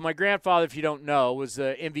break. So my grandfather, if you don't know, was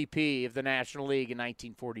the MVP of the National League in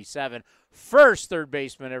 1947. First third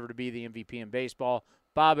baseman ever to be the MVP in baseball.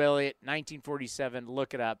 Bob Elliott, 1947.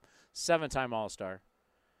 Look it up. 7-time All-Star.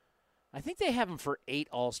 I think they have him for 8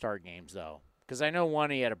 All-Star games, though, because I know one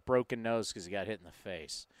he had a broken nose because he got hit in the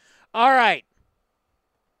face. All right.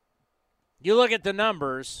 You look at the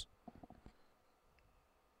numbers.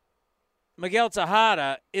 Miguel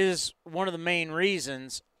Tejada is one of the main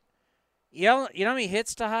reasons. You know how many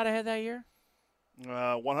hits Tejada had that year?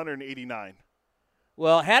 189.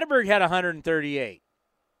 Well, Hatteberg had 138.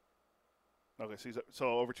 Okay,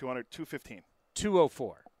 so over 200, 215.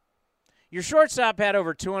 204. Your shortstop had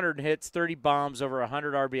over 200 hits, 30 bombs, over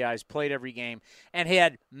 100 RBIs, played every game, and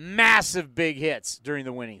had massive big hits during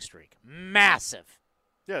the winning streak. Massive.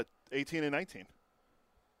 Yeah, 18 and 19.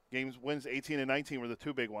 Wins 18 and 19 were the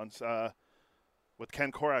two big ones. With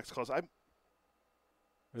Ken Korak's calls.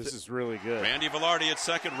 This is really good. Randy Velarde at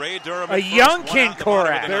second. Ray Durham. A young Ken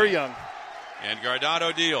Korak. Very young. And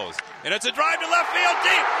Guardado deals. And it's a drive to left field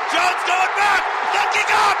deep. Jones going back. Looking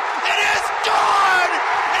up. It is gone.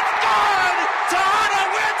 It's gone. Tejada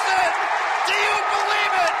wins it. Do you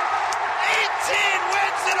believe it? 18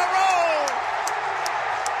 wins in a row.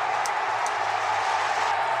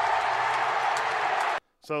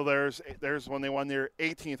 So there's when they won their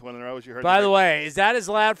 18th win in a row, as you heard. By the way, is that as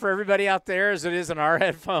loud for everybody out there as it is in our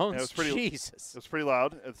headphones? Yeah, it was pretty, Jesus. It was pretty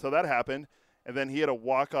loud. And so that happened. And then he had a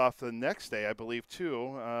walk-off the next day, I believe,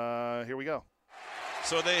 too. Here we go.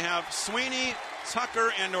 So they have Sweeney,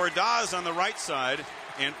 Tucker, and Ordaz on the right side,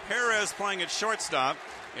 and Perez playing at shortstop.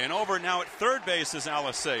 And over now at third base is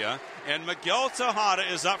Alicea, and Miguel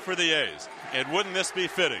Tejada is up for the A's. And wouldn't this be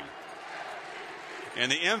fitting?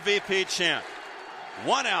 And the MVP chant.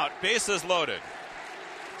 1 out, bases loaded.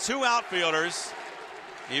 2 outfielders,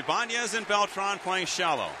 Ibanez and Beltran playing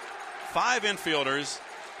shallow. 5 infielders,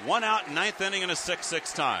 1 out, 9th inning, and a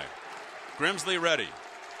 6-6 tie. Grimsley ready.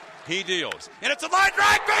 He deals. And it's a line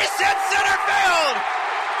drive, base hit, center field!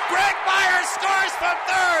 Greg Myers scores from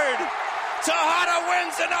third! Tejada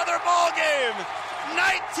wins another ball game!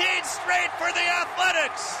 19 straight for the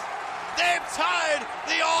Athletics! They've tied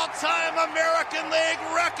the all-time American League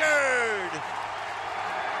record!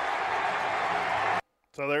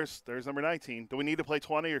 So there's number 19. Do we need to play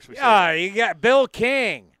 20 or should we you got Bill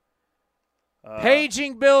King.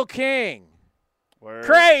 Paging Bill King.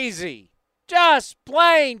 Crazy. Just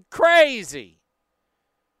plain crazy.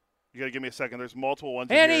 You got to give me a second. There's multiple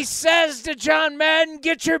ones. And he says to John Maddon,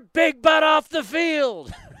 get your big butt off the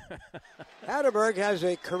field. Hatterberg has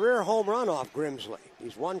a career home run off Grimsley.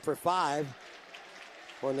 He's 1 for 5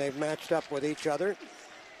 when they've matched up with each other.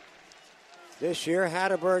 This year,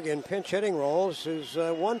 Hatterberg in pinch hitting roles is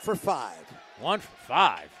 1 for 5. 1 for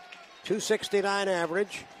 5. 269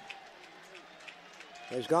 average.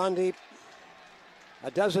 Has gone deep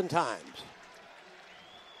a dozen times.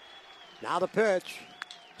 Now the pitch.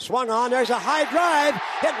 Swung on. There's a high drive.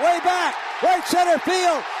 Hit way back. Right center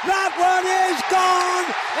field. That one is gone.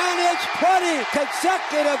 And it's 20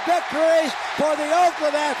 consecutive victories for the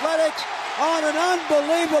Oakland Athletics on an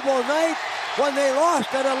unbelievable night when they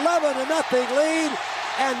lost an 11-0 lead.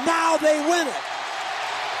 And now they win it.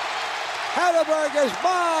 Hatterberg is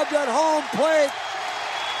mobbed at home plate.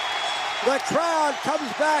 The crowd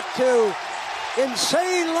comes back to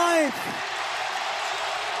insane life.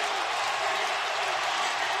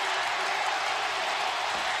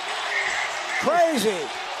 Crazy.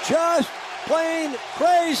 Just plain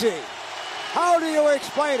crazy. How do you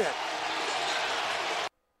explain it?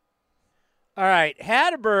 All right,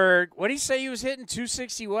 Hatterberg, what did he say he was hitting?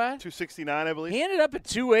 260 what? 269, I believe. He ended up at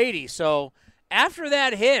 280. So after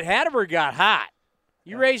that hit, Hatterberg got hot.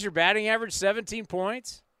 You raised your batting average 17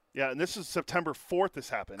 points? Yeah, and this is September 4th this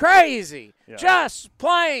happened. Crazy. Yeah. Just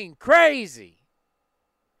plain crazy.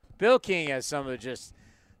 Bill King has some of just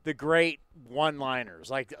the great one-liners.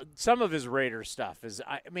 Like some of his Raiders stuff is,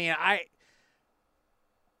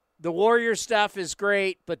 the Warrior stuff is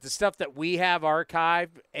great, but the stuff that we have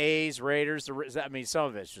archived, A's, Raiders, some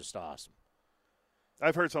of it's just awesome.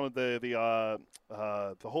 I've heard some of the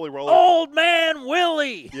Holy Roller. Old Man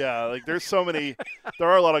Willie. Yeah, like there's so many. There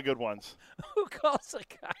are a lot of good ones. Who calls a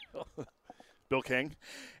guy Bill King?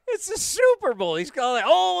 It's the Super Bowl. He's calling it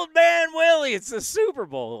Old Man Willie. It's the Super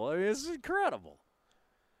Bowl. I mean, it's incredible.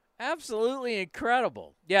 Absolutely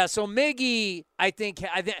incredible. Yeah, so Miggy,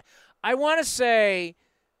 I want to say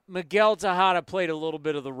Miguel Tejada played a little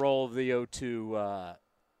bit of the role of the 0-2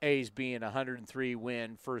 A's being a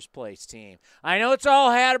 103-win first-place team. I know it's all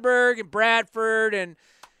Hatterberg and Bradford and,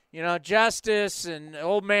 Justice and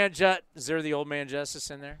Old Man Is there the Old Man Justice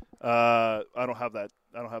in there? I don't have that.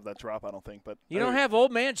 I don't have that drop, I don't think. But you don't have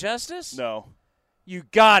Old Man Justice? No. You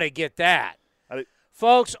got to get that.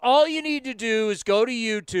 Folks, all you need to do is go to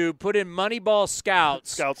YouTube, put in Moneyball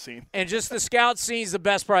Scouts. Scout scene. And just the scout scene is the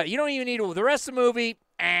best part. You don't even need the rest of the movie.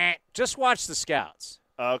 Just watch the Scouts.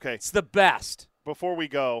 Okay. It's the best. Before we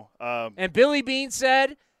go. And Billy Bean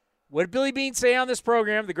said, what did Billy Bean say on this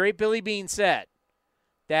program? The great Billy Bean said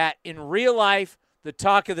that in real life, the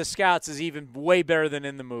talk of the Scouts is even way better than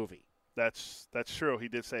in the movie. That's true. He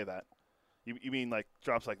did say that. You mean like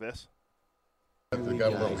drops like this? They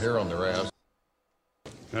got a little hair on their ass.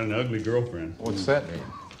 Got an ugly girlfriend. What's that mean?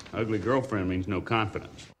 Ugly girlfriend means no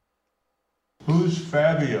confidence. Who's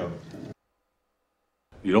Fabio?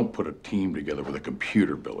 You don't put a team together with a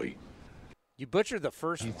computer, Billy. You butchered the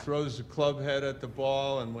first He throws the club head at the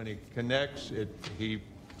ball, and when he connects, he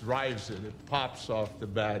drives it. It pops off the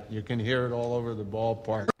bat. You can hear it all over the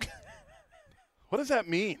ballpark. What does that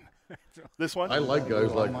mean? This one? I like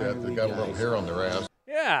guys like that got a little hair on their ass.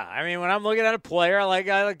 Yeah, I mean, when I'm looking at a player, I like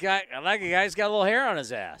a guy who's got a little hair on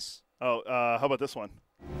his ass. Oh, how about this one?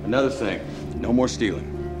 Another thing, no more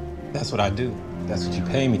stealing. That's what I do. That's what you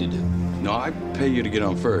pay me to do. No, I pay you to get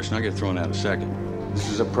on first, and I get thrown out a second. This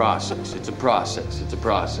is a process. It's a process. It's a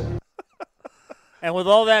process. And with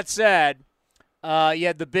all that said, you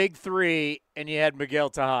had the big three, and you had Miguel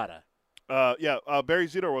Tejada. Barry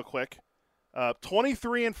Zito real quick.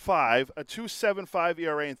 23-5, a 2.75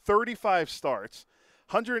 ERA, and 35 starts.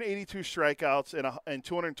 182 strikeouts and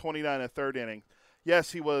 229 in the third inning.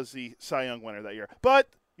 Yes, he was the Cy Young winner that year. But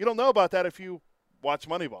you don't know about that if you watch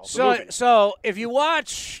Moneyball. So if you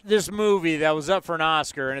watch this movie that was up for an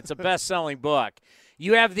Oscar and it's a best-selling book,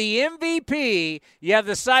 you have the MVP, you have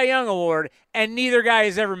the Cy Young Award, and neither guy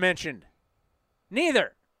is ever mentioned.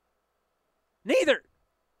 Neither.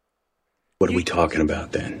 What are we talking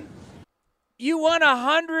about then? You won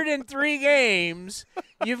 103 games.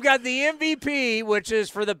 You've got the MVP, which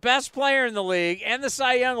is for the best player in the league, and the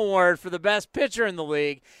Cy Young Award for the best pitcher in the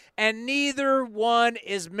league, and neither one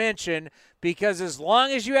is mentioned because as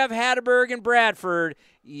long as you have Hatteberg and Bradford,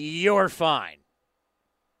 you're fine.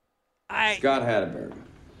 Scott Hatteberg.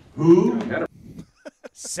 Who?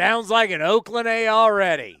 Sounds like an Oakland A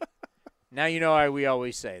already. Now you know why we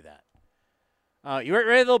always say that. You ready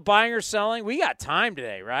a little buying or selling? We got time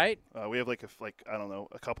today, right? We have I don't know,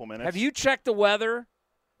 a couple minutes. Have you checked the weather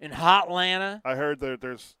in hot Atlanta? I heard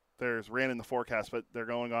there's rain in the forecast, but they're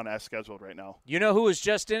going on as scheduled right now. You know who was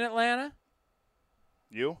just in Atlanta?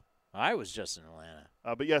 You? I was just in Atlanta.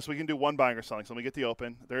 But yes, we can do one buying or selling. So let me get the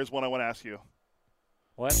open. There is one I want to ask you.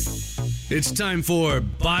 What? It's time for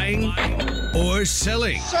buying or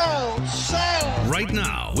selling. Sell. Right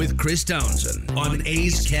now with Chris Townsend on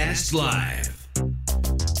A's Cast Live.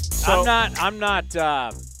 So, I'm not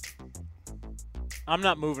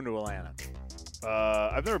moving to Atlanta.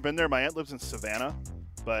 I've never been there. My aunt lives in Savannah,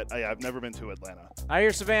 but I've never been to Atlanta. I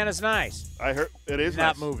hear Savannah's nice. I heard it is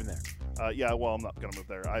Not nice. moving there. Yeah, well, I'm not going to move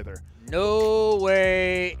there either. No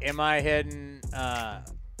way am I heading. I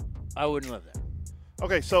wouldn't live there.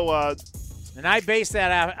 Okay, so and I base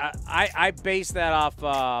that I base that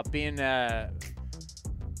off being as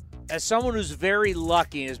someone who's very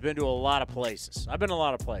lucky and has been to a lot of places. I've been to a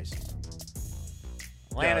lot of places.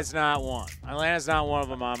 Atlanta's not one. Atlanta's not one of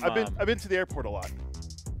them. I've been to the airport a lot.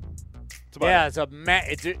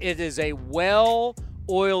 It is a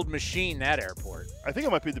well-oiled machine, that airport. I think it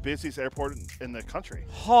might be the busiest airport in the country.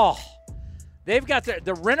 Oh, they've got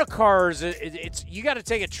the rent-a-cars. It's you got to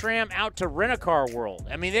take a tram out to rent-a-car world.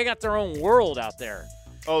 I mean, they got their own world out there.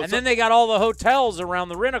 Then they got all the hotels around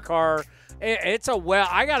the rent-a-car.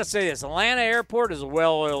 I got to say this. Atlanta Airport is a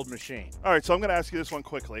well-oiled machine. All right, so I'm going to ask you this one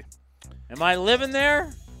quickly. Am I living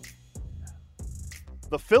there?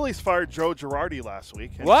 The Phillies fired Joe Girardi last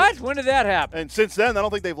week. What? When did that happen? And since then, I don't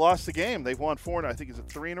think they've lost the game. They've won 4. I think is it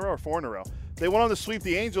 3 in a row or 4 in a row. They went on to sweep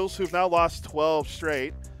the Angels, who've now lost 12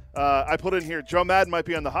 straight. I put in here, Joe Maddon might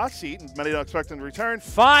be on the hot seat, and many don't expect him to return.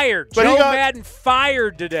 Fired. Joe Maddon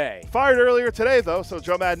fired today. Fired earlier today, though, so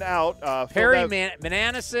Joe Maddon out. Perry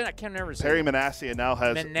Manassian, I can't remember. Perry Manassian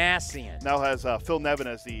now has Phil Nevin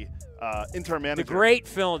as the interim manager. The great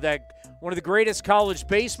Phil, one of the greatest college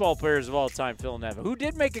baseball players of all time, Phil Nevin, who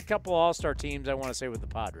did make a couple All-Star teams, I want to say, with the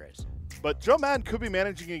Padres. But Joe Maddon could be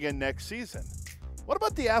managing again next season. What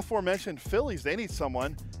about the aforementioned Phillies? They need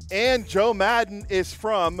someone. And Joe Maddon is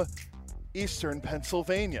from Eastern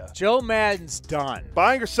Pennsylvania. Joe Maddon's done.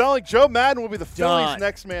 Buying or selling, Joe Maddon will be the Phillies'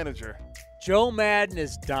 next manager. Joe Maddon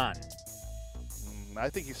is done. I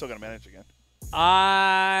think he's still going to manage again.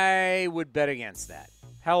 I would bet against that.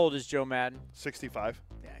 How old is Joe Maddon? 65.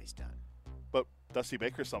 Yeah, he's done. But Dusty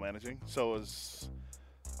Baker's still managing. So is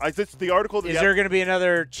the article. Is there going to be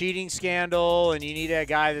another cheating scandal, and you need a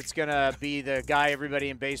guy that's going to be the guy everybody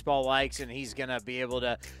in baseball likes, and he's going to be able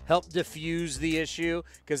to help diffuse the issue?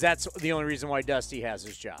 Because that's the only reason why Dusty has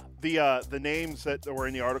his job. The names that were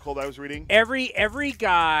in the article that I was reading. Every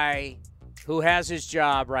guy who has his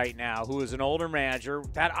job right now, who is an older manager,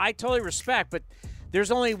 that I totally respect, but there's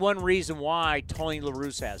only one reason why Tony La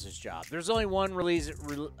Russa has his job. There's only one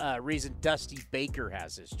reason Dusty Baker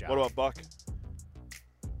has his job. What about Buck?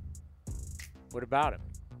 What about him?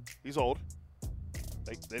 He's old.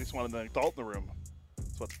 They just wanted an adult in the room.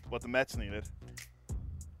 That's what the Mets needed.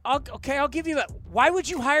 I'll give you that. Why would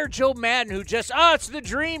you hire Joe Maddon, who it's the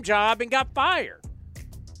dream job, and got fired?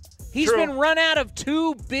 He's been run out of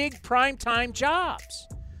 2 big primetime jobs.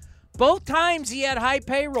 Both times he had high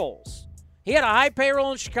payrolls. He had a high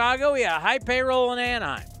payroll in Chicago. He had a high payroll in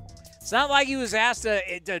Anaheim. It's not like he was asked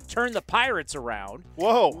to turn the Pirates around.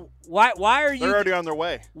 Whoa. Why are you? They're already on their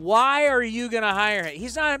way. Why are you going to hire him?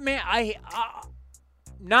 He's not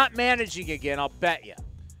not managing again, I'll bet you.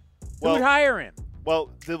 Who would hire him? Well,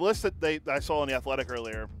 the list that I saw on The Athletic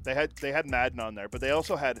earlier, they had Maddon on there, but they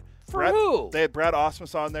also had who? They had Brad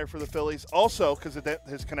Ausmus on there for the Phillies. Also, because of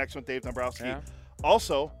his connection with Dave Dombrowski. Yeah.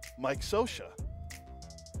 Also, Mike Scioscia.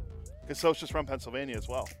 Because Scioscia's from Pennsylvania as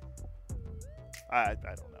well. I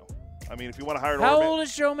don't know. I mean, if you want to hire an old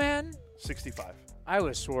is Joe Maddon? 65. I would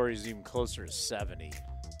have swore he's even closer to 70.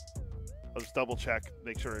 Let's double check,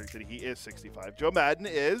 make sure that he is 65. Joe Maddon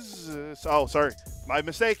is, sorry, my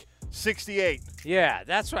mistake, 68. Yeah,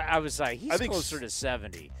 that's why I was like, he's closer to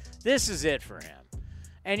 70. This is it for him.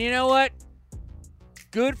 And you know what?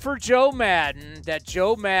 Good for Joe Maddon that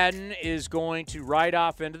Joe Maddon is going to ride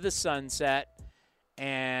off into the sunset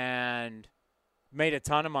and made a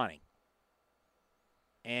ton of money.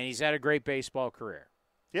 And he's had a great baseball career.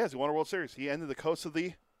 Yes, he won a World Series. He ended the coast of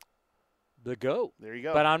the GOAT. There you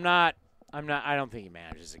go. But I don't think he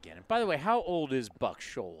manages again. And by the way, how old is Buck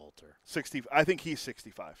Showalter? 60. I think he's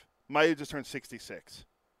 65. Might just turned 66.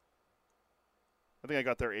 I think I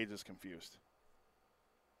got their ages confused.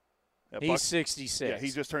 Yeah, He's 66. Yeah,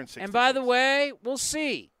 he just turned 66. And by the way, we'll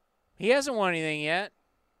see. He hasn't won anything yet.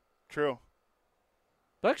 True.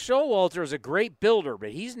 Buck Showalter is a great builder,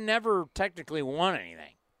 but he's never technically won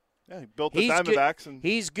anything. Yeah, he built the Diamondbacks.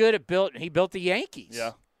 He's good at he built the Yankees.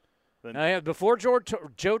 Yeah. Before Joe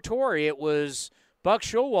Torre, it was Buck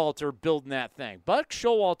Showalter building that thing. Buck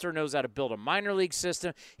Showalter knows how to build a minor league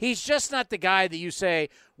system. He's just not the guy that you say,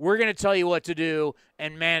 we're going to tell you what to do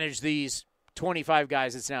and manage these 25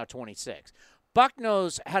 guys. It's now 26. Buck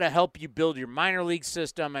knows how to help you build your minor league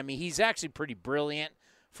system. I mean, he's actually pretty brilliant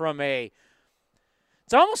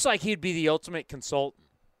it's almost like he'd be the ultimate consultant.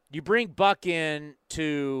 You bring Buck in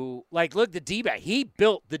to, look, the D-back. He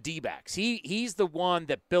built the D-backs. He's the one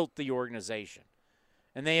that built the organization.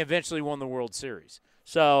 And they eventually won the World Series.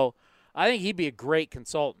 So I think he'd be a great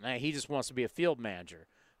consultant. He just wants to be a field manager.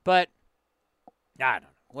 But I don't know.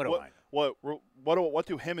 What do I know? What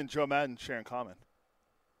do him and Joe Maddon share in common?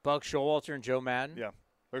 Buck Showalter and Joe Maddon? Yeah.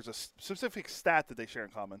 There's a specific stat that they share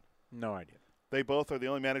in common. No idea. They both are the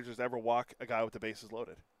only managers to ever walk a guy with the bases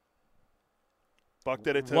loaded. Buck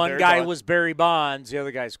did it to one guy was Barry Bonds, the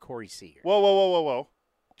other guy's Corey Seager. Whoa.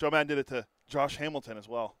 Joe Maddon did it to Josh Hamilton as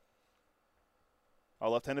well. Our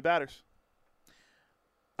left-handed batters.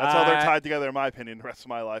 That's how they're tied together, in my opinion, the rest of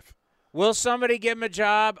my life. Will somebody give him a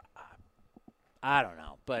job? I don't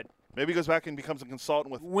know, but maybe he goes back and becomes a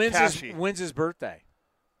consultant with when's his birthday?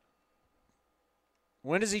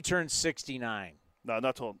 When does he turn 69? No,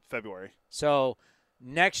 not till February. So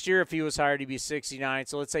next year, if he was hired, he'd be 69.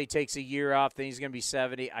 So let's say he takes a year off, then he's going to be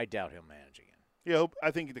 70. I doubt he'll manage again. Yeah,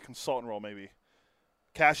 I think the consultant role maybe.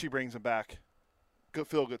 Cashy brings him back. Good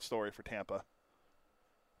feel-good story for Tampa.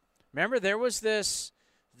 Remember, there was this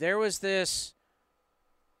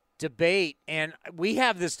debate, and we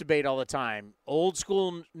have this debate all the time. Old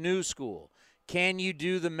school, new school. Can you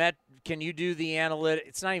do the analytics?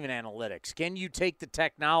 It's not even analytics. Can you take the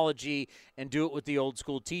technology and do it with the old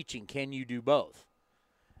school teaching? Can you do both?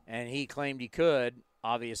 And he claimed he could.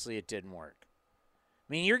 Obviously, it didn't work.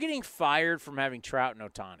 I mean, you're getting fired from having Trout and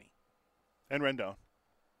Ohtani. And Rendon.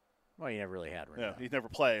 Well, you never really had Rendon. Yeah, he never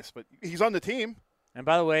plays, but he's on the team. And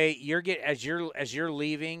by the way, as you're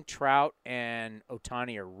leaving, Trout and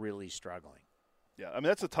Ohtani are really struggling. Yeah, I mean,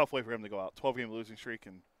 that's a tough way for him to go out. 12-game losing streak.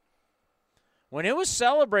 And when it was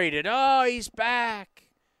celebrated, oh, he's back.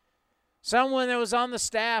 Someone that was on the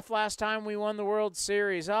staff last time we won the World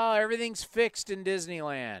Series. Oh, everything's fixed in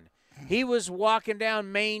Disneyland. He was walking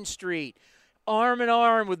down Main Street, arm in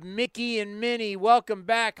arm with Mickey and Minnie. Welcome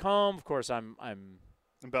back home. Of course, I'm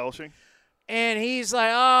embellishing. And he's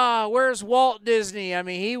like, where's Walt Disney? I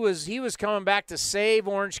mean, he was coming back to save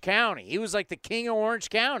Orange County. He was like the king of Orange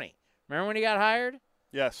County. Remember when he got hired?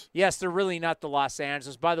 Yes. Yes, they're really not the Los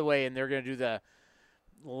Angeles. By the way, and they're going to do the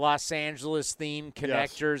Los Angeles themed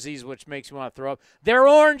Connect jerseys, which makes me want to throw up. They're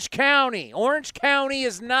Orange County. Orange County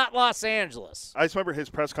is not Los Angeles. I just remember his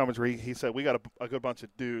press conference where he said, we got a good bunch of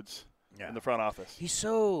dudes in the front office. He's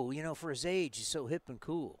so, for his age, he's so hip and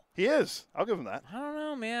cool. He is. I'll give him that. I don't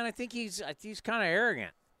know, man. I think he's kind of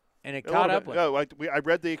arrogant, and it caught up with him. I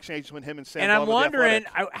read the exchange with him and Sam. And I'm wondering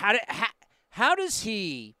how does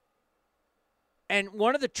he? And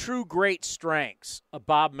one of the true great strengths of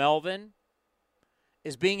Bob Melvin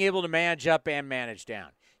is being able to manage up and manage down.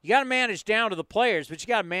 You got to manage down to the players, but you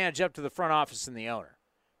got to manage up to the front office and the owner.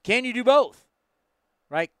 Can you do both?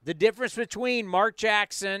 Right? The difference between Mark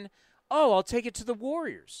Jackson. I'll take it to the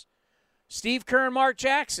Warriors. Steve Kerr and Mark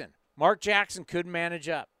Jackson. Mark Jackson couldn't manage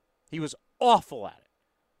up. He was awful at it.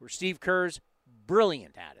 Where Steve Kerr's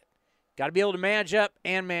brilliant at it. Got to be able to manage up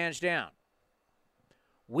and manage down.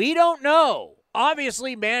 We don't know.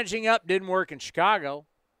 Obviously, managing up didn't work in Chicago.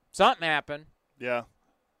 Something happened. Yeah.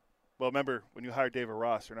 Well, remember, when you hire David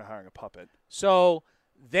Ross, you're not hiring a puppet. So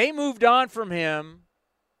they moved on from him,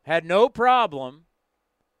 had no problem,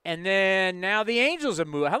 and then now the Angels have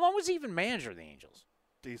moved. How long was he even manager of the Angels?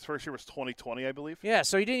 His first year was 2020, I believe. Yeah,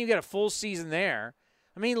 so he didn't even get a full season there.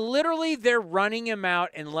 I mean, literally, they're running him out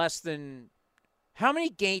in less than How many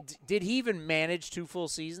games did he even manage 2 full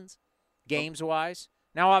seasons, games-wise?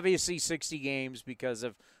 Now, obviously, 60 games because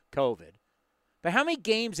of COVID. But how many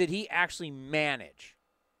games did he actually manage?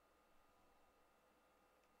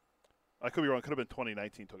 I could be wrong. It could have been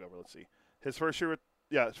 2019 took over. Let's see. His first year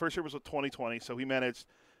was with 2020, so he managed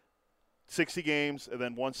 60 games and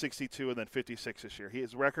then 162 and then 56 this year.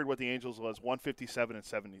 His record with the Angels was 157 and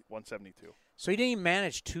 172. So he didn't even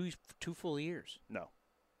manage two full years. No.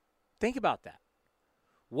 Think about that.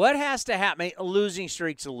 What has to happen? A losing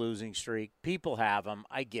streak's a losing streak. People have them.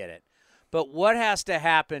 I get it. But what has to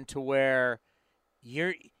happen to where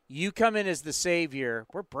you come in as the savior?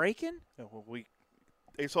 We're breaking? Yeah, well,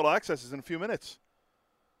 Ace Total Access is in a few minutes.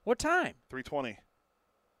 What time? 3:20.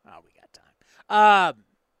 Oh, we got time.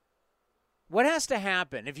 What has to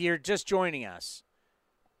happen if you're just joining us?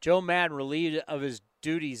 Joe Maddon relieved of his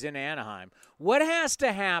duties in Anaheim. What has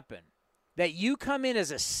to happen that you come in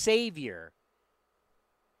as a savior?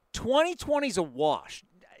 2020's a wash.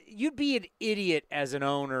 You'd be an idiot as an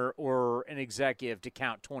owner or an executive to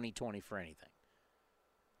count 2020 for anything.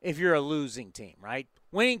 If you're a losing team, right?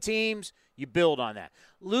 Winning teams, you build on that.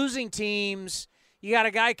 Losing teams, you got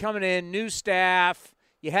a guy coming in, new staff,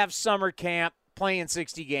 you have summer camp, playing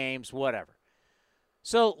 60 games, whatever.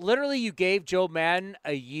 So, literally, you gave Joe Maddon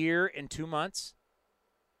a year and 2 months?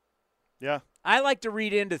 Yeah. I like to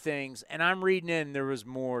read into things, and I'm reading in there was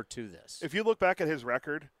more to this. If you look back at his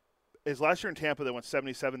record, his last year in Tampa, they went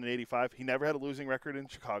 77 and 85. He never had a losing record in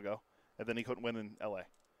Chicago, and then he couldn't win in L.A.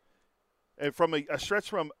 And from a stretch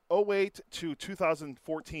from 08 to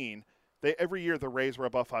 2014, every year the Rays were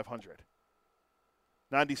above 500.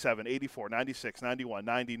 97, 84, 96, 91,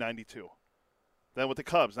 90, 92. Then with the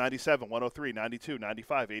Cubs, 97, 103, 92,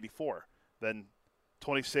 95, 84. Then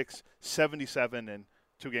 26, 77, and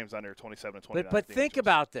 2 games under, 27 and 29. But think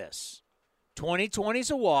about this. 2020's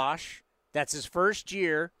a wash. That's his first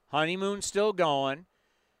year. Honeymoon still going.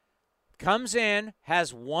 Comes in,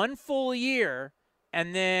 has 1 full year,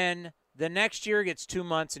 and then the next year gets 2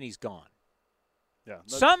 months and he's gone. Yeah,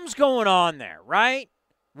 something's going on there, right?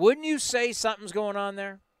 Wouldn't you say something's going on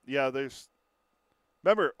there? Yeah,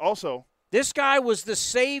 remember, also. This guy was the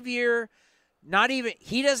savior.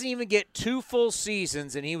 He doesn't even get 2 full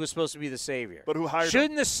seasons, and he was supposed to be the savior. But who hired him?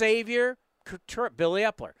 Shouldn't the savior, Billy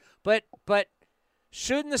Epler, but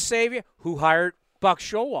shouldn't the savior, who hired Buck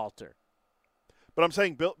Showalter? But I'm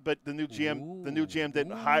saying, but the new GM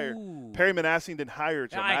didn't hire. Perry Manasseh didn't hire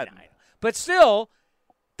Joe Maddon. I know. But still,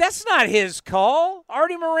 that's not his call.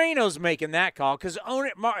 Artie Moreno's making that call because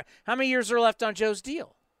how many years are left on Joe's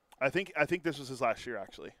deal? I think this was his last year,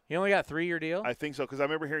 actually. He only got a 3-year deal? I think so, because I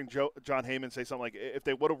remember hearing John Heyman say something like, if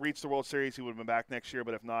they would have reached the World Series, he would have been back next year,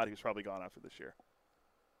 but if not, he was probably gone after this year.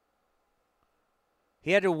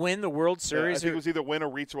 He had to win the World Series? I think it was either win or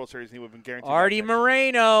reach the World Series, and he would have been guaranteed. Artie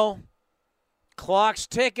Moreno, clock's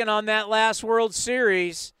ticking on that last World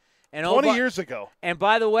Series. And 20 years ago. And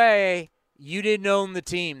by the way, you didn't own the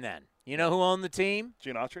team then. You know who owned the team?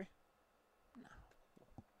 Gene Autry? No.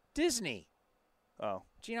 Disney. Oh.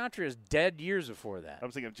 Gene Autry was dead years before that. I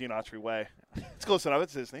was thinking of Gene Autry Way. It's close enough.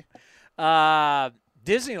 It's Disney.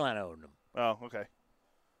 Disneyland owned them. Oh, okay.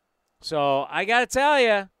 So I got to tell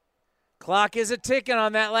you, clock is a ticking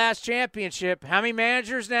on that last championship. How many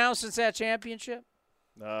managers now since that championship?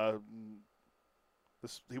 He would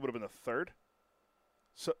have been the third.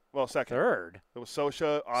 Second. Third. It was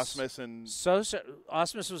Sosha, Osmus, and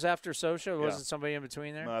Osmus was after Sosha. Wasn't somebody in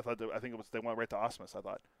between there? No, I think it was. They went right to Osmus. I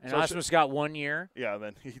thought. And Osmus got 1 year. Yeah,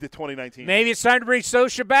 then he did 2019. Maybe it's time to bring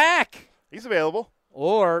Sosha back. He's available.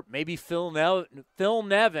 Or maybe Phil Nevin.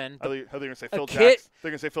 How are they going to say Phil Jackson?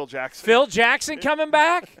 They're going to say Phil Jackson. Phil Jackson coming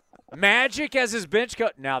back. Magic as his bench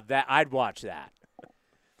coach. Now that I'd watch that.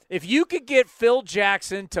 If you could get Phil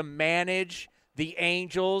Jackson to manage the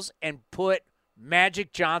Angels and put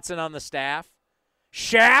Magic Johnson on the staff,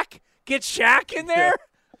 Shaq, get Shaq in there.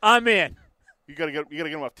 I'm in. You gotta get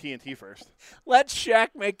him off TNT first. Let Shaq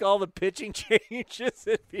make all the pitching changes.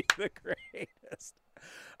 It'd be the greatest.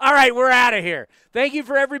 All right, we're out of here. Thank you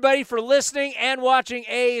for everybody for listening and watching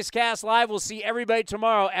A's Cast Live. We'll see everybody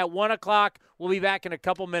tomorrow at 1 o'clock. We'll be back in a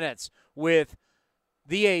couple minutes with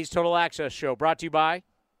the A's Total Access Show, brought to you by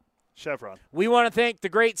Chevron. We want to thank the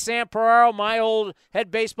great Sam Piraro, my old head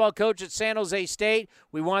baseball coach at San Jose State.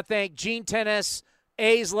 We want to thank Gene Tenace,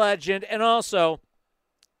 A's legend, and also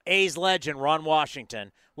A's legend Ron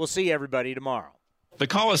Washington. We'll see everybody tomorrow. The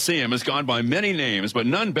Coliseum has gone by many names, but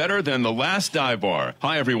none better than the Last Dive Bar.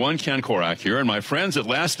 Hi, everyone. Ken Korak here, and my friends at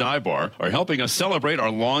Last Dive Bar are helping us celebrate our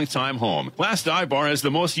longtime home. Last Dive Bar has the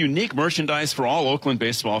most unique merchandise for all Oakland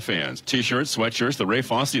baseball fans. T-shirts, sweatshirts, the Ray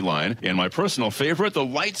Fosse line, and my personal favorite, the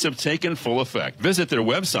lights have taken full effect. Visit their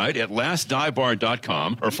website at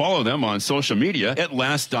lastdivebar.com or follow them on social media at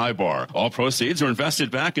Last Dive Bar. All proceeds are invested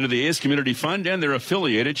back into the A's Community Fund and their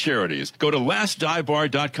affiliated charities. Go to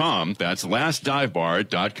lastdivebar.com. That's lastdivebar.com.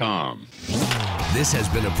 This has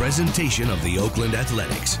been a presentation of the Oakland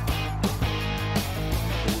Athletics.